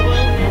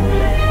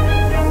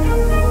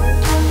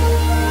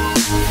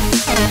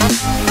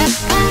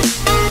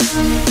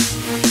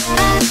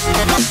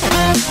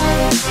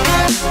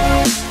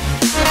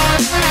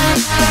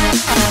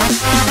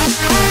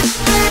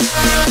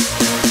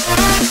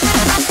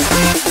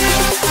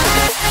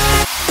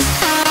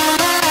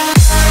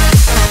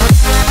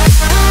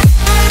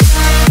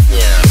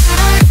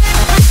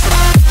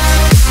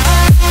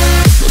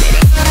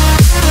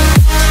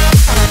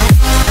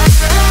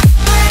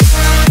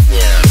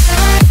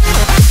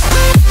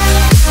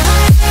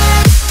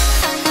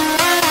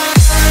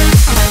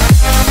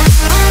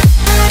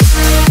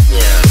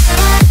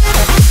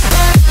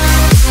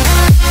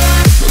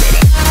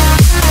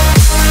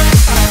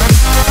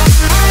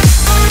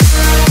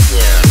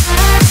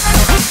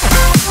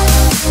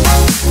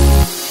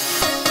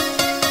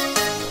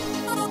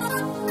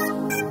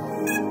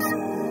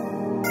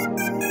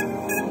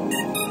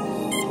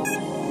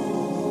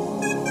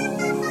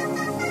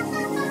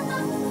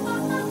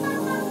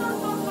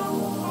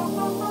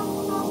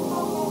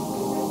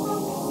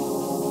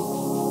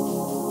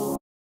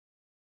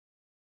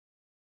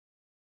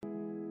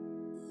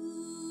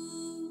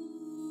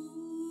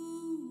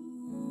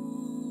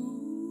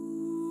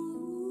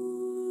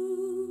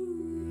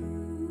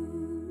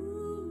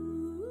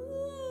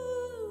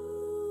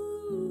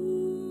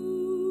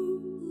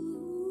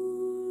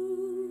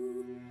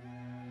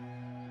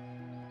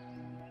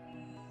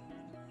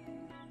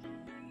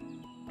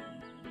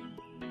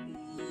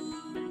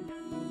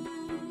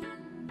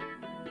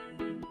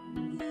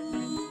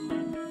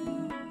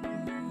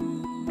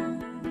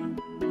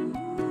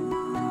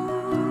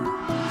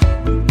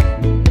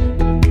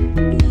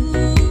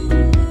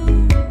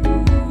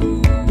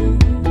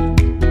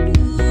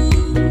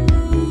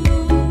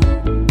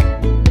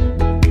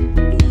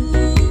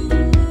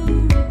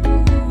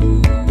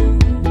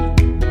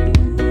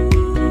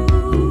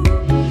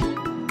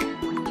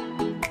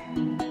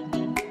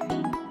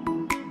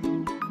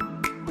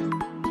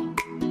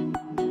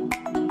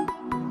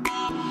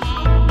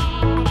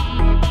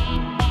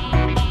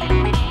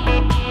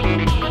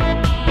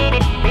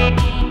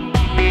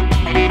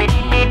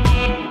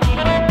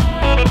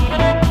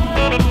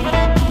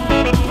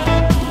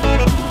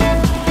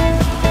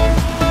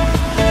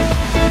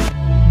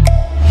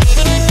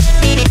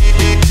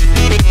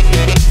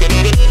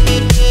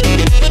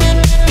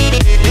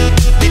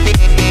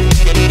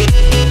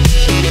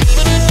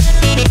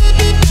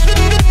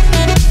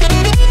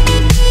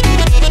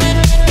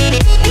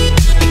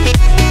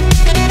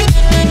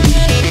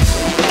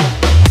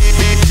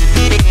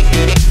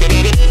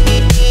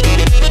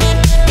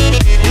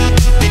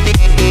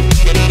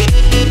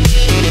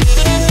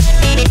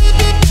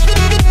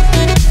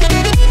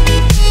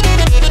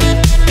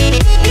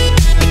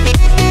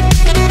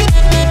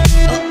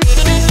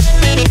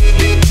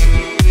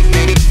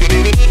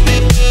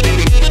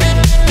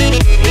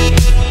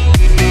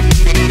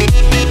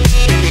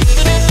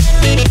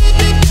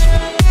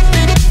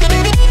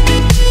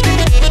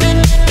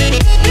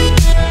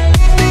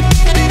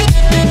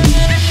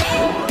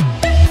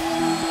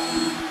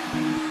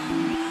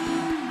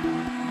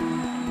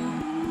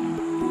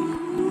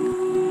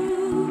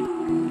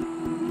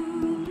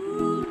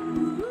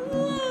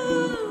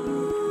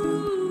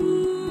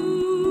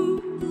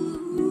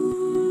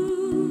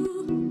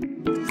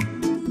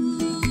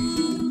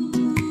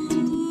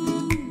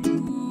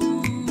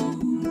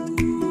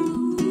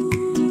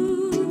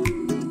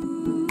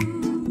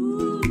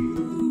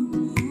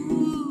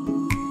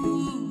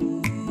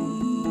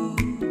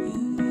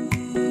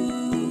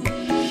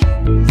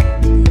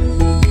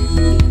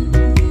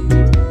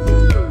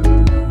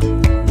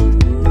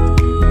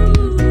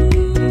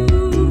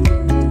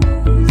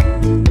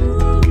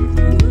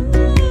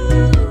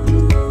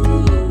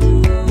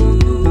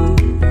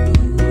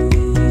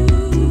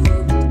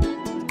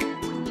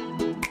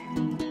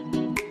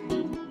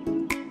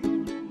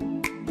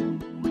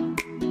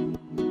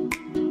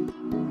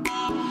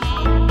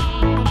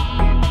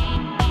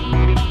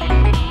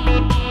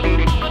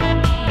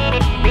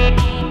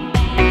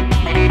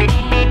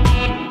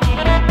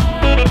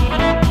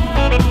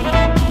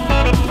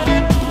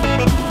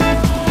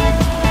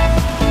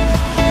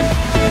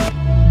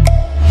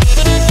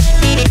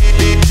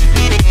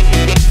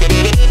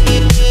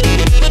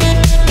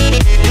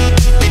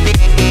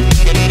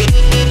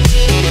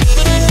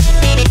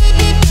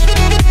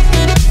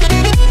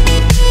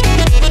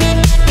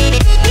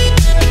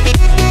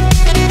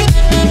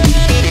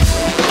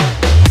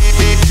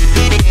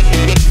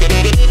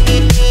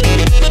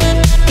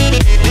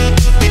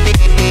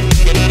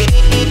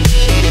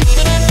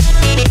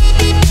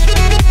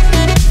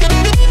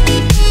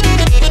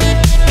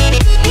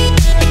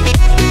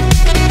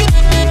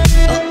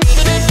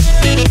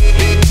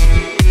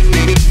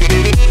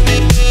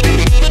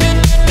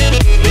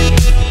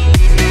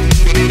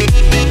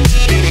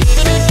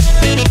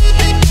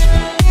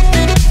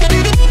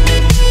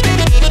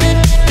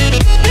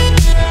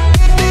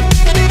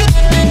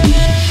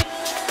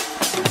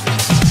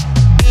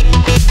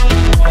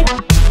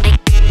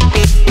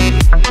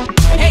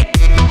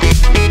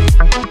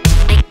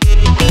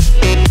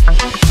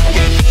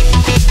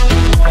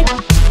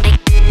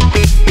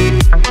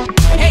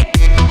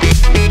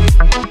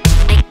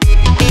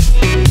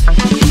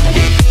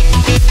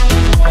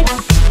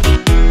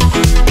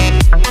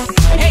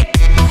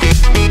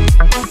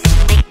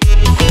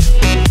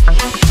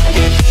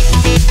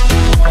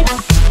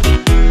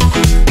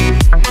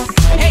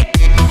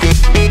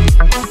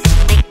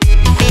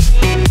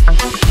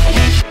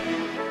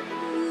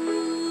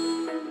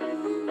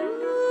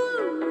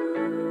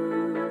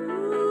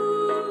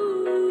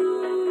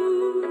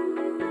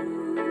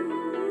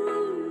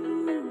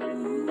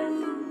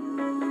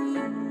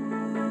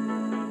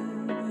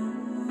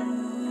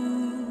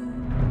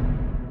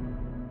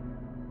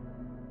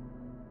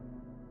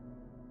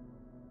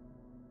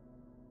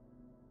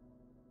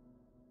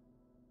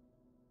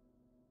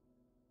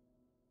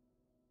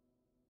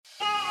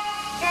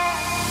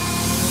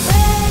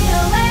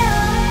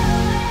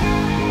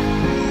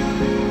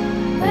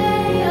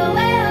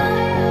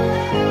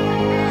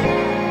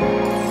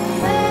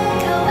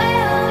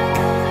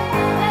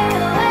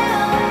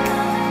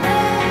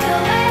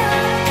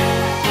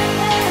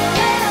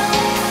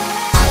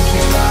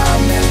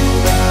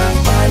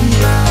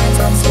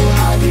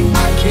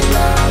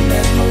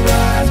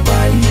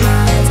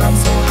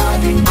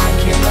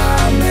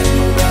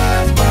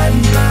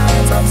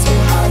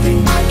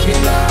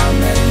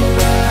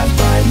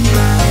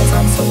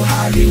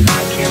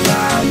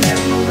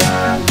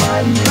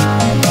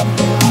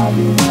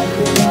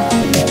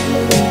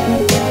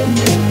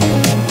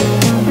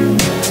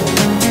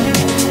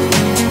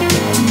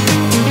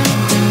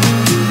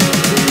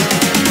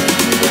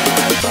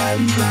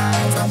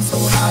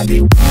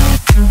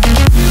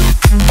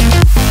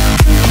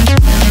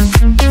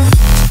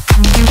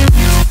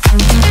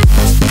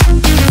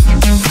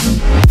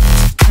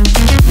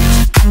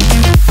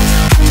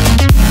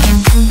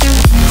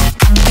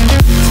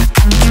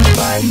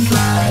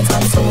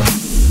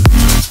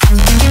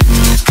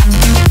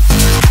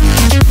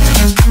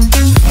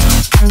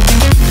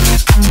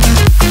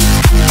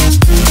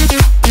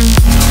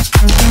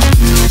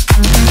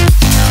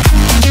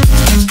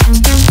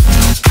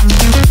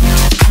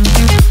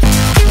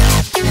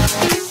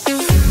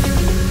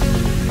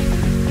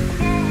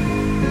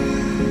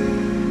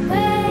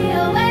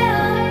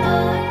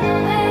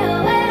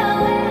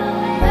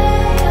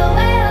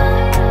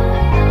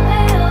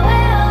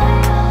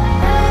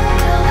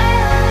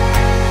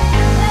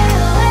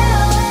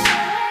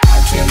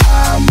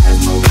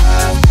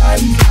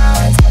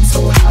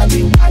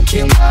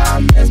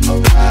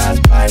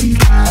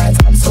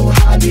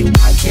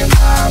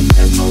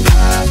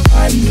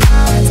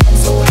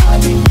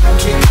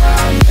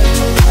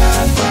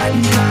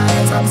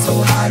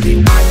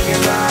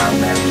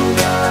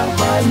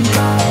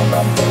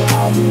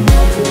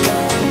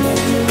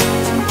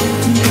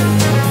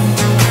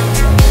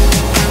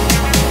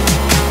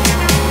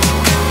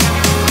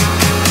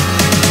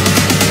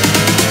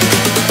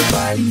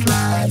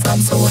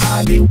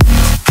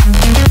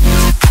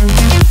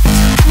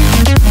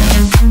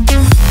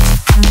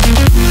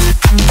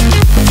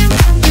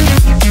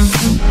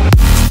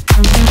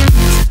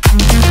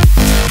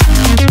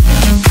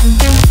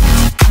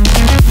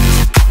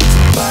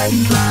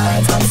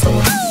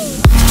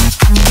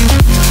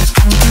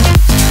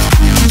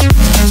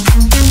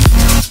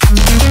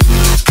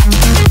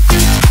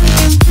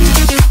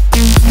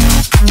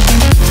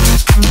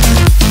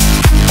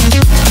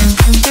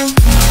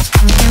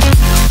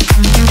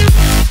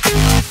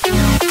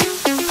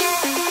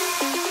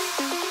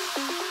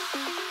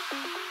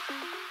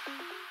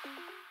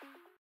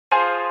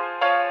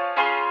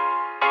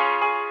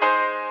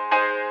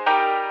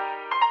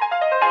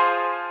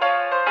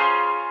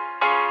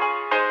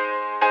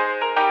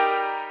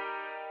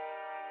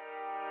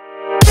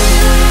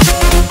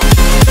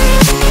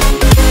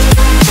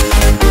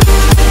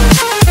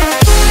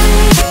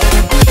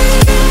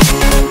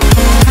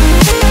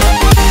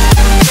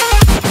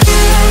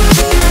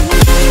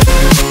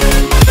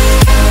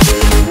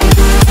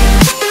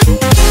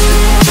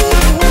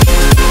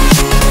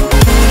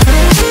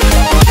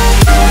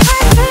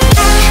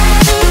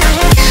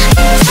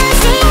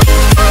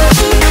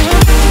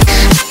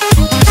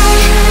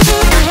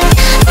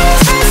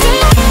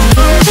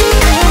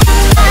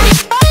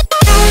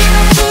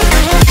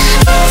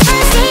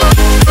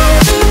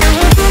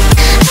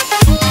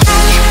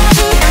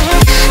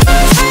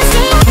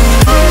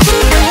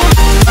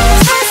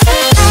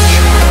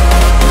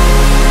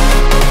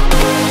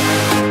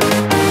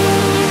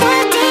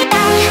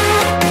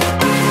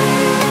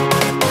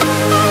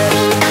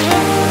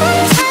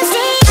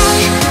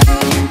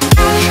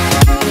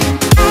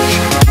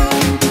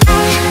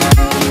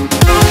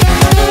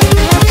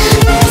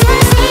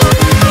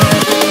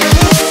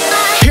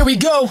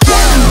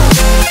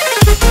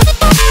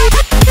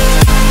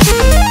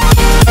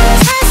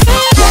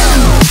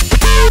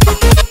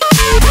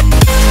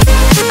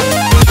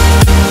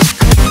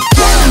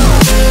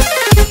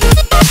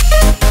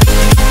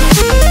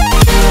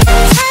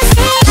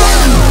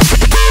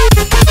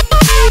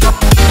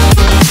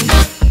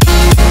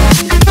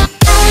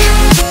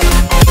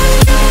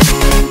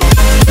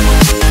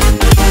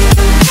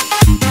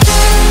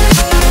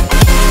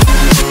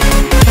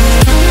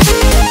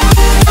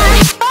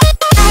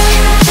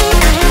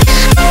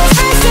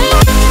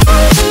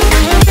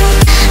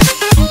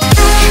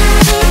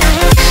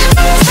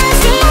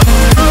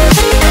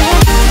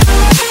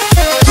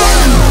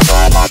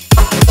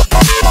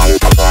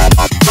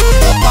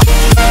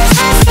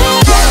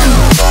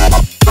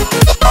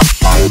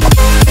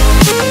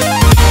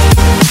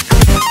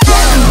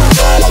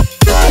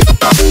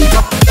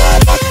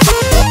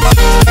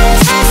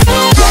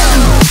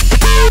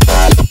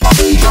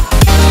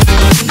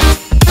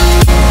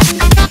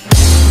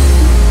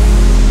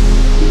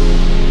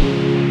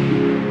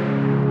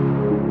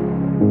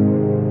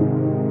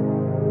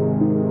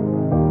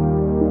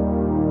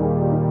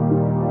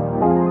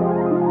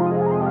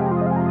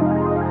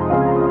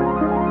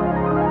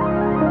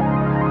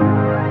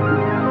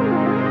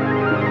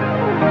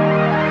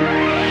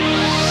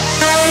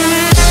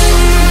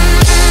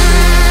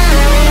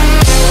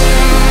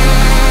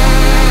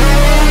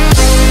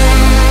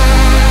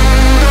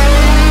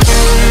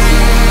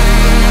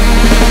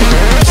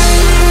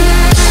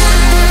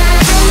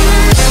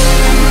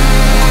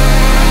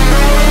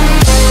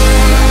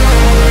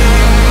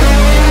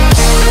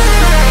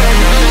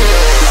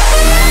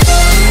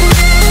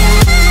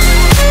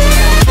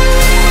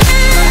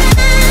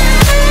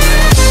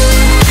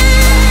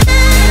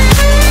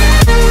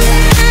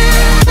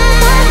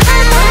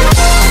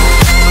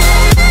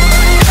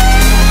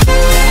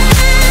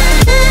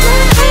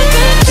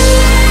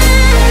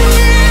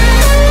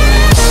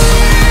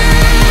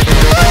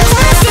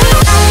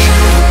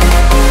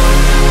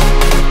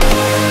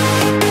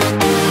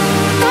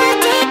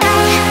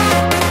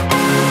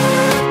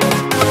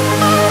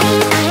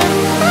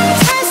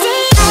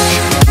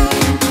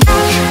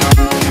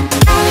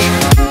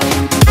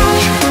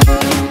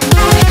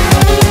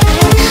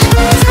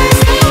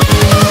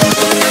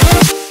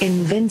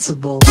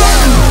 invincible.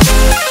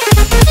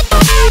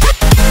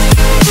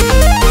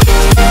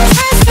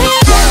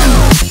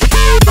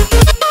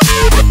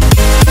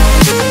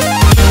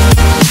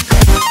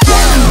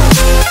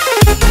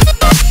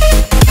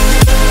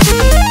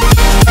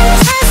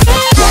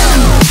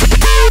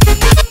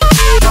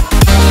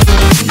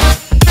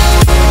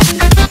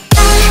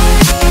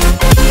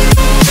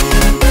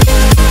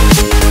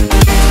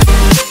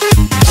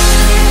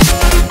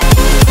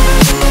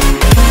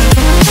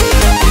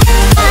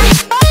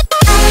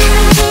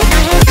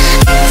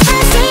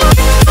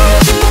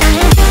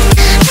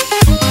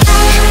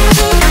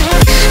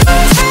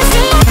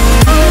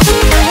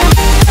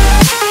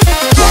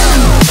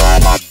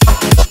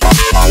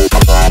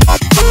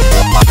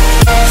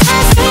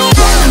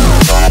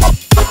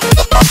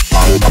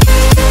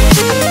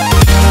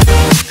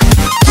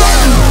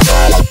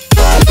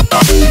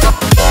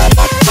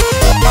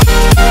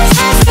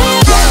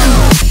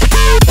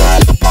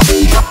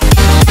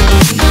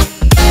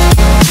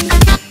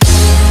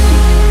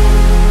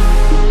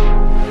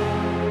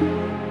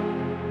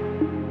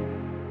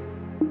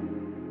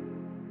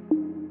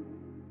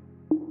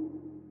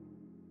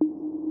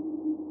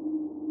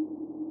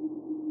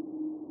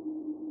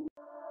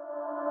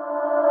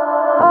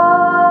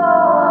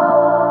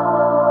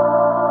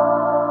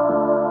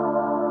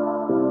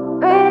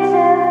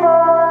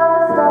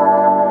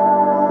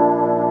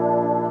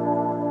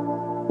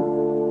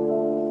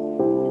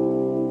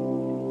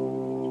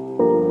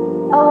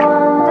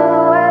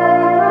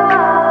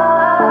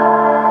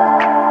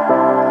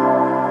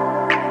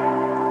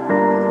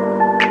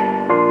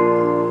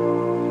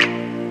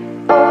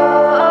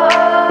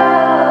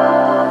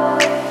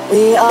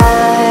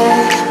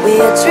 We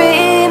are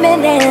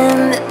dreaming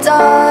in the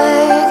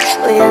dark.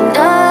 We are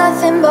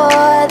nothing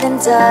more than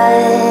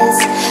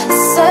dust.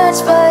 Search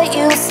but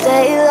you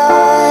stay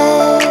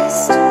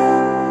lost.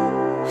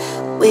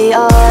 We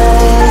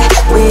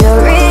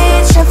are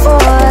reaching for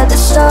the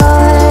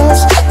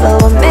stars, but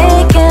we're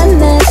making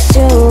this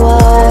too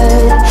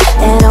hard.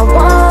 And I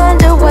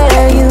wonder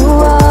where you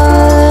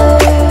are,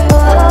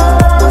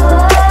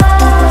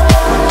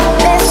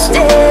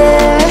 mysterious.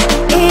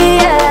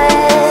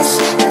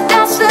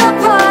 That's the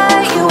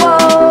part you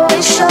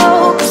always show,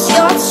 'cause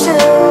you're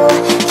too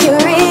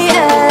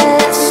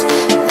curious.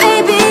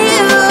 Maybe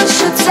you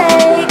should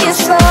take it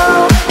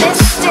slow,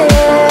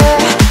 mysterious.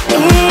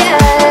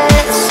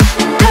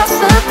 That's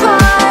the part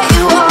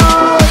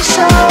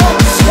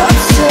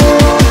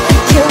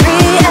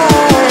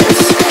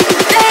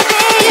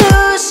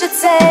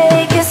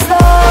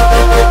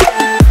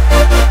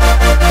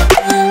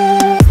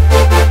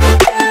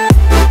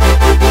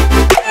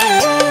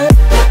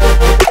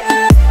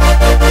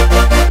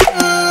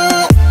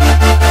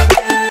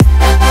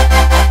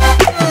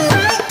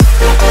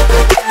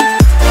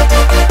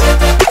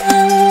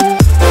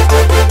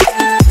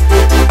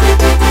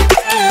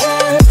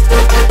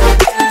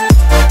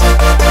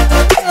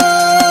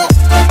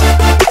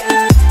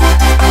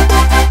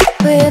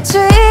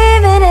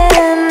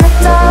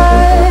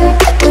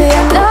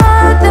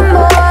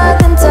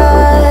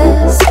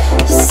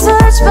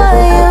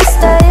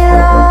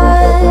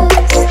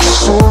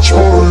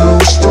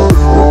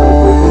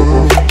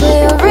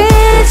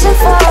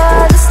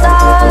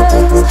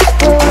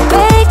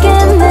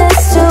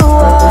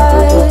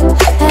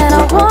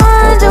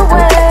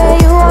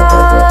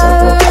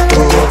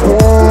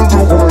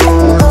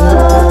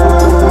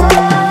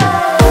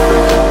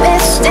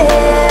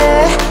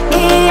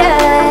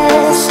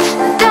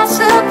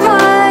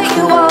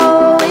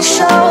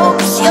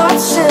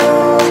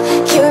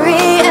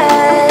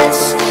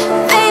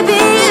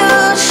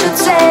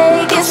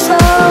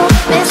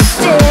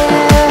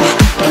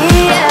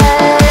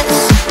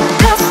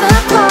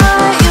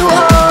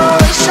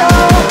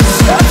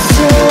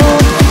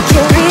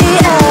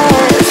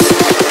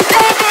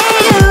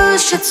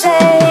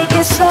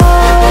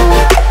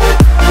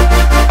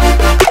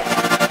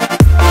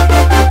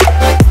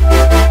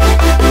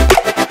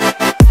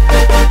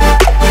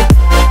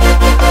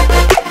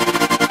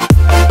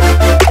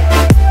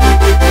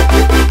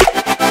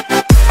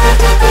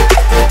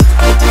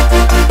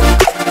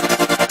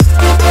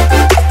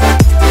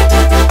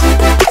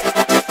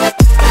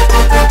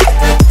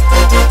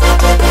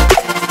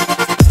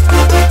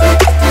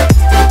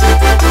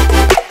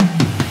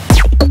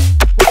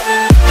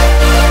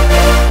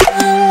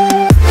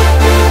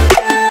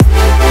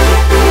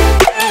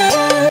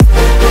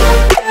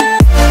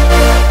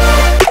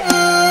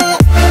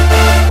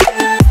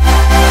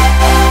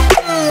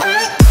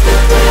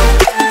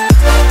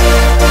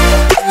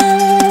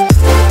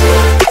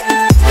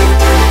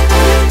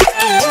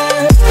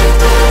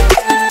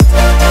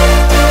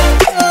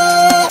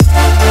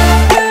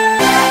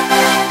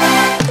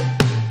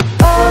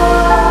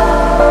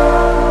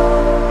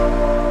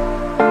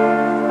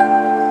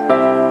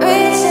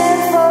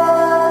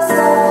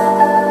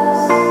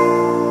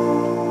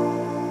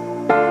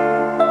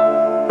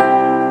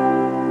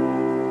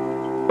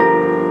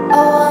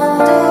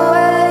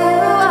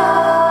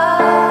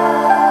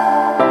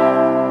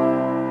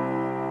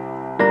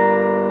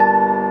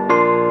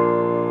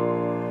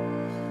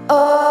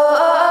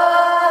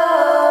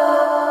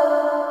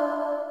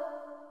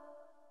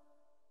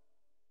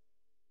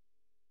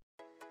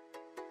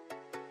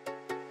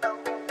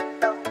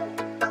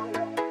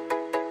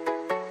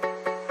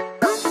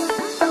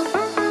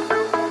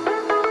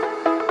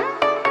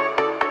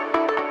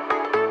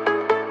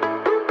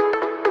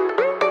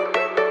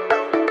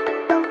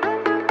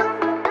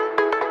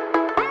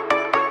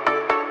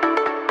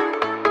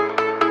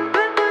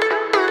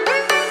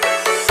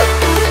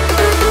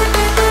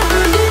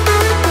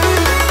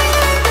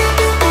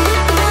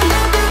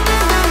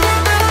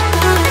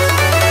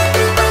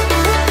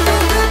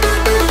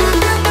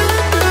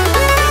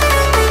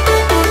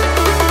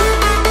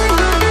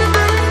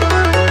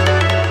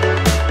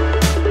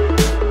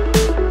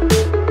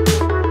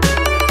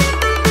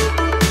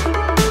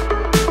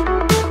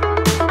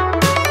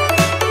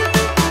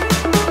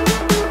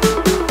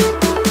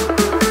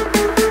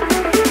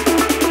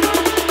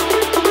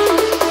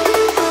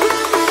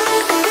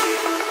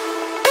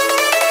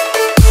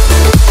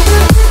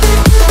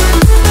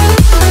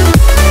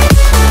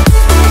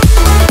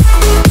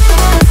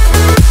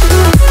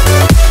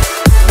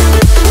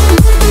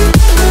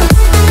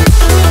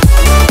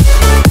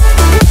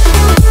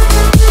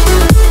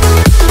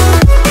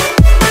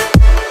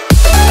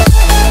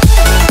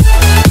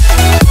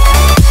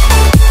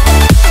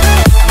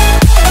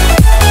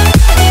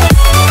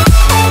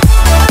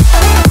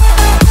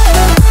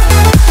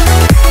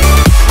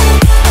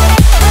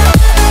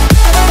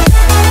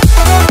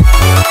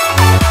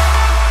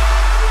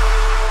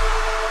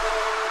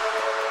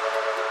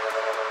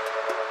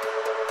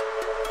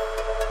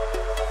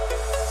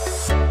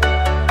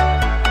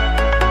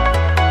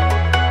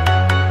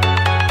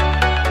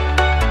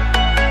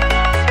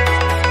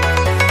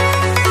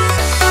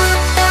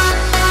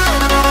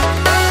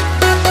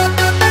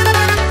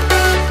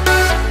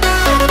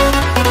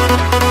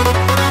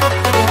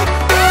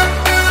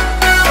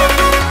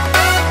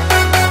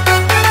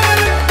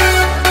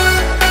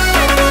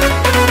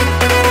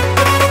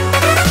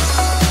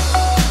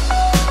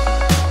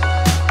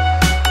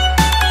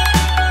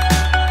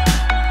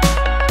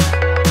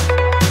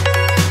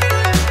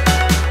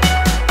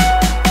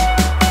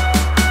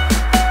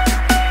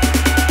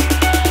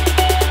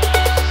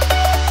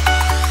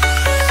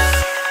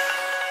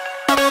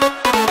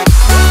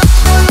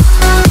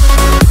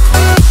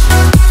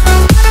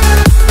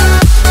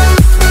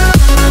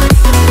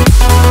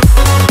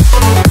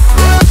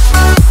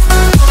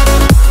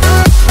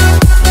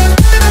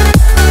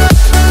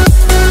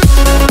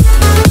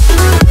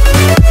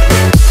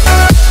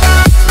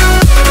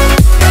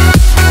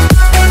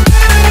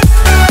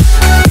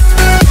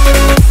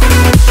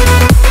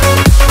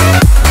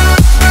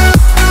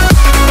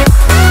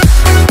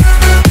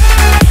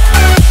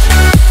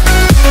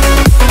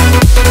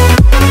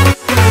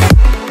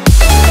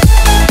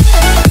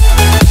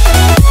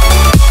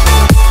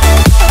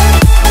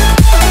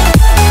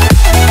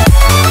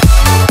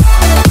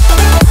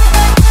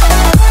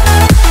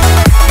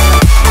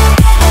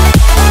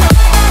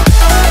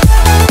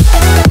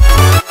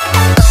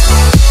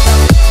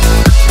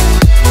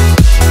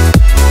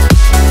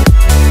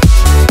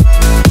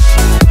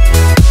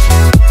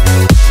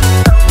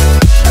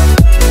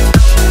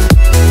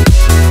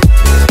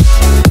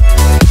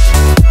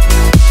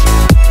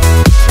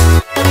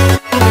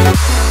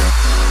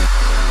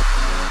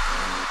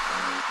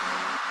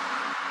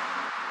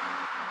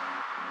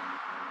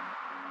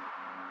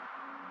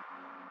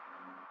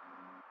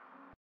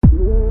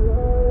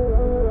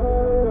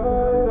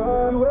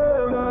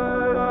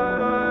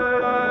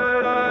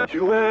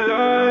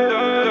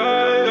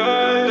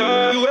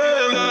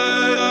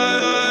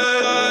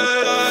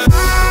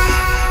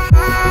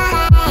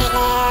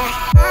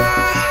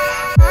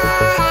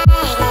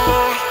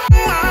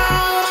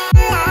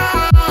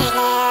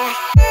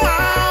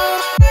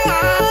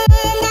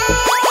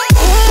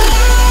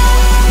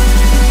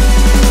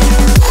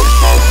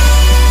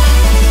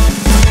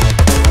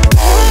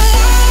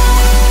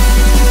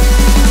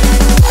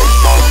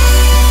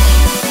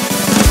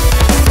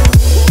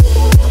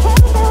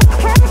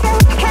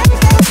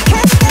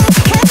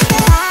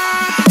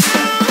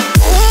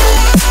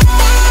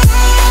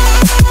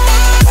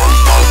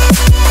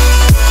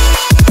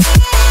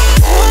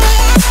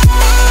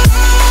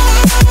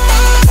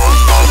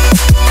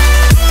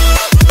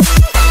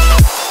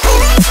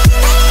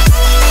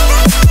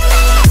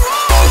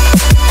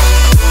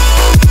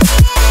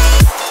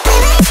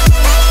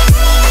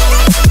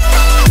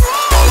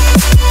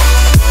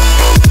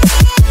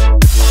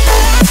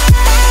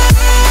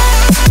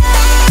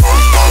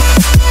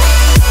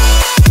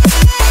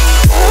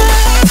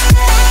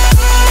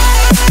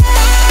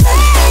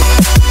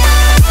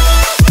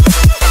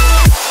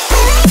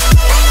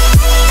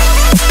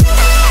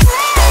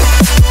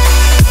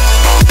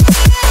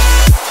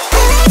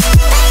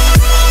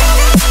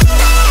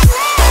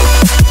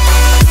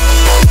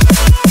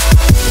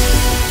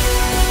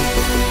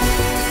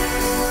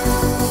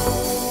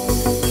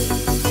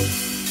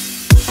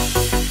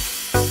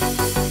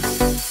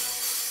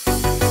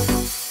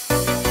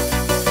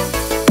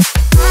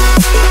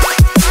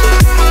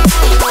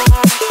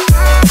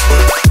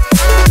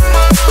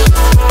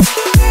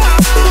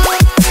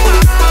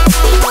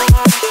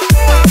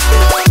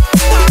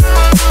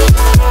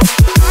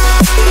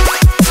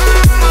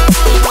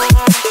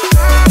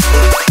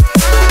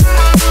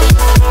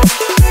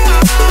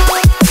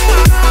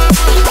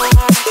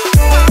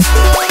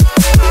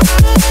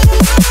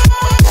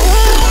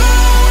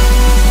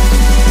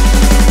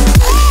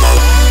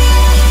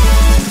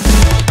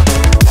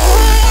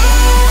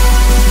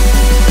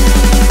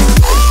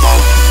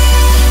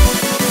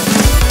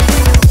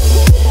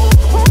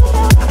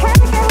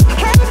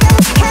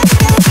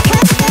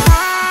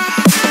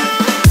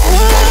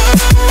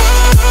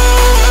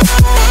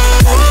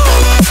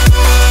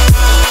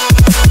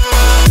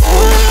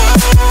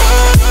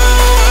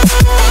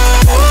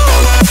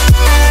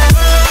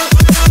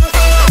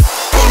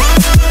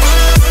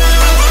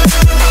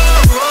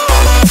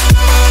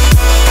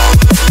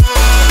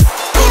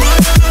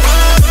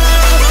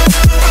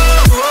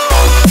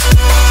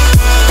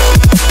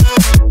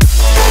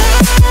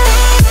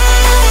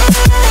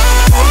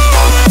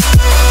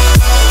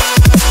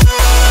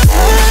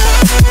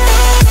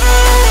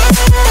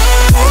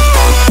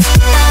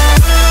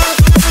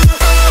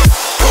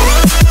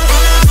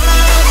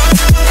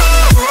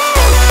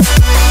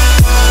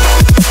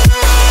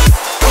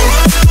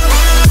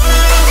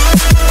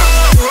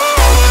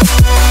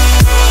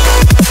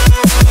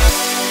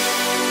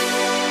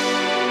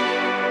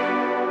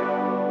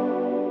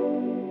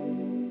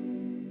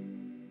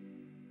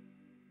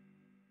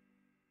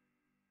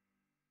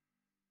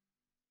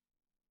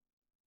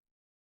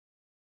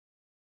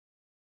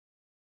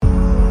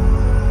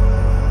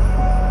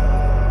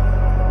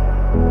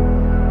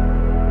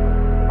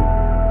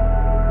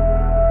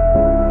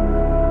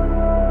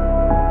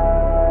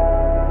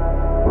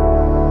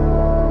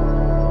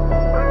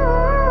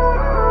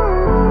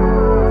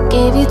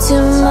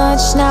too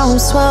much, now I'm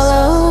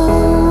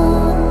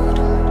swallowed.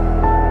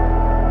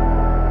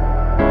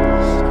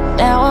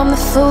 Now I'm the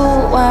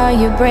fool while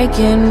you're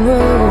breaking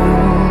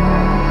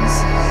rules.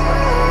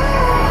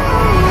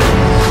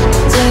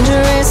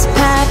 Dangerous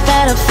path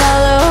that I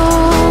follow.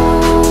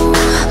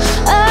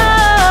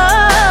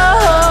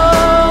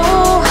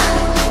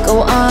 Oh,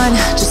 go on,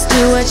 just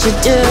do what you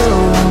do.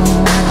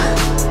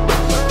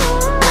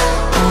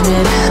 And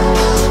it hurts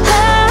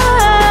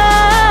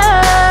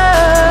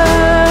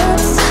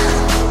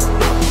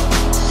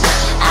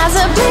as I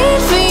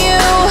bleed for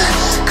you,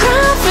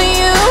 cry for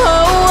you.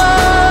 Oh, oh.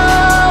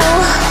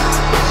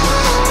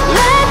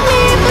 Let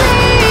me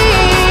bleed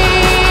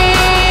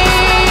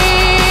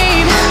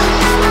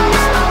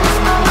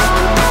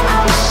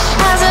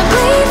as I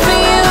bleed for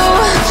you,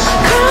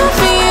 cry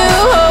for you.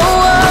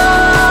 Oh,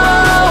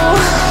 oh.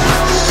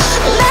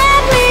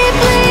 Let me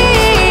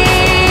bleed.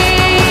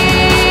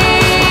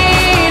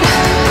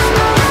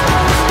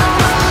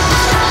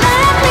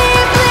 Let me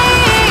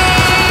bleed.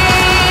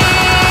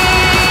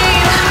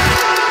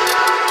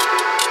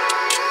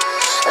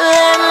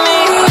 Let me.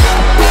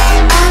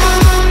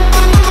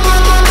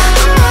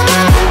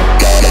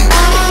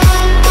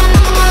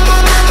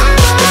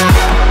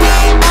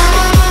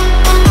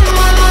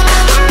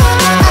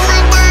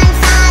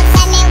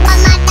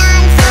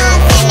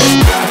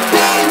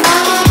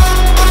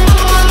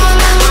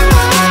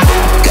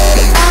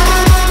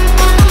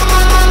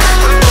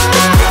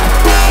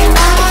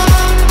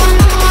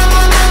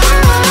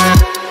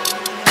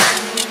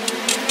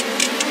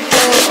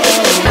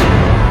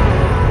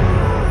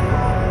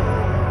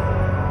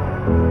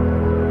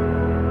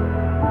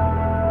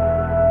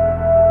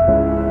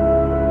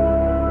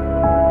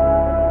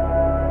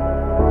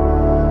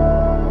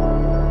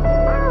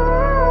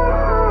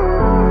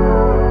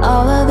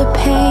 All of the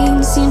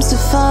pain seems to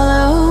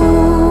follow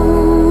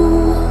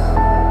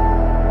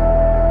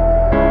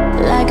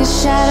like a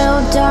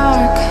shadow,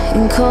 dark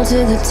and cold to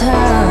the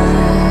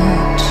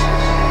touch.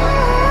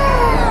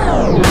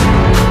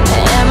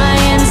 Am I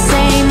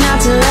insane not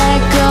to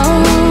let go?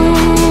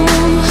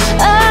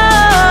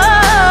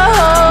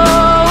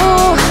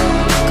 Oh,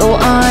 go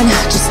on,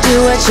 just do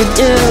what you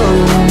do.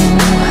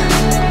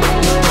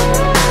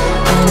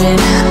 And it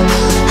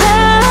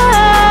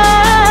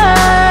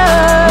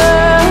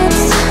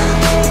hurts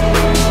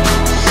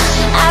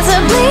as I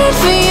bleed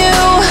for you,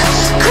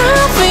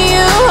 cry for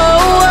you.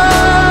 Oh, oh.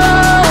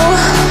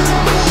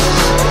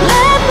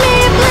 Let me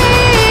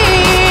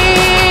bleed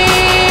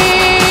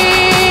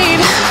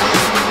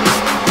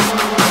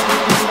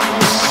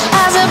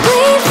as I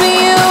bleed for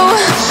you,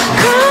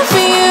 cry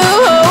for you.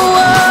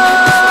 Oh, oh.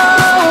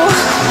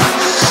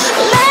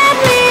 Let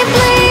me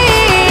bleed.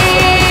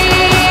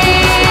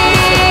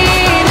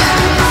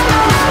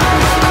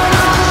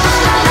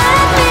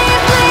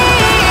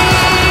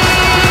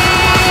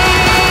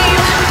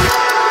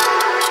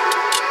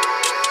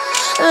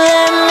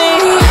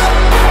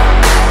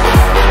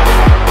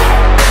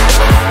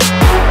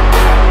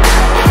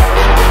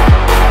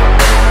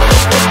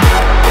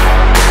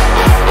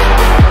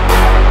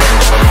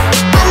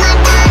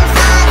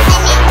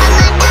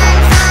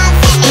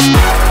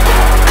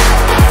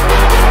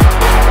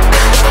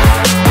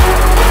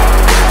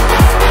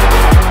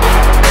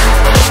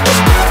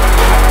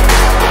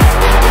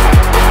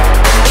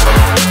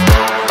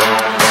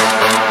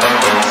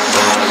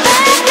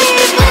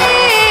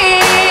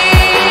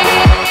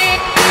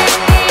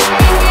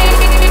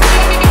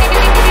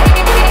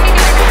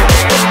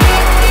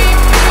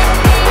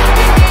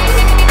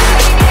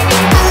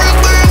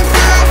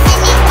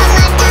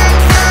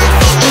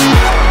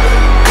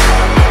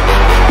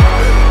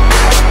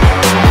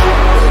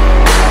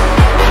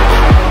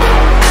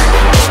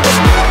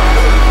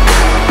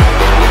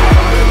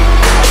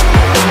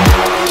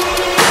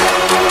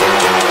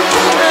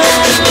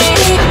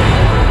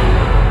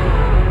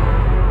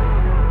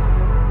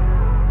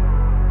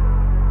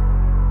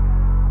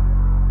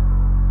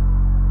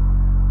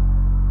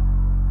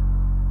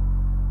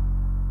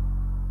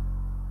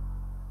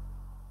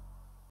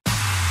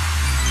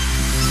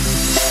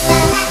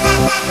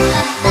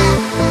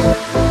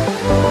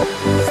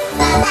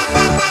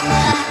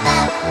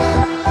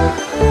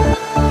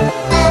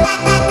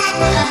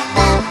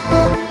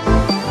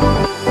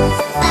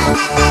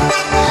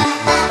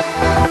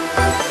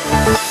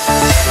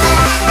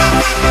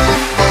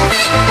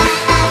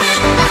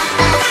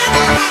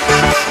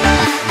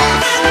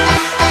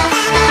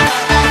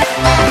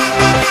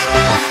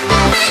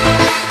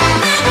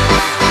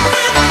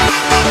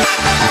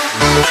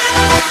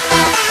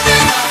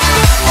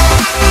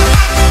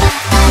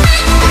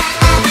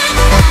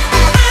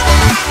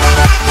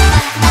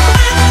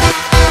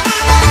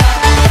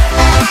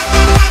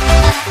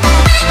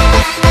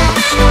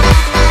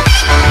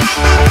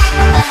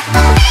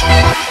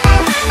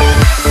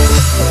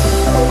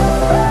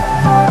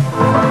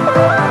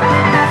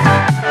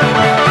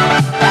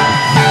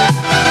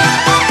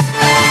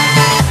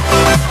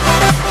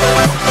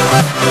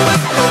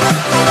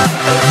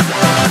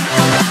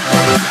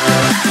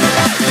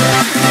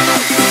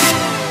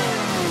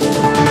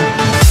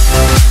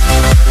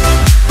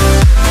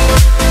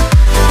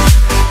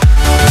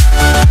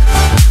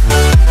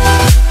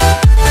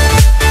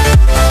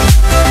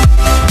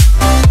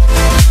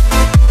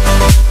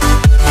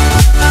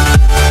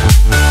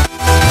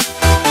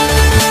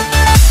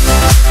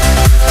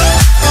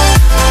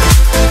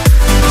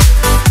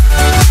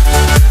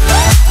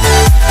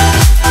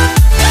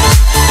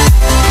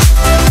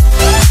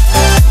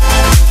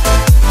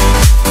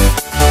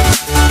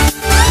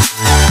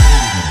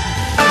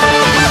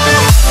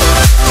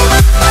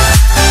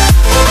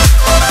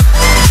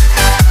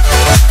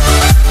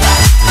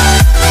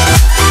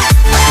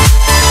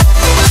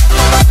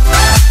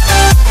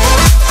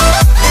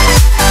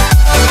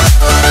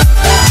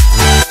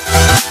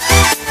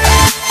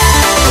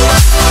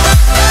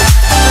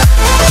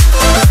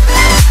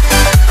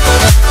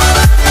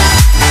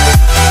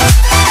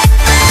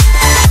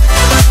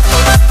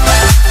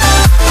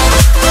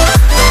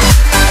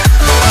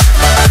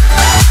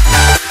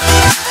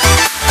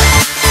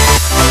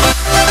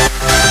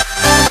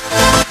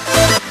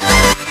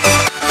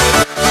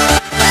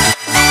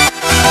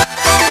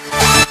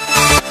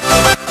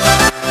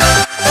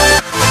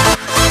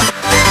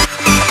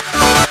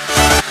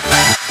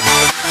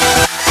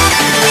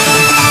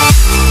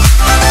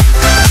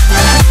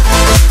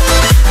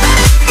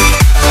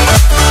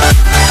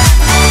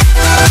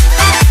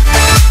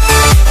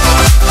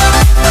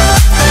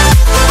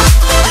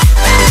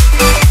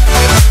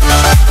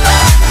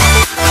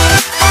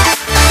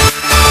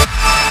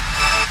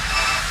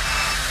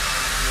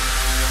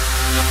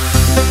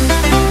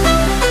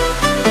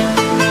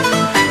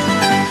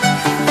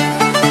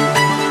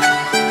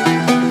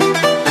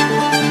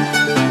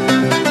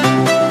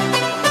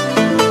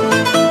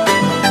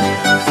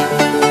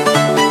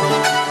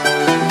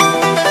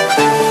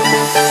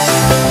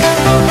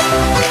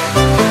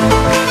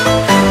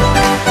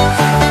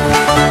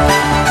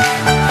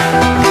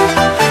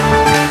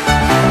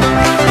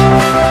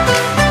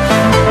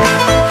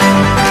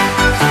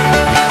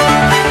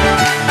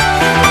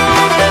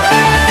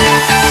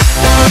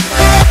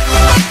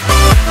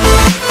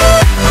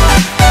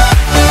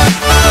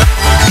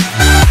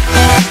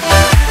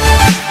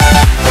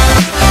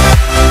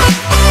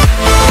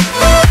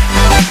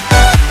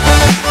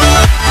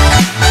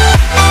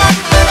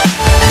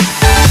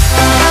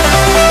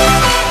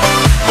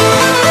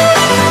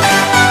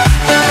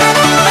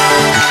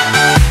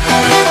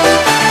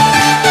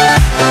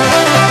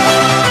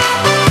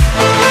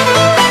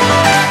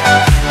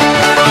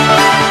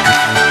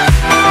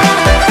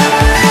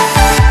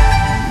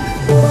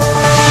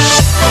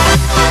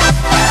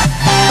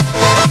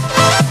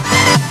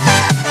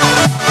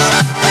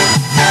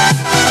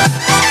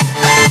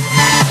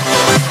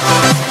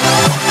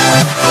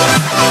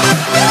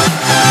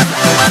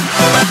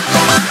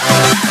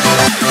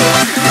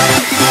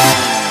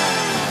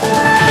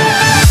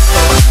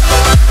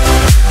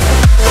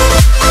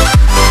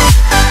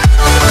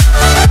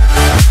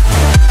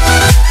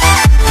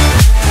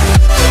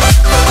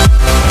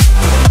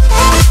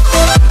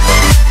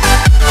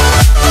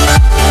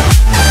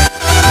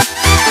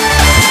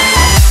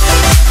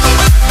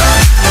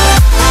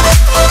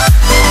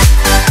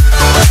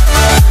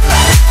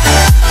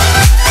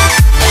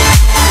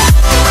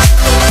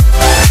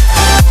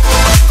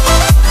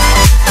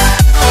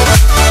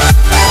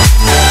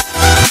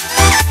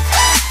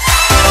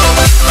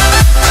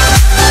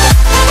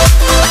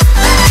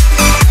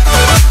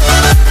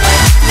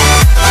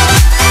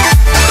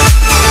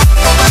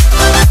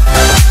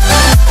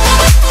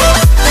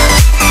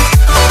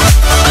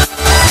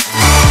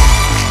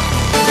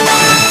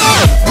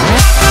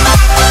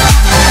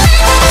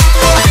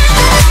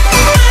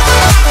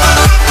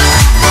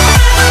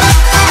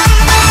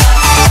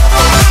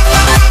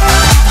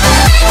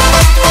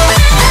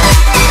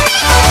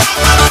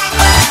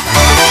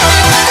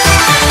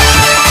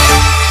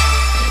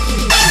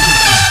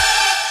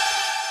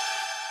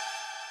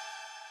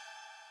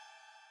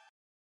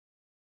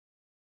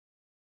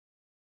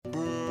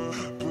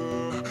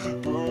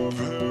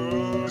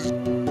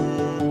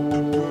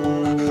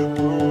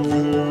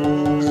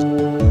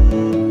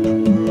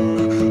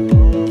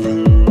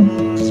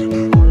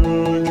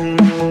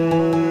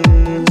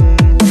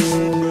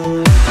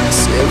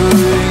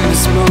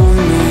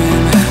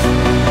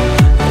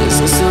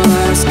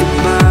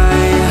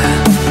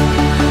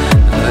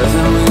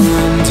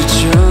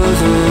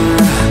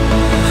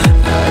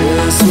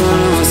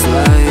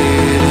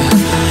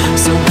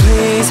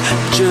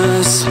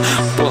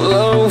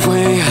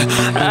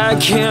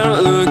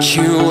 Can't look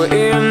you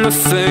in the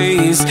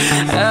face.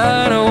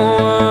 I don't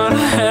wanna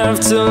have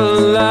to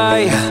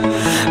lie.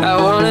 I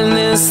wanted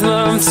this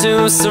love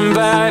to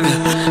survive.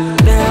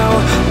 Now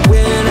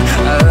when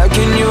I look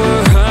in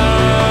your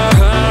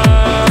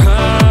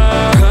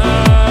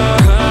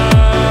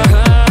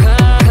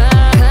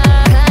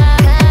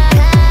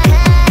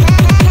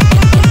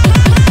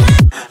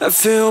I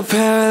feel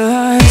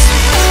paralyzed.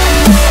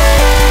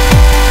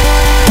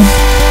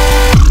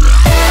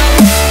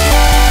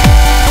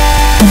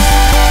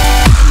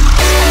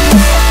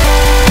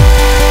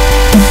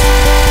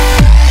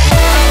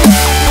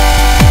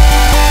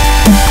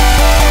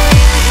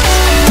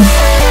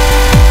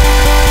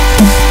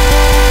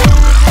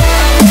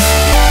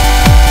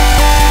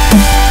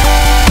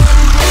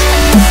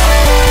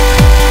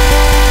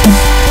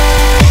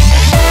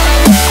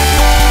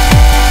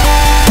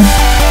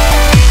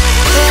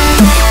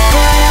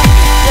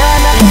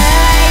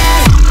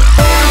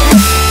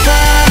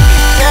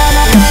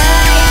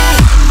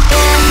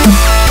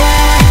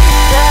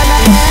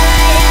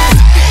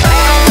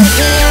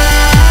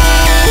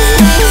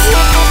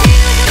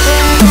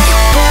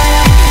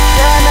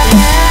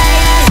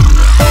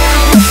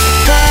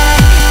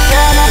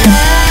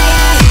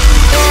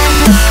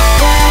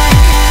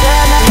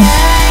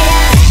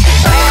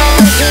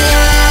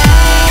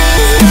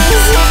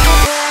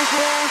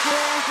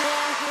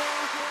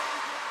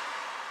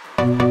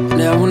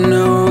 Now I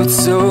know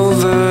it's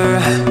over.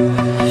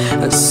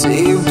 I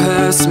see you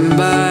passing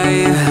by,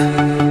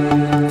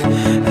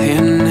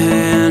 hand in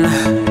hand,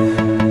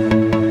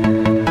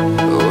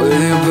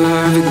 with your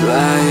perfect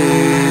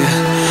light.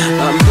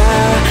 My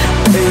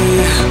body,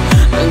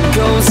 a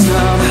ghost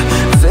love,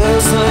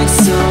 feels like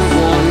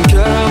someone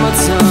cut out my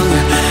tongue.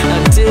 I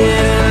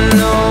didn't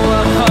know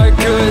a heart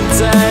could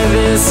die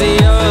this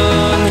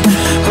young.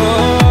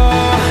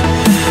 Oh,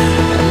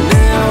 and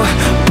now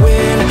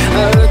when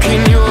I look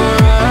in your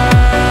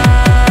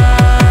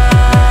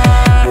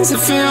I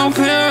feel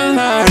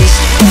paralyzed.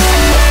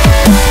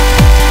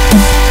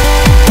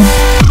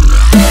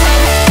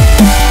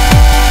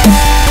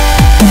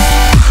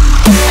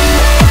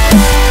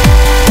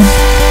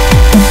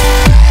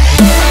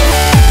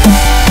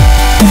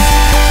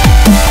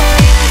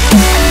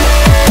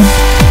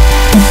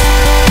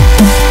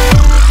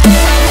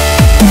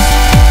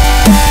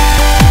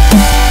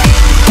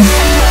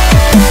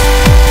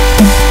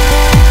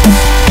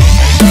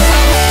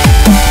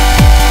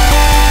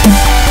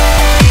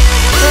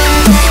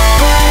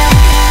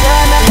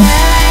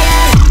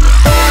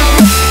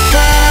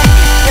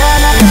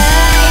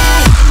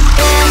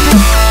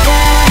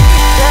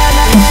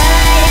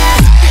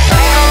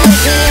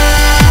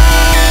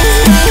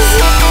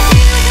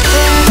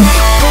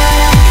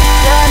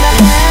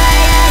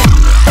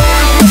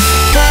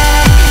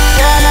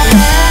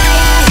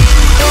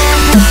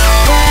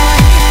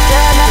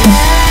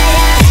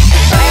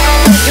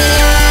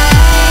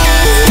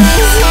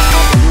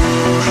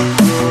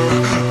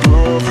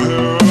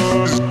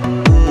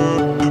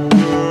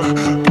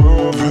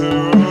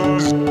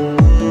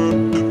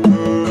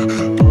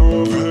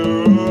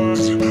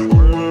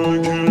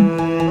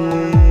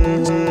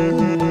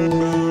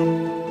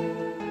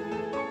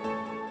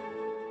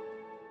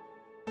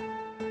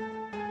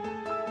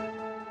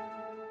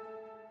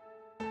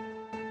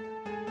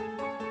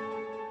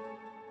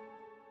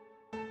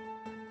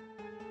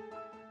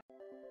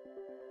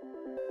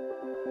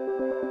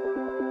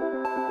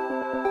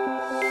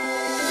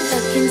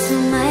 Look into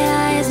my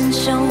eyes and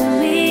show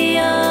me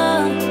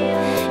your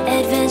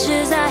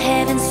adventures I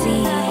haven't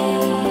seen.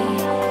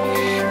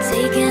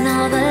 Taking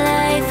all the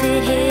life,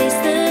 it hits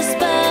the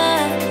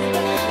spot.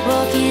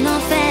 Walking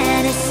on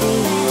fantasy.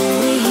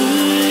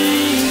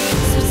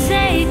 So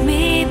take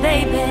me,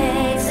 baby,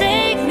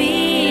 take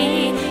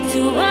me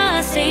to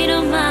a state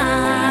of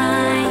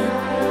mind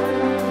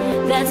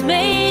that's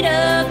made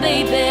of,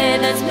 baby,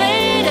 that's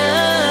made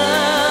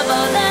of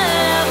all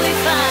that we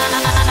find.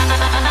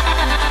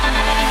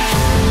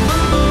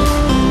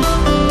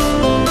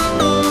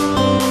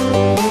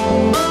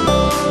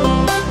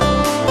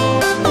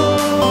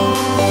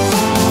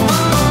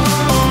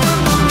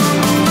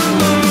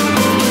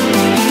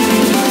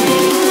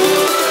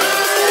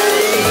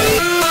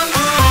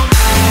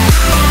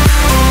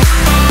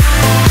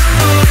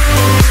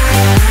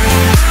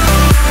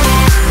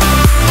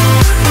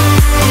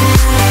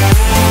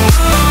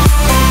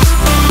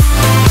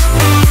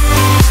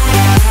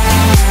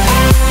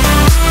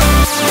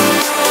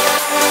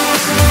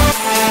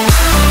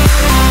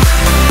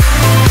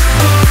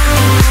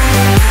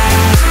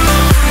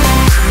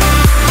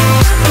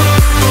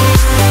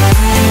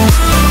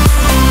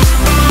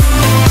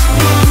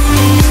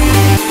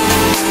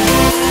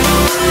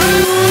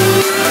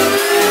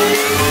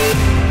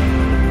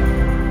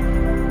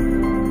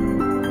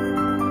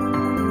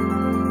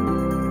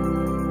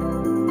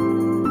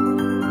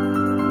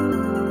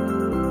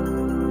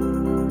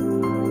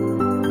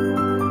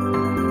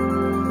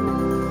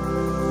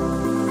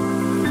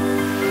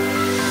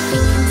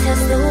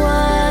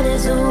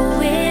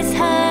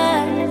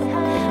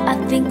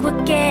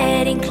 we're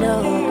getting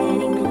close.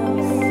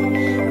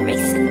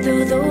 Racing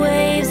through the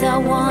waves, I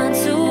want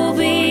to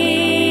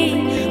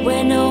be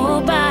where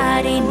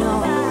nobody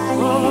knows.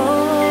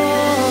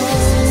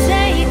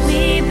 Take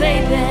me,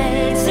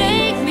 baby,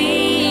 take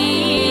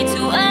me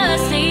to a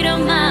state of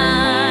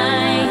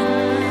mind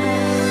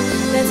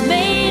that's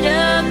made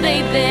up,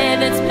 baby,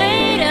 that's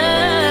made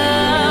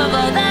of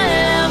all the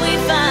love we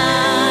find.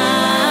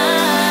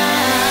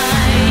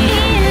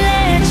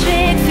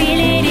 Electric, feel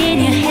it in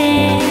your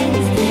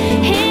hands.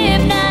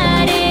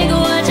 Hypnotic,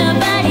 watch our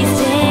bodies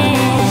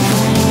dance.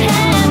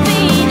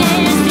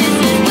 Happiness, this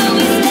is where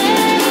we stand.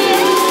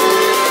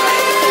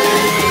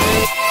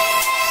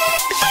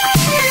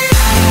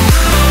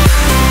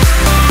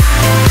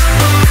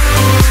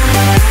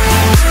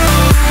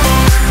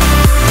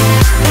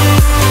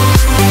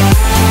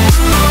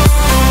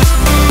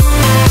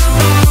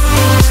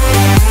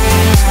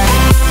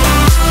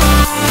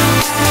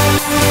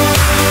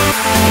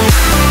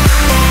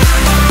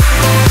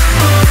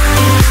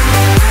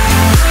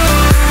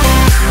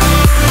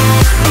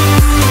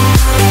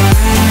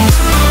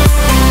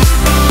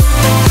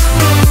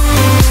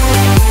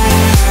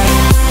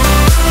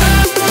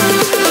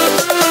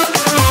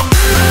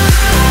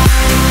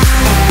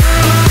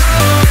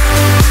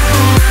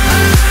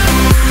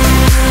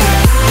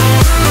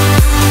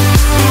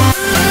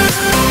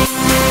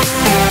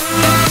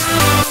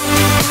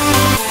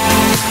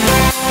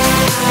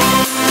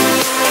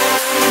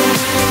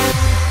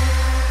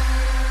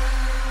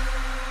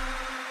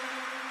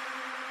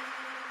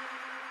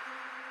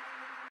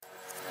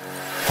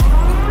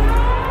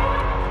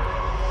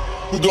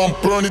 We gon'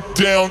 burn it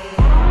down.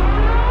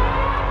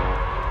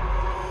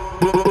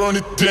 Burn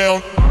it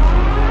down.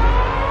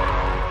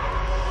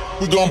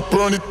 We gon'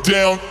 burn it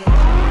down.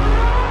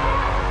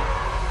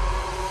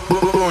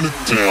 Burn it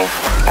down.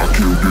 I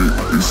killed it,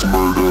 it's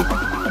murder.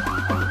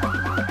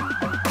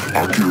 I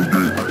killed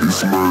it,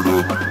 it's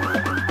murder.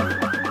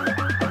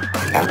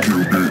 I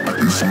killed it,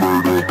 it's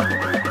murder.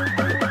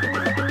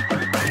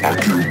 I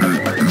killed it,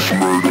 it's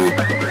murder.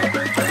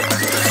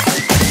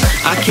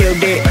 I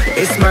killed it,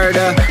 it's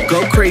murder,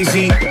 go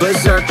crazy,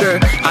 berserker.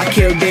 I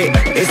killed it,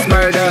 it's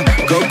murder,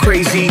 go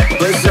crazy,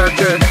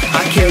 berserker.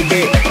 I killed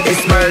it,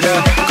 it's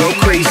murder, go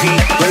crazy,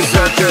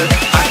 berserker.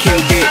 I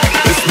killed it,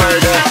 it's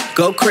murder,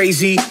 go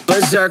crazy,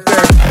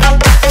 berserker.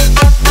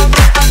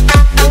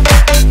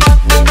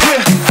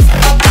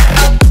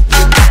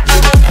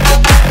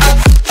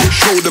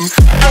 Show them.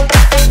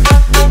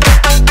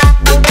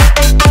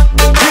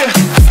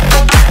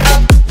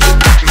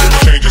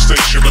 Change the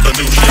station with a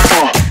new shit.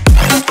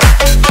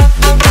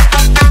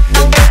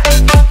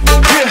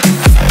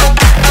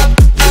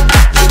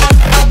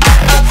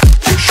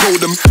 Show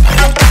them.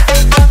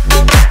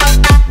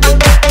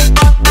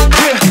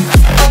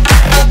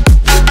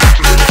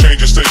 Change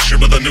the station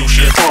with a new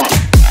shit.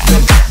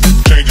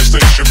 Change the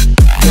station.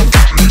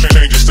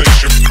 Change the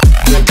station.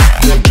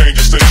 Change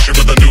the station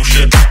with a new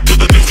shit.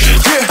 With a new shit.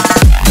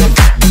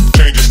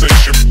 Change the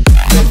station.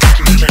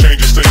 Change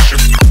the station.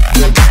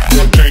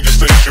 Change the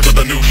station with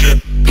a new shit.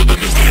 With a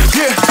new shit.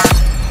 Yeah.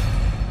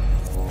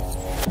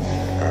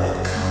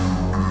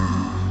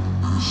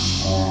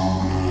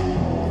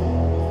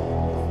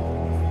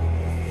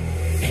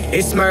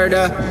 It's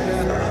murder.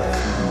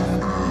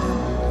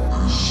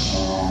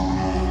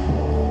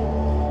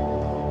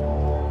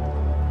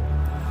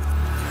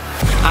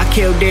 I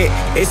killed it,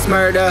 it's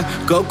murder,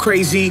 go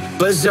crazy,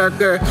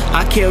 berserker.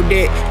 I killed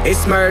it,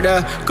 it's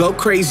murder, go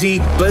crazy,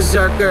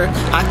 berserker.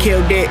 I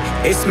killed it,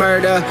 it's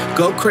murder,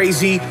 go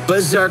crazy,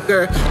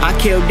 berserker. I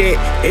killed it,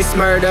 it's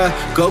murder,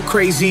 go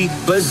crazy,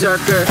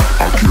 berserker.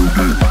 I killed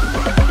it.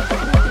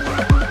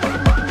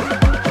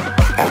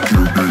 I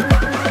killed it.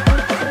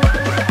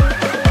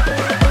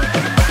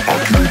 I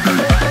killed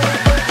it.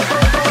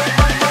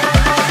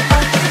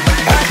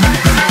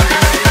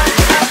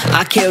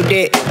 I killed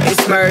it,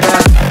 it's murder.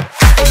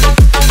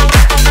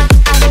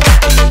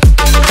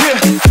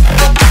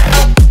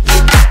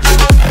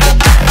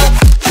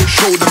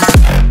 Show them.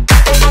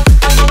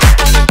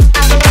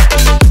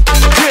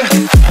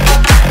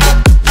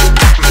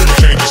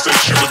 Change the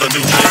station with a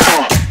new shit.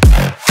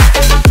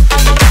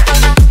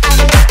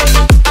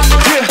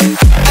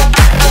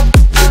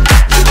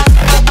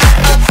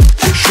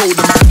 Show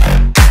them.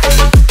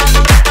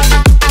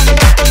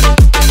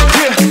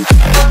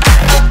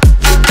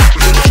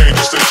 Change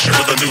the station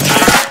with a new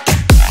shit.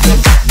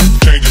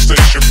 Change the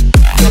station.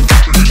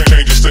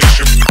 Change the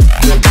station.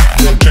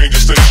 Change the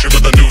station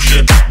with a new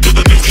shit. With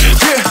a new shit.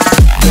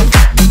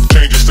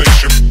 Change the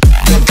station.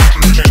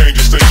 Change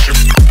the station.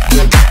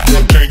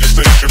 Change the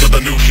station with a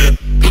new shit.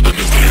 With a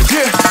new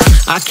shit.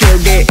 I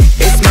killed it,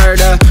 it's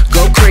murder,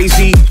 go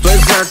crazy,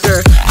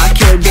 berserker. I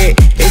killed it,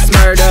 it's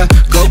murder,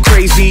 go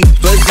crazy,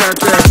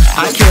 berserker.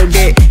 I killed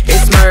it,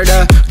 it's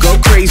murder, go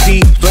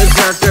crazy,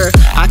 berserker.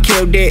 I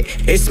killed it,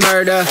 it's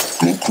murder.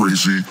 Go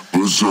crazy,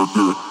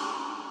 berserker.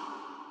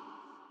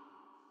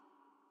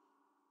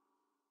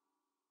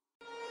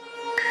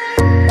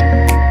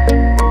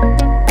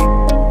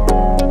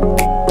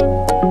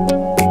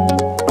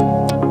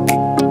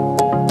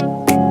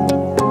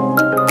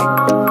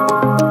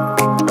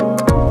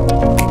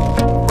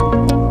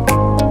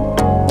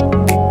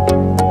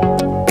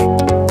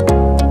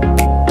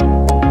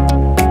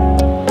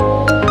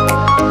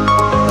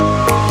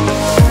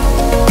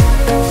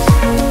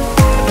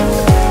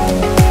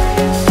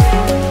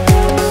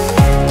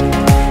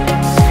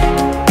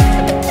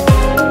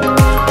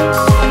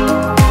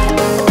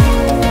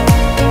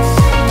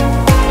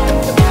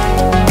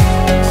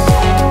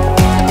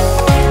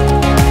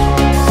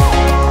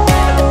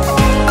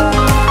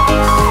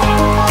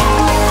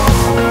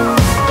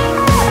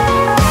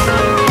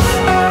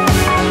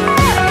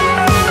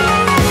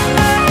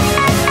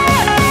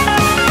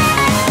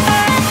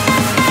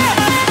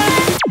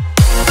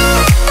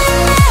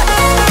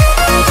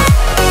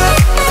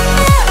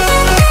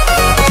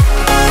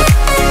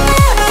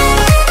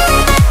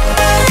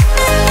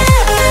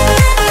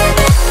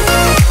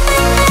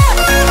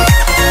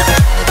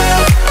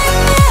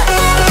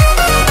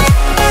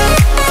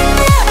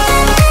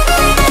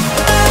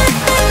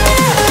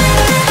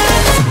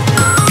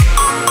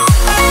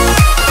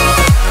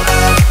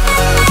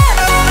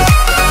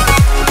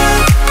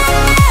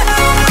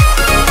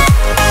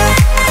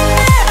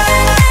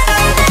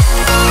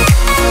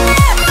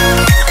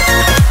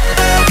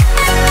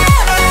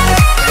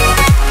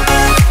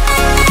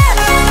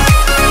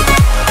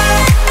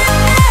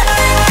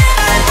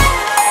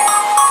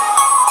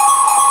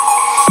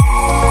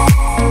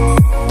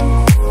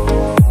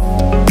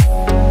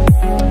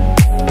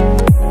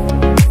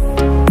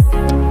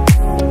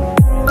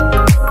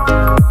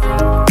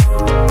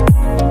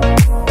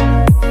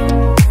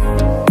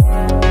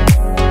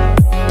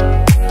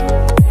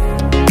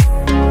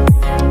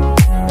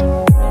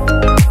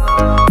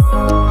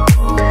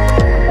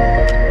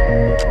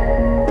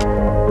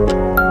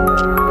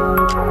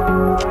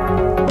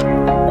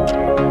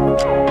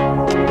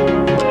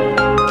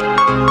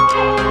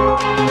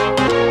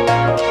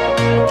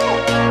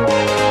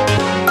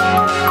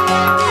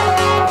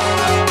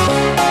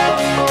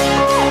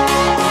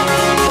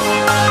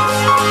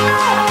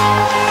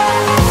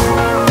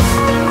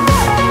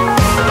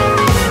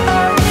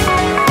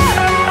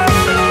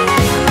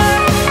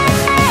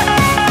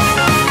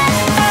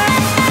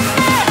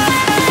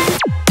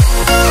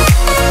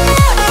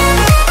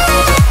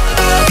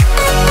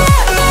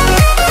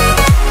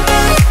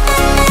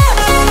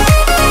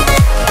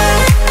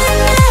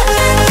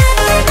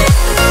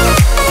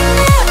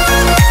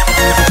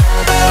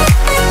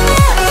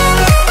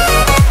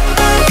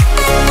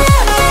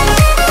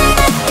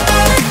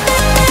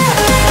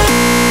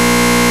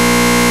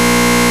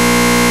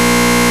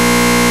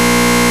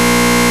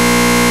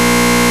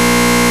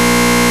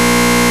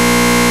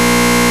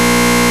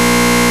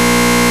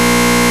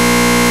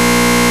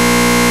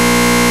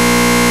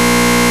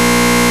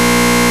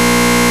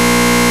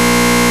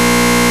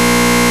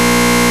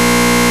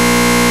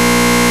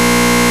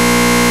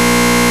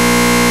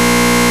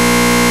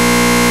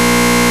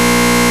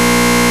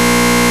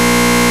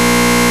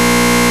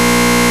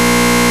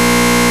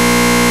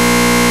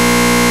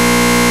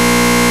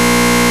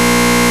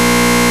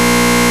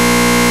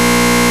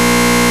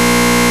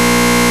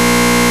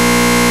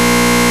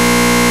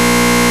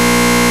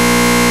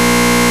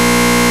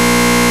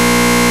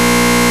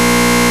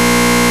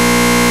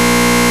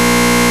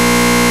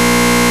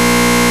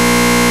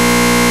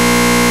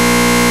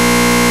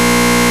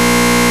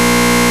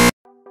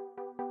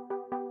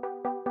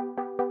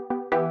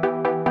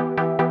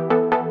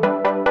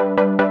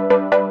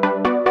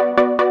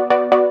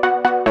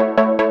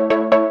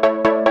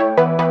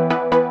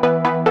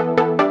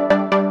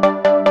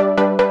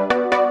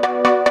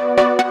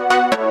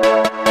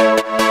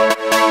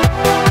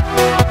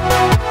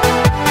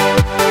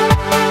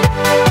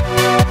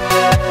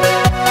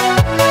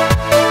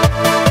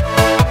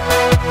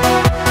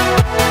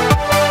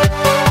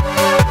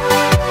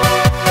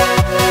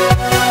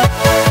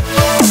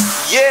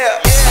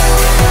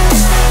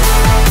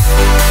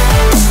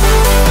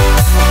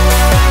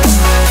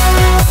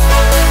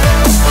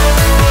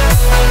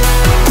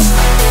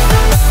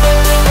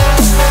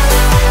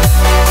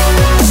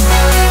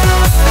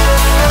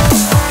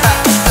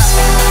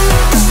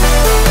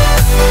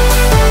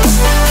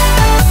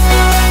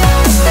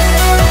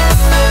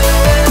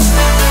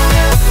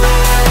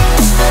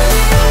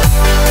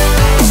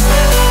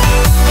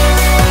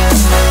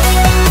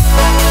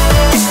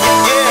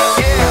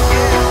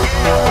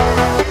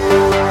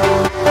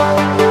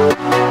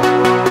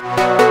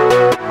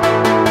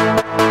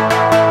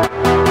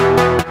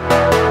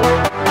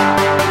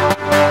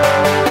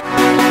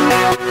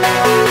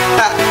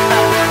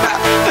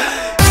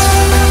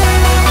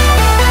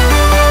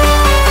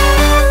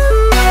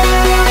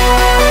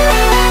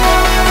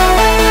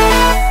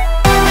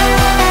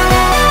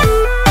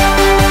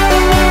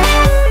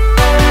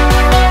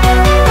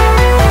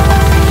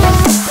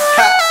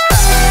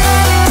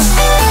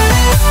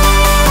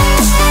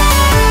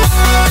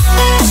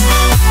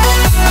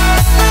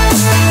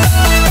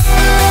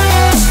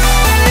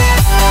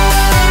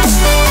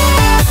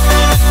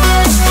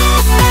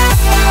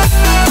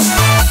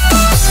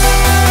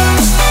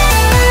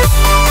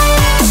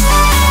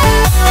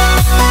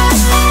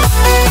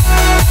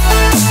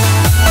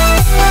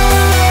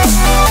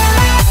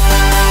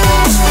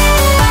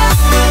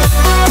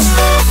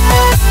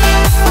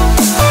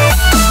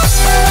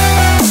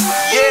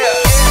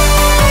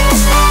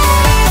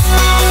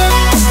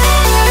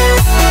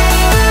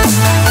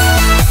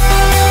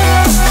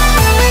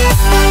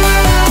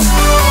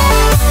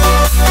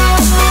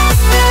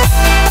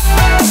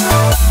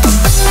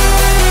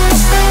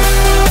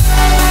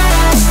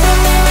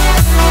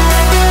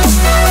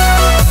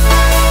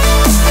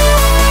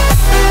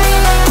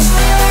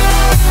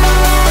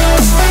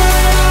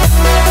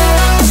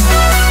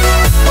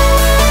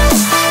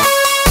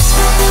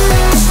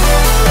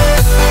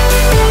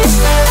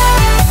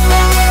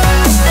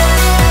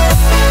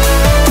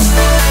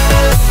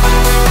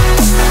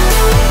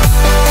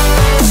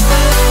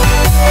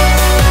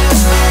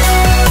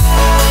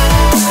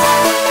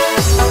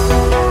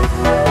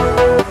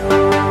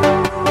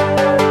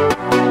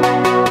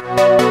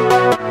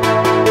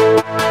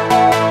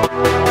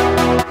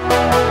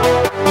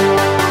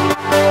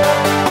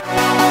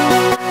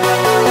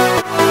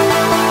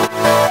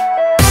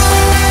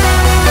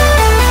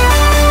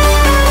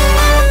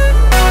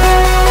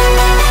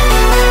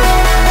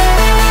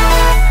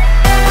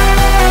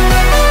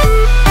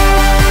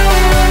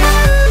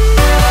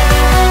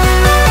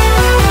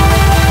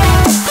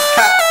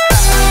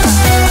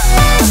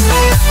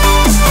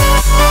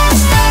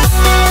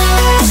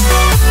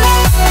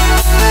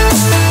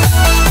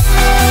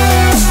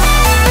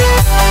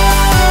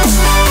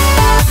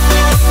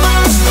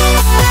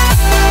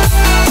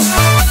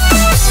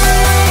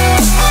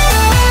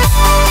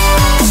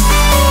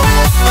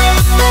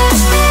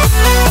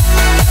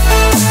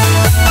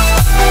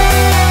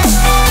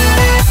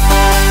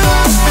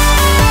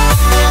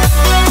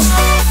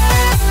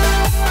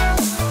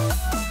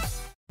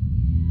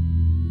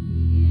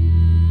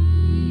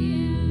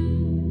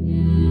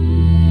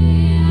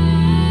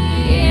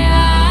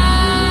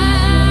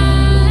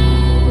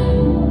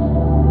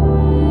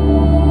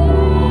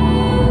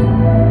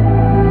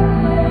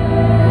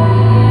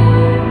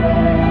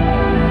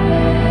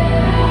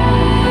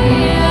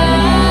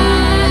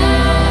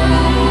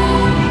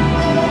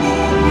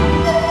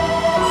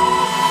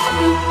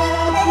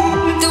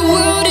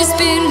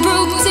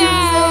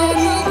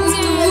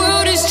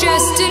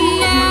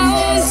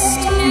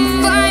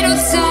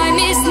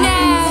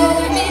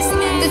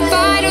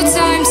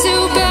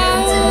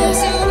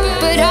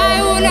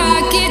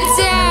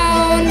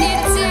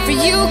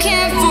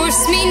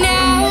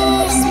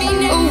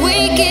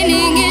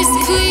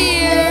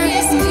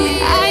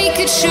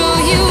 show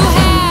you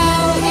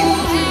how.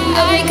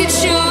 I could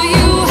show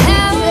you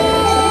how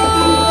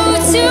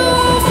to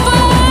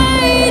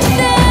fight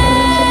them.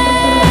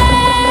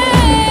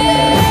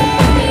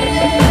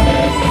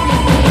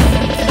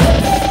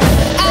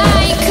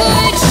 I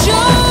could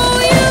show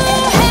you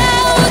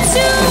how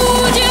to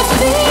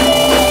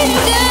defeat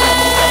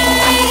them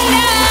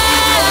now.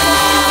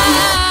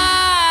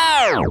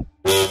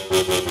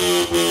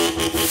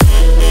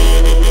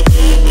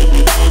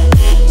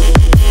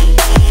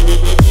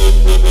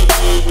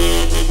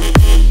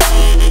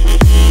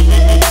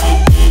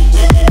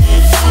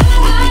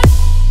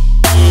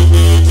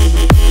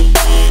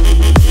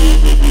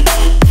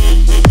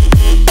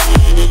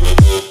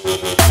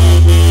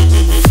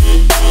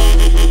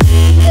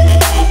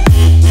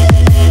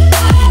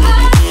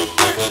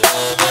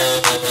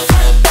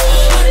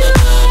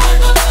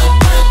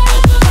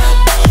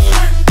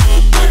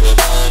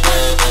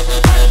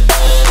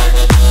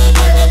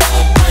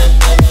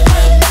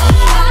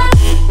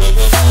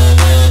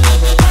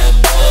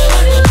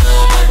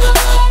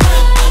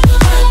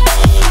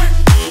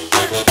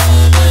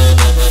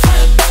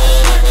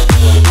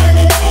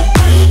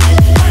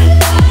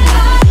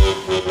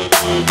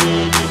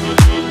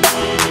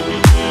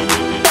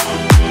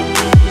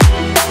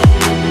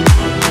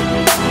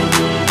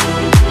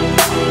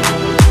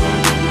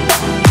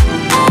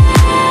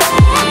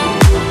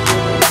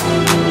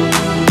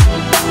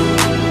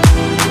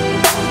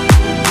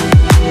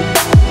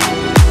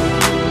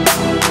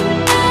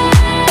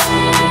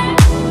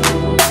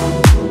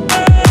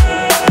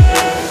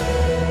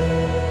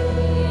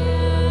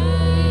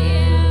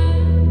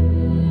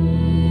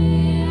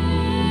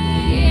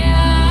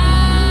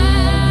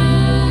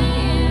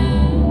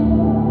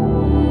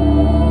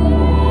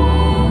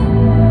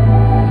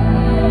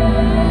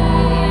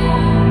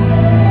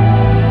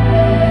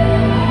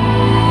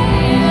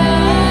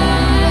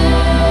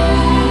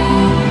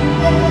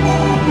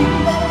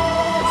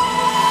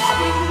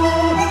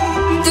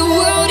 The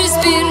world has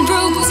been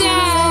broke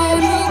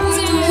down.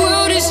 The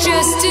world is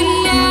just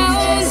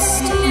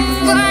announced.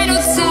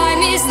 Final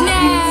time is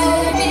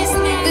now.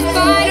 The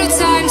final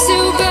time to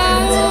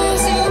bow.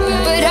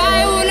 But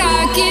I will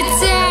not get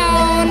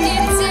down.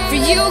 For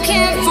you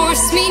can't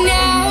force me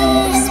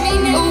now.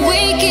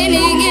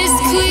 Awakening is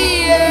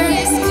clear.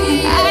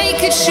 I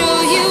could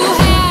show you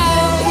how.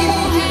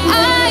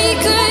 I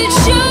could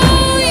show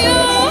you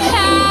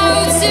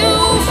how to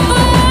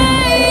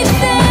fight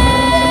them.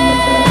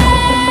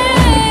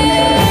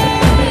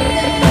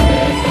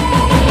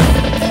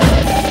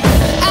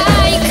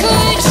 I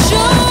could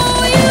show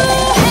you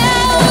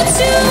how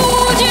to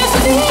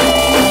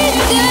defeat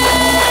them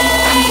now.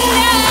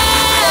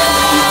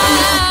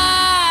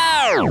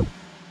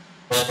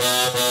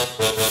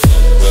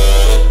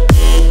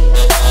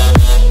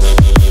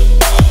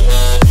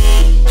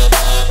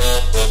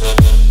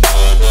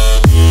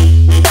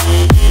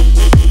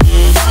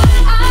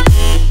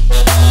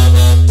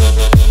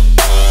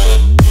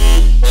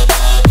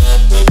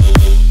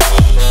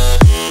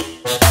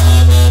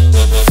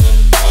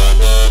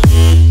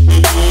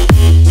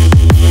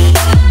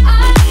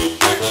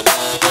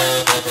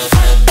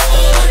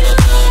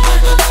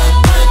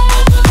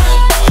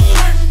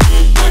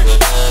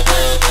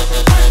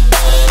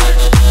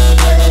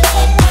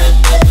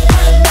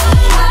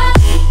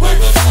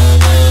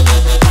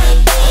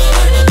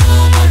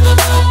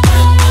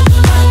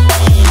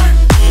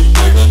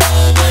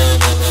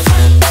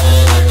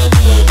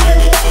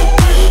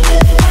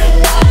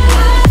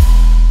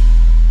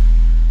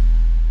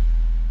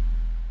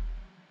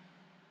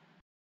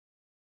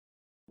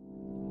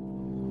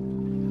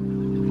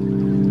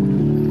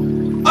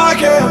 I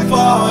can't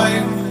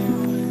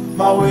find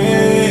my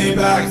way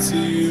back to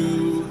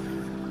you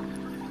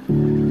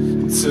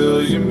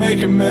until you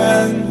make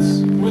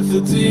amends with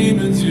the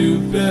demons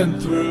you've been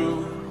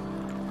through.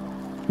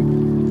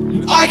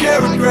 And I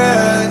can't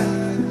regret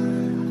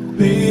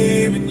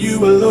leaving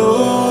you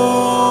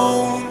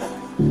alone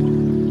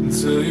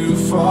until you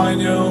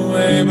find your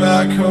way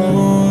back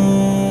home.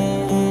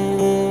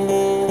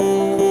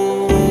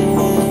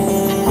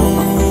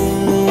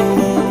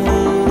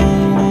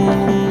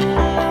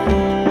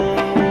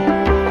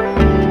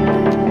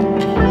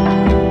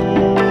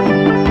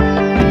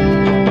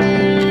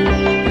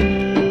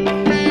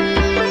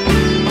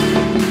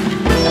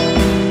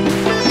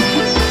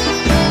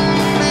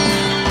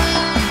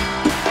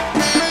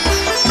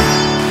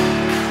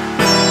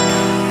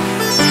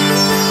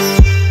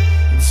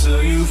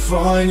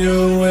 Find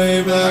your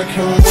way back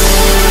home.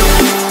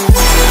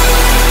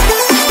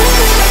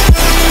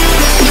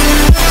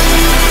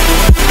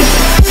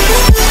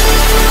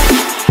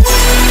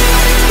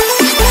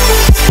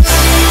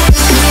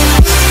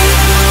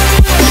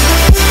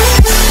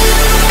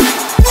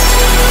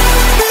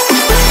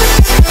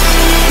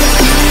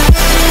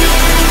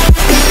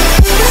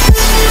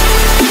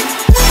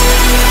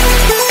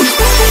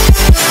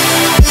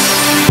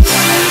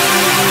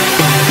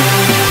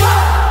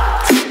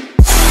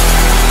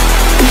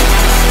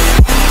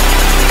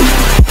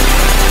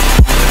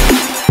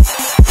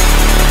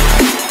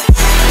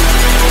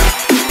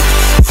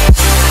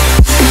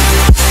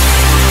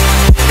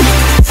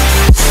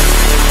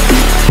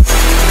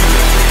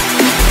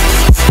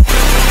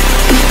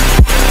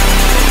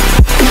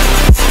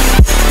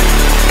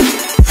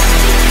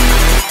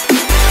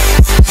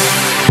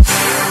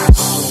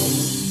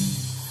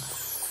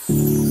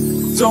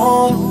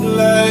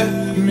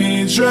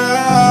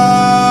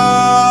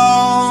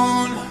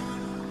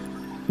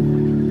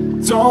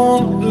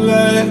 Don't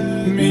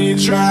let me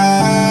drown.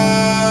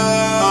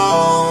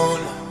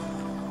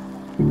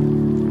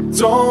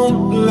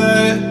 Don't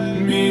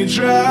let me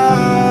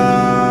drown.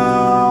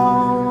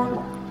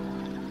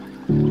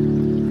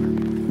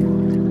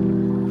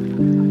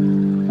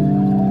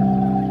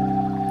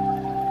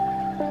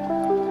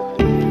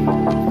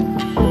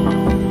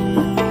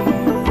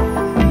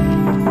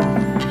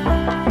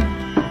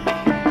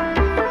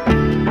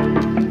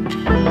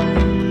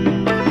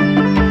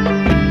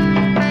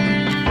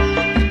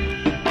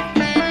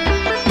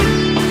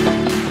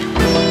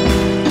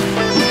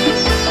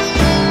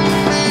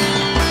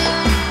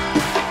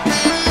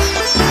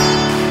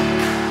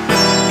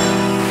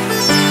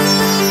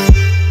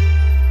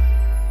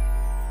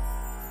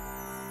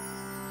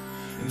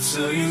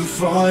 Until you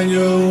find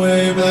your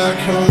way back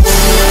home.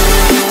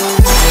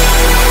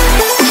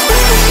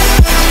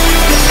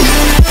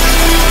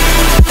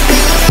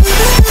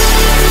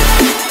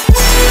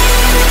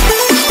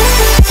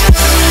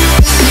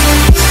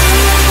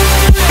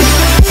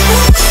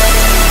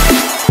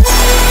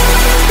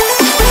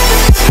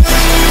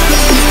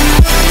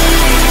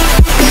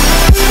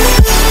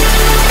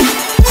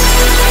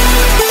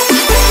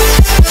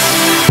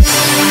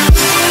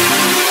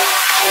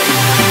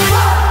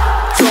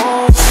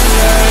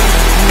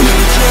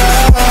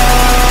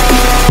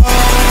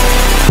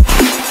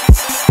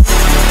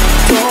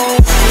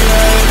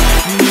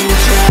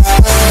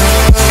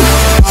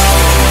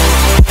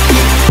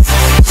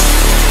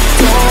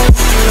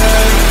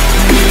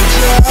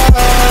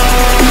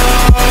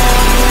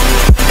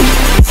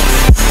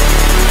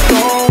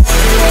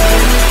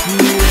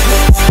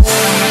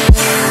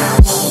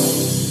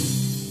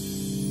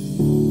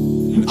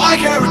 I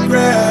can't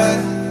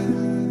regret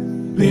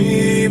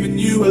leaving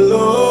you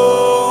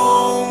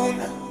alone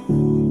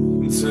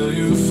until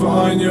you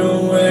find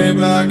your way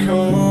back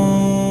home.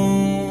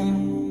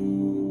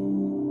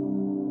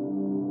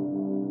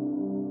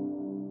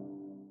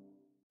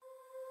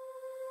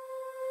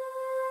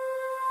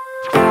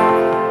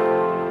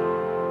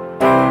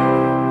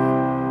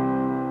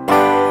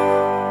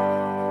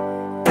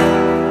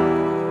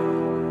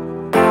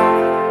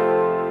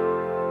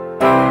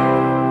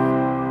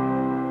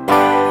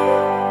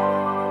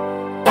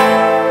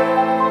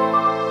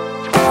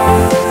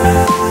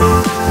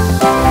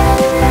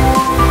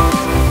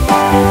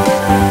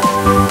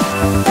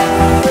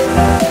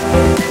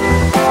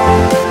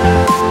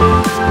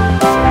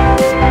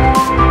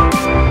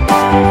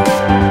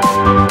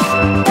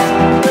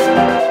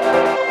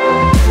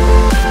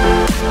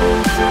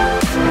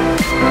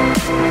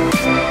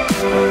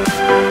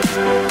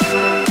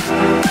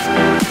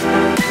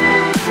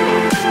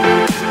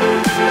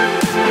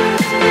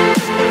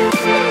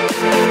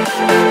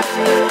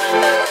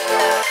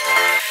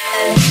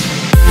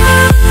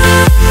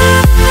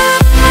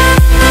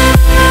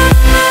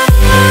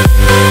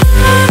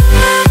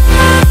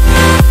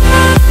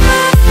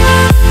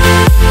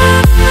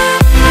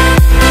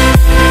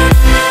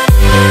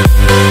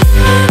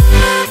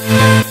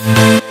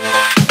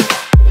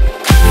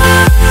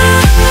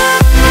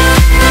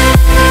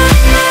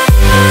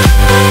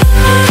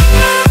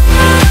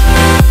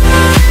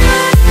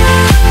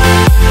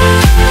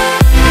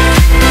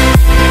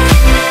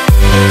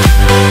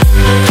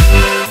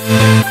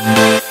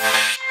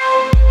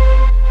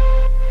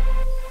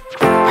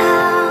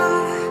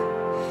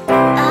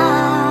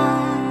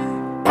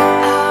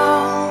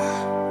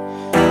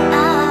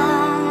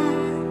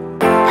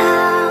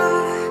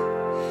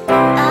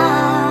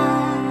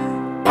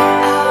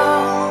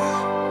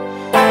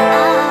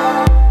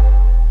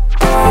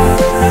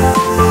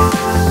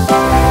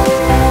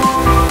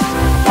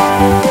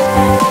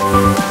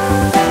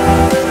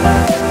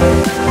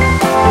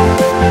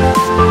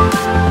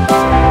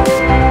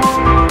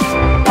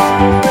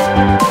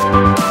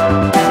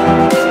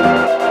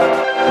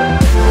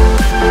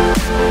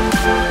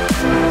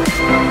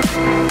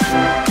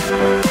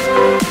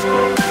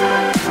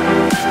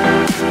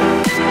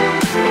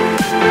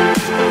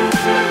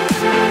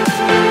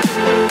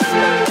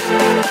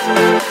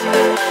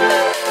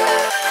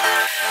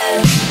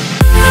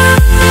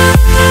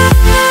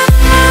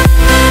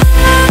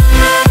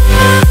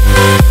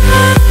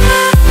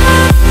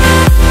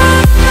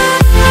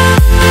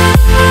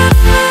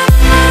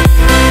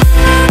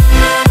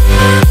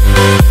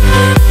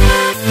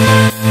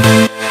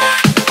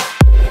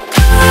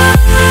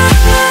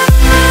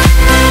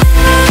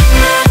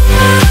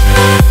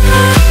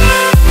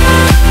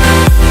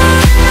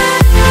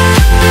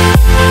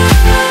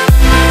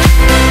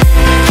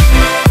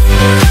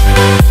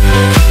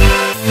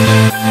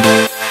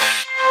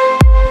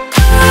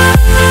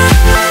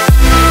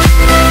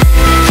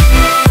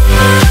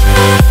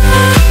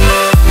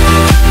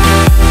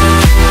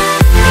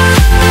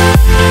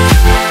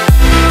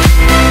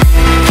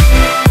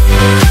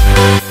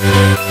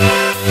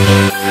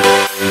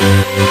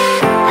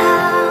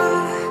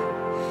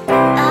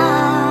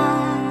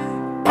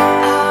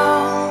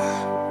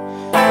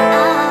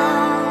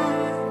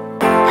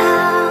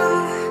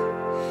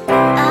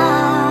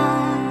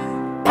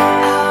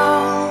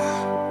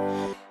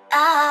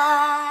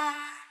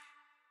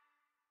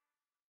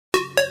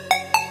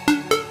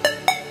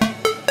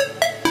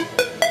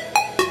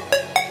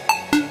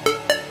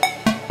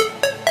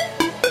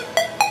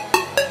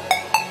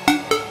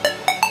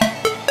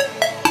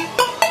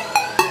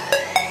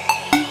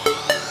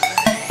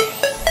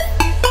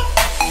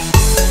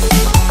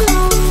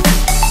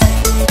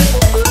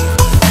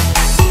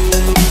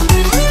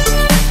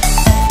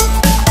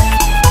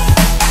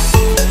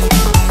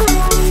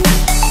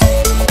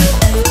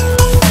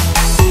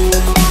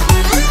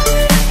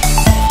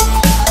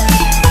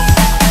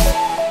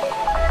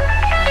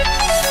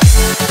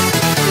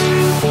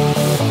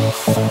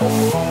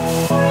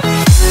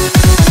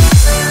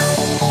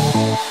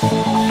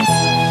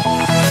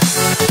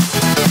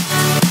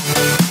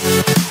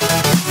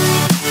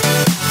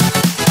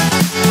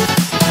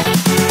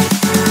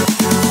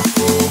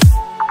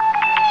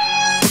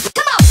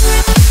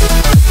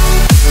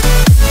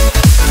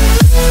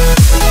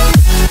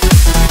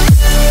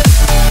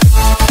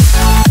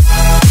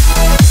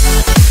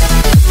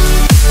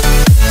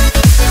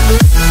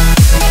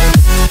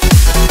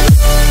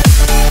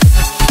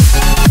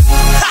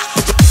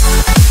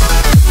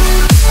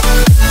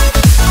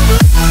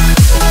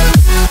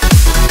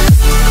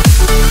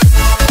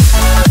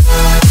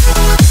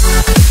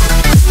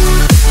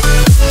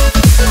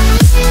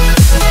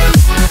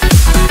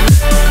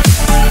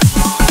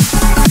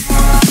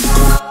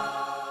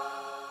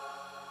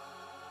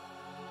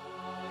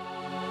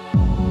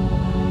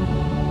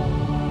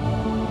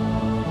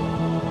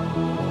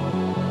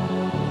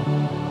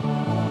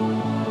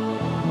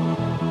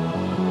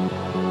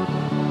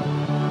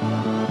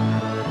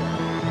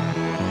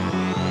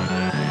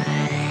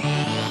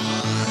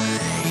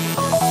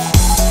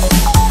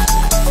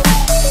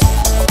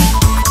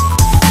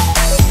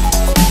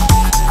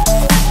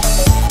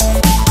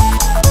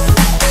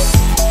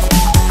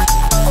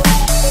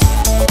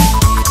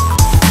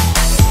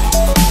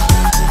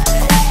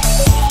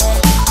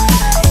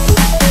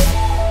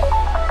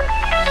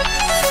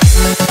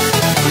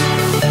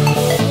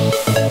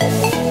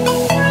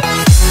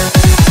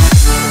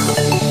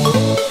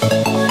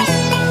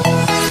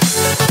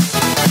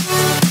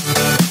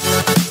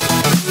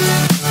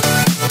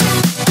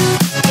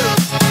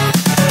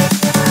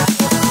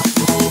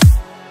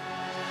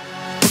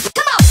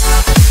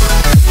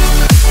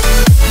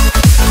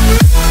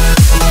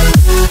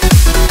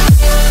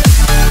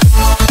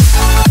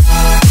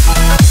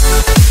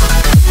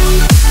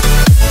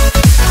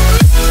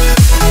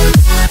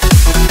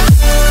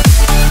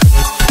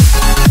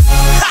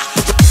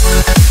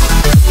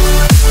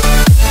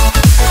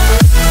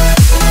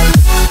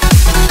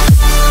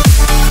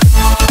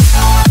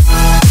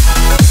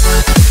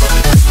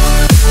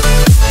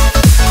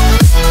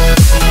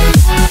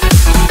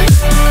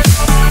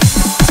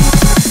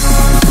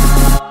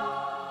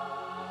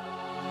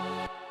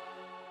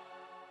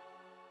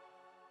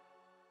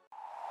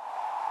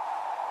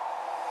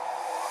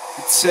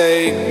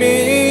 Take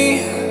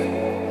me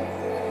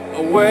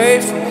away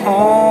from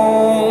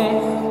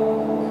home.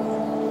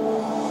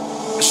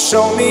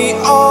 Show me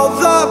all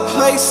the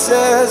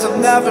places I've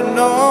never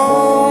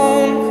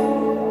known.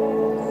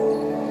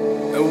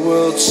 And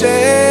we'll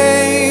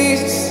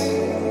chase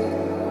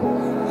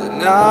the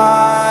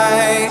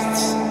night,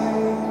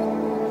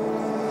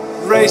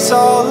 race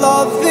all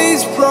of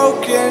these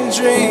broken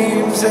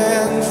dreams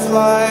in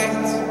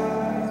flight.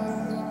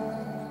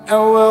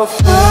 And we'll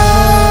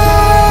fly.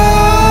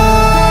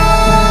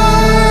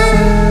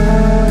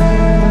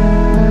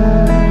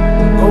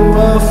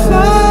 We'll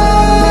fly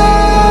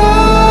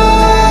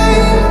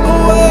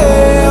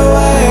away,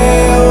 away,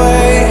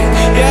 away.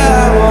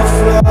 Yeah, we'll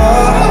fly.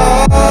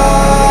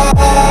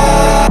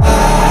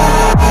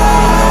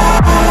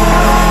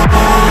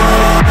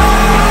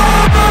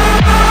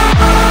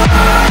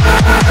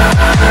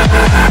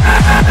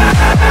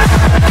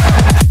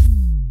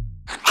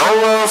 I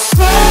will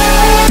fly.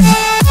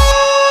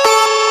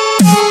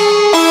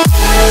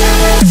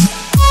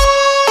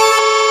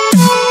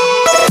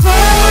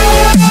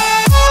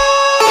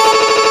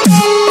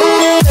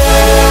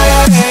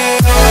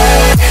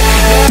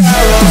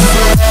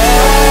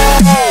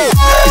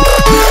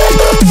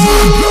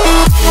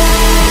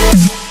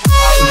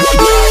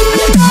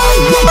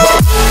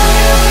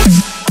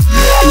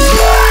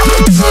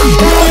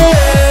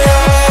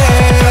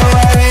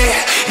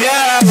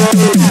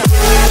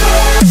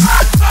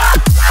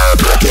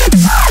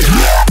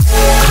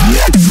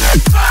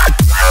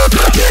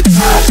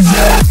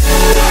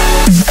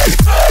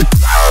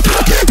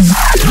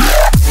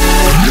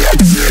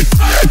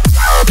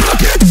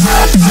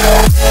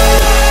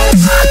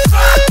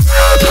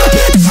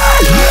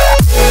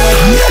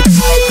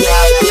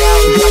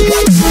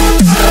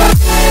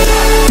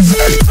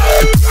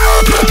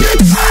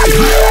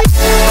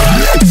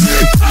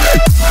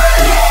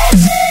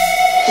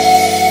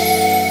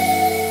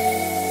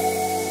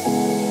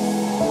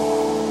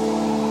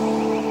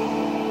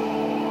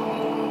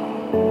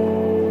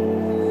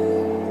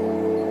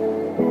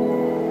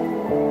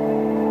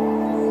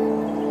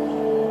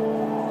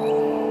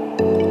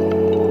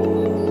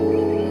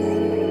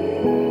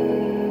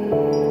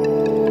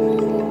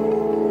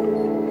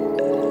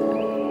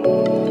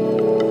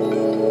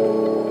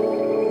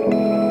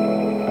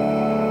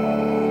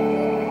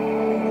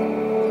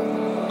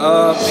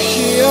 Up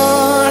here,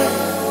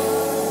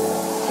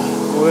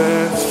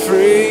 we're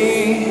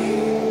free,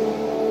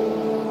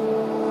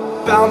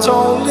 bound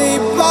only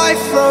by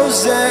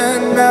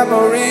frozen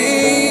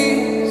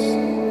memories,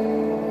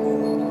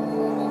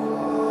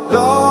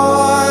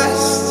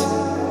 lost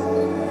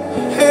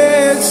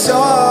in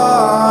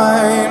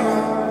time,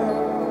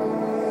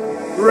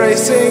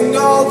 racing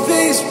all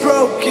these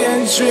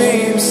broken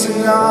dreams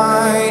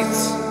tonight.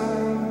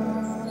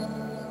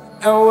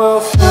 And we'll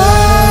fly.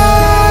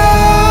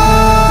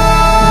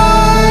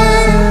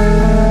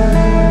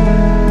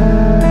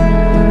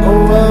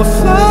 We'll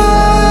fly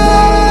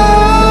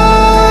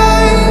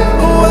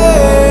away,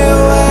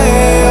 away,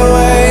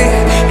 away.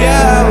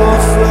 Yeah, we'll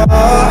fly.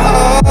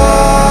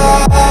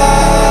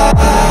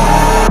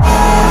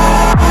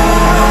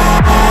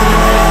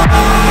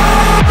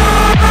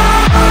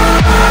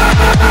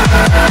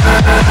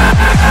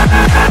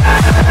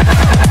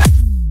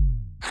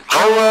 I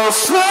will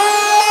fly.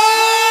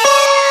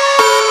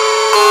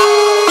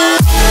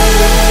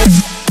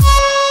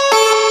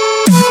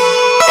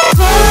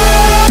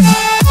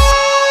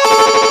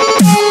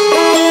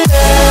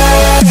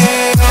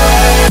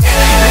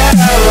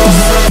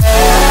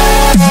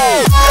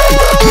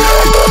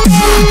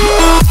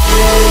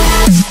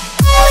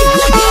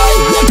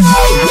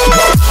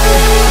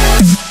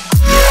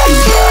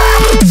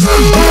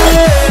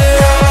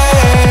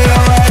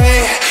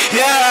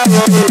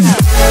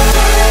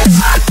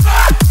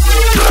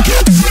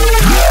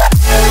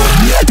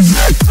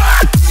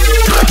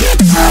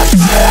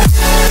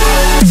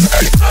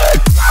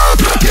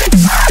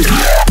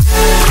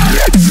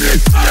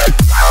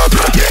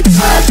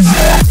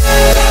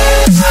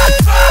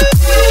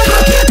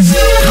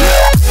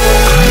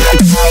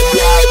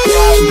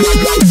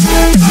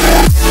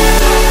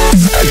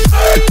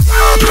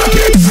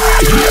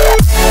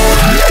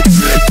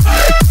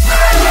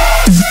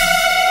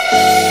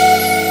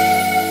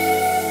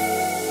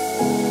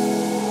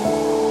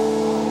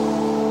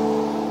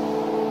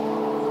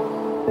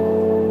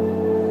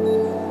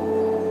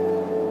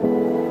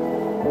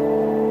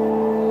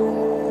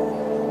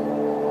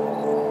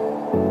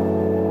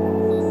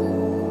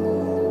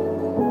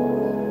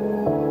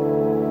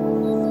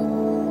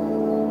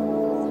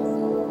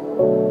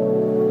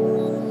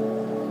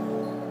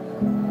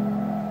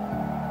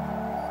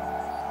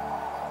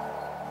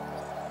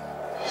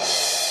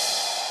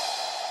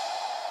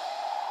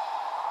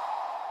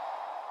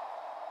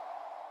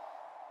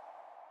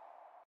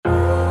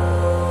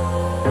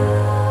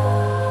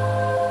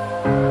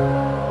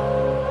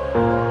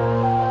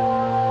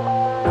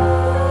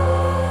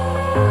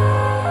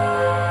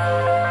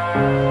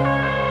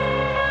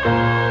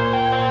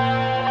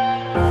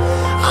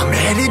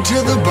 To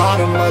the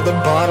bottom of the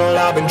bottle,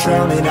 I've been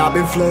drowning, I've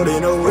been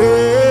floating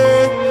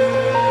away.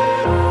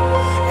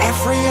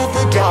 free of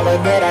the dollar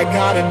that I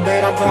got, and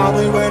then I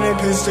probably went and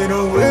pissed it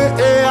away.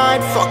 I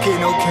ain't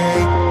fucking okay,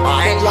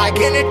 I ain't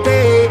liking it,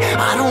 babe.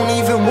 I don't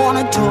even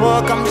wanna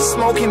talk, I'm just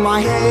smoking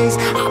my haze.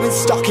 I've been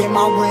stuck in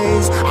my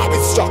ways, I've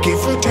been stuck in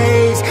for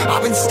days.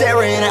 I've been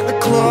staring at the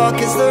clock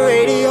as the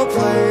radio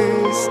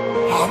plays.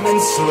 I'm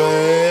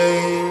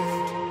enslaved.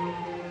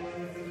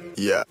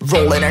 Yeah,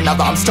 rolling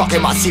another, I'm stuck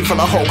in my seat for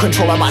the whole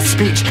control of my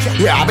speech.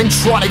 Yeah, I've been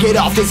trying to get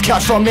off this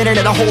couch for a minute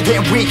and a whole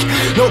damn week.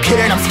 No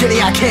kidding, I'm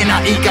skinny, I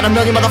cannot eat. Got a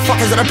million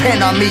motherfuckers that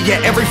depend on me.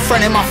 Yeah, every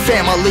friend in my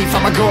family,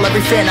 from a girl,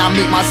 every fan I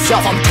meet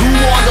myself. I'm too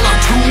on till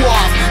I'm too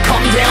off.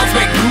 Come down to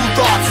make new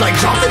thoughts, like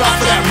jumping off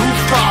of that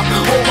rooftop.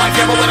 Whole life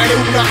ever when I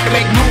knew not to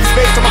make moves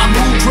based on my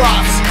mood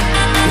drops.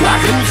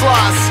 Like who's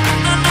lost?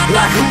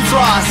 Like who's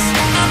lost?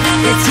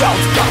 It's yo,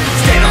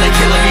 steadily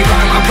killing me,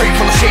 running my brain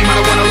full of shame, I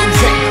don't wanna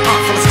lose it.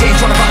 Full of stage,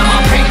 trying to find my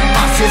pain.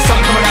 See the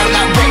sun coming out of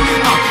that rain.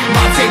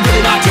 Minds ain't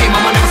really not tame,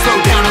 I'ma never slow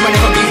down, I'ma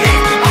never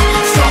behave.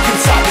 Stuck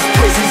inside this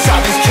prison,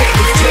 inside this cage,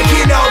 it's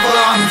taking over.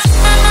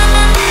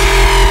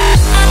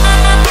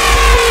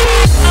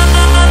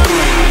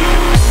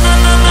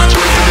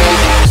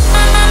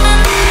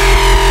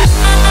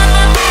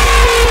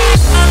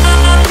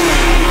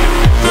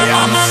 Yeah,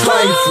 I'm a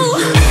slave for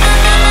you.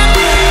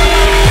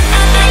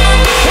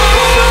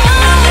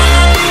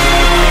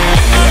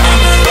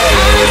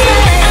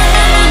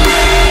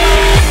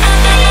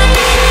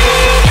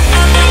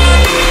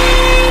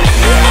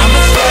 I'm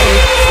a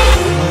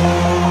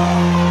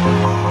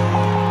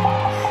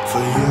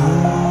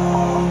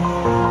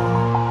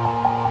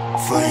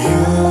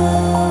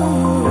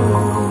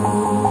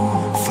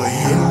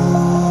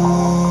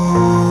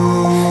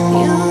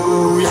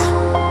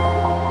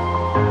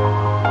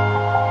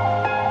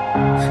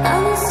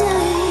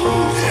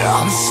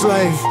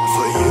slave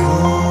for you.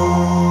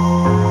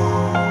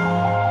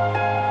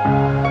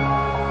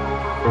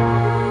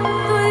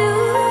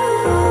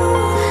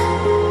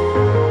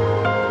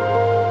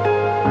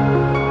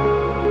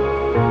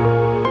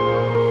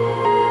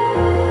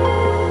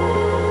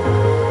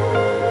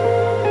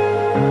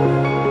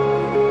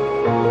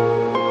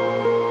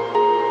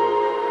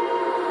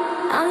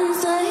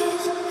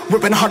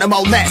 Ripping harder,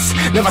 more less.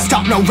 Never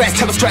stop, no rest.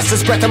 Till the stress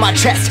is breath in my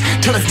chest.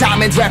 Till it's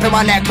diamonds wrapping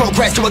my neck.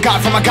 Progress to a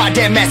god from a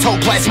goddamn mess.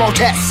 Hopeless, more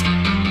tests,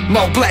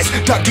 more blessed.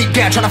 Dug deep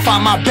down trying to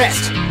find my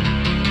best.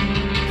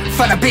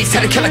 Find a beast,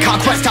 had to kill a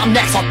conquest. I'm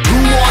next. I'm too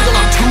on till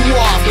I'm too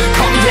off.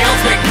 Come down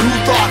to make new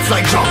thoughts,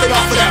 like jumping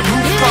off of that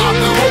rooftop.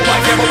 Whole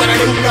life ever when I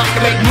knew not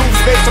to make moves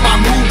based on my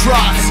mood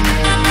drops.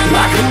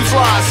 Like who's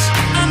lost?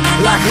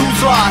 Like who's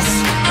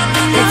lost?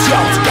 It's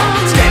yo,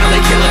 steadily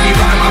killing me,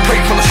 running my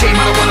brain full of shame.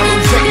 I don't wanna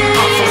lose it.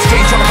 Full of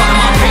stage, trying to find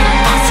my pain.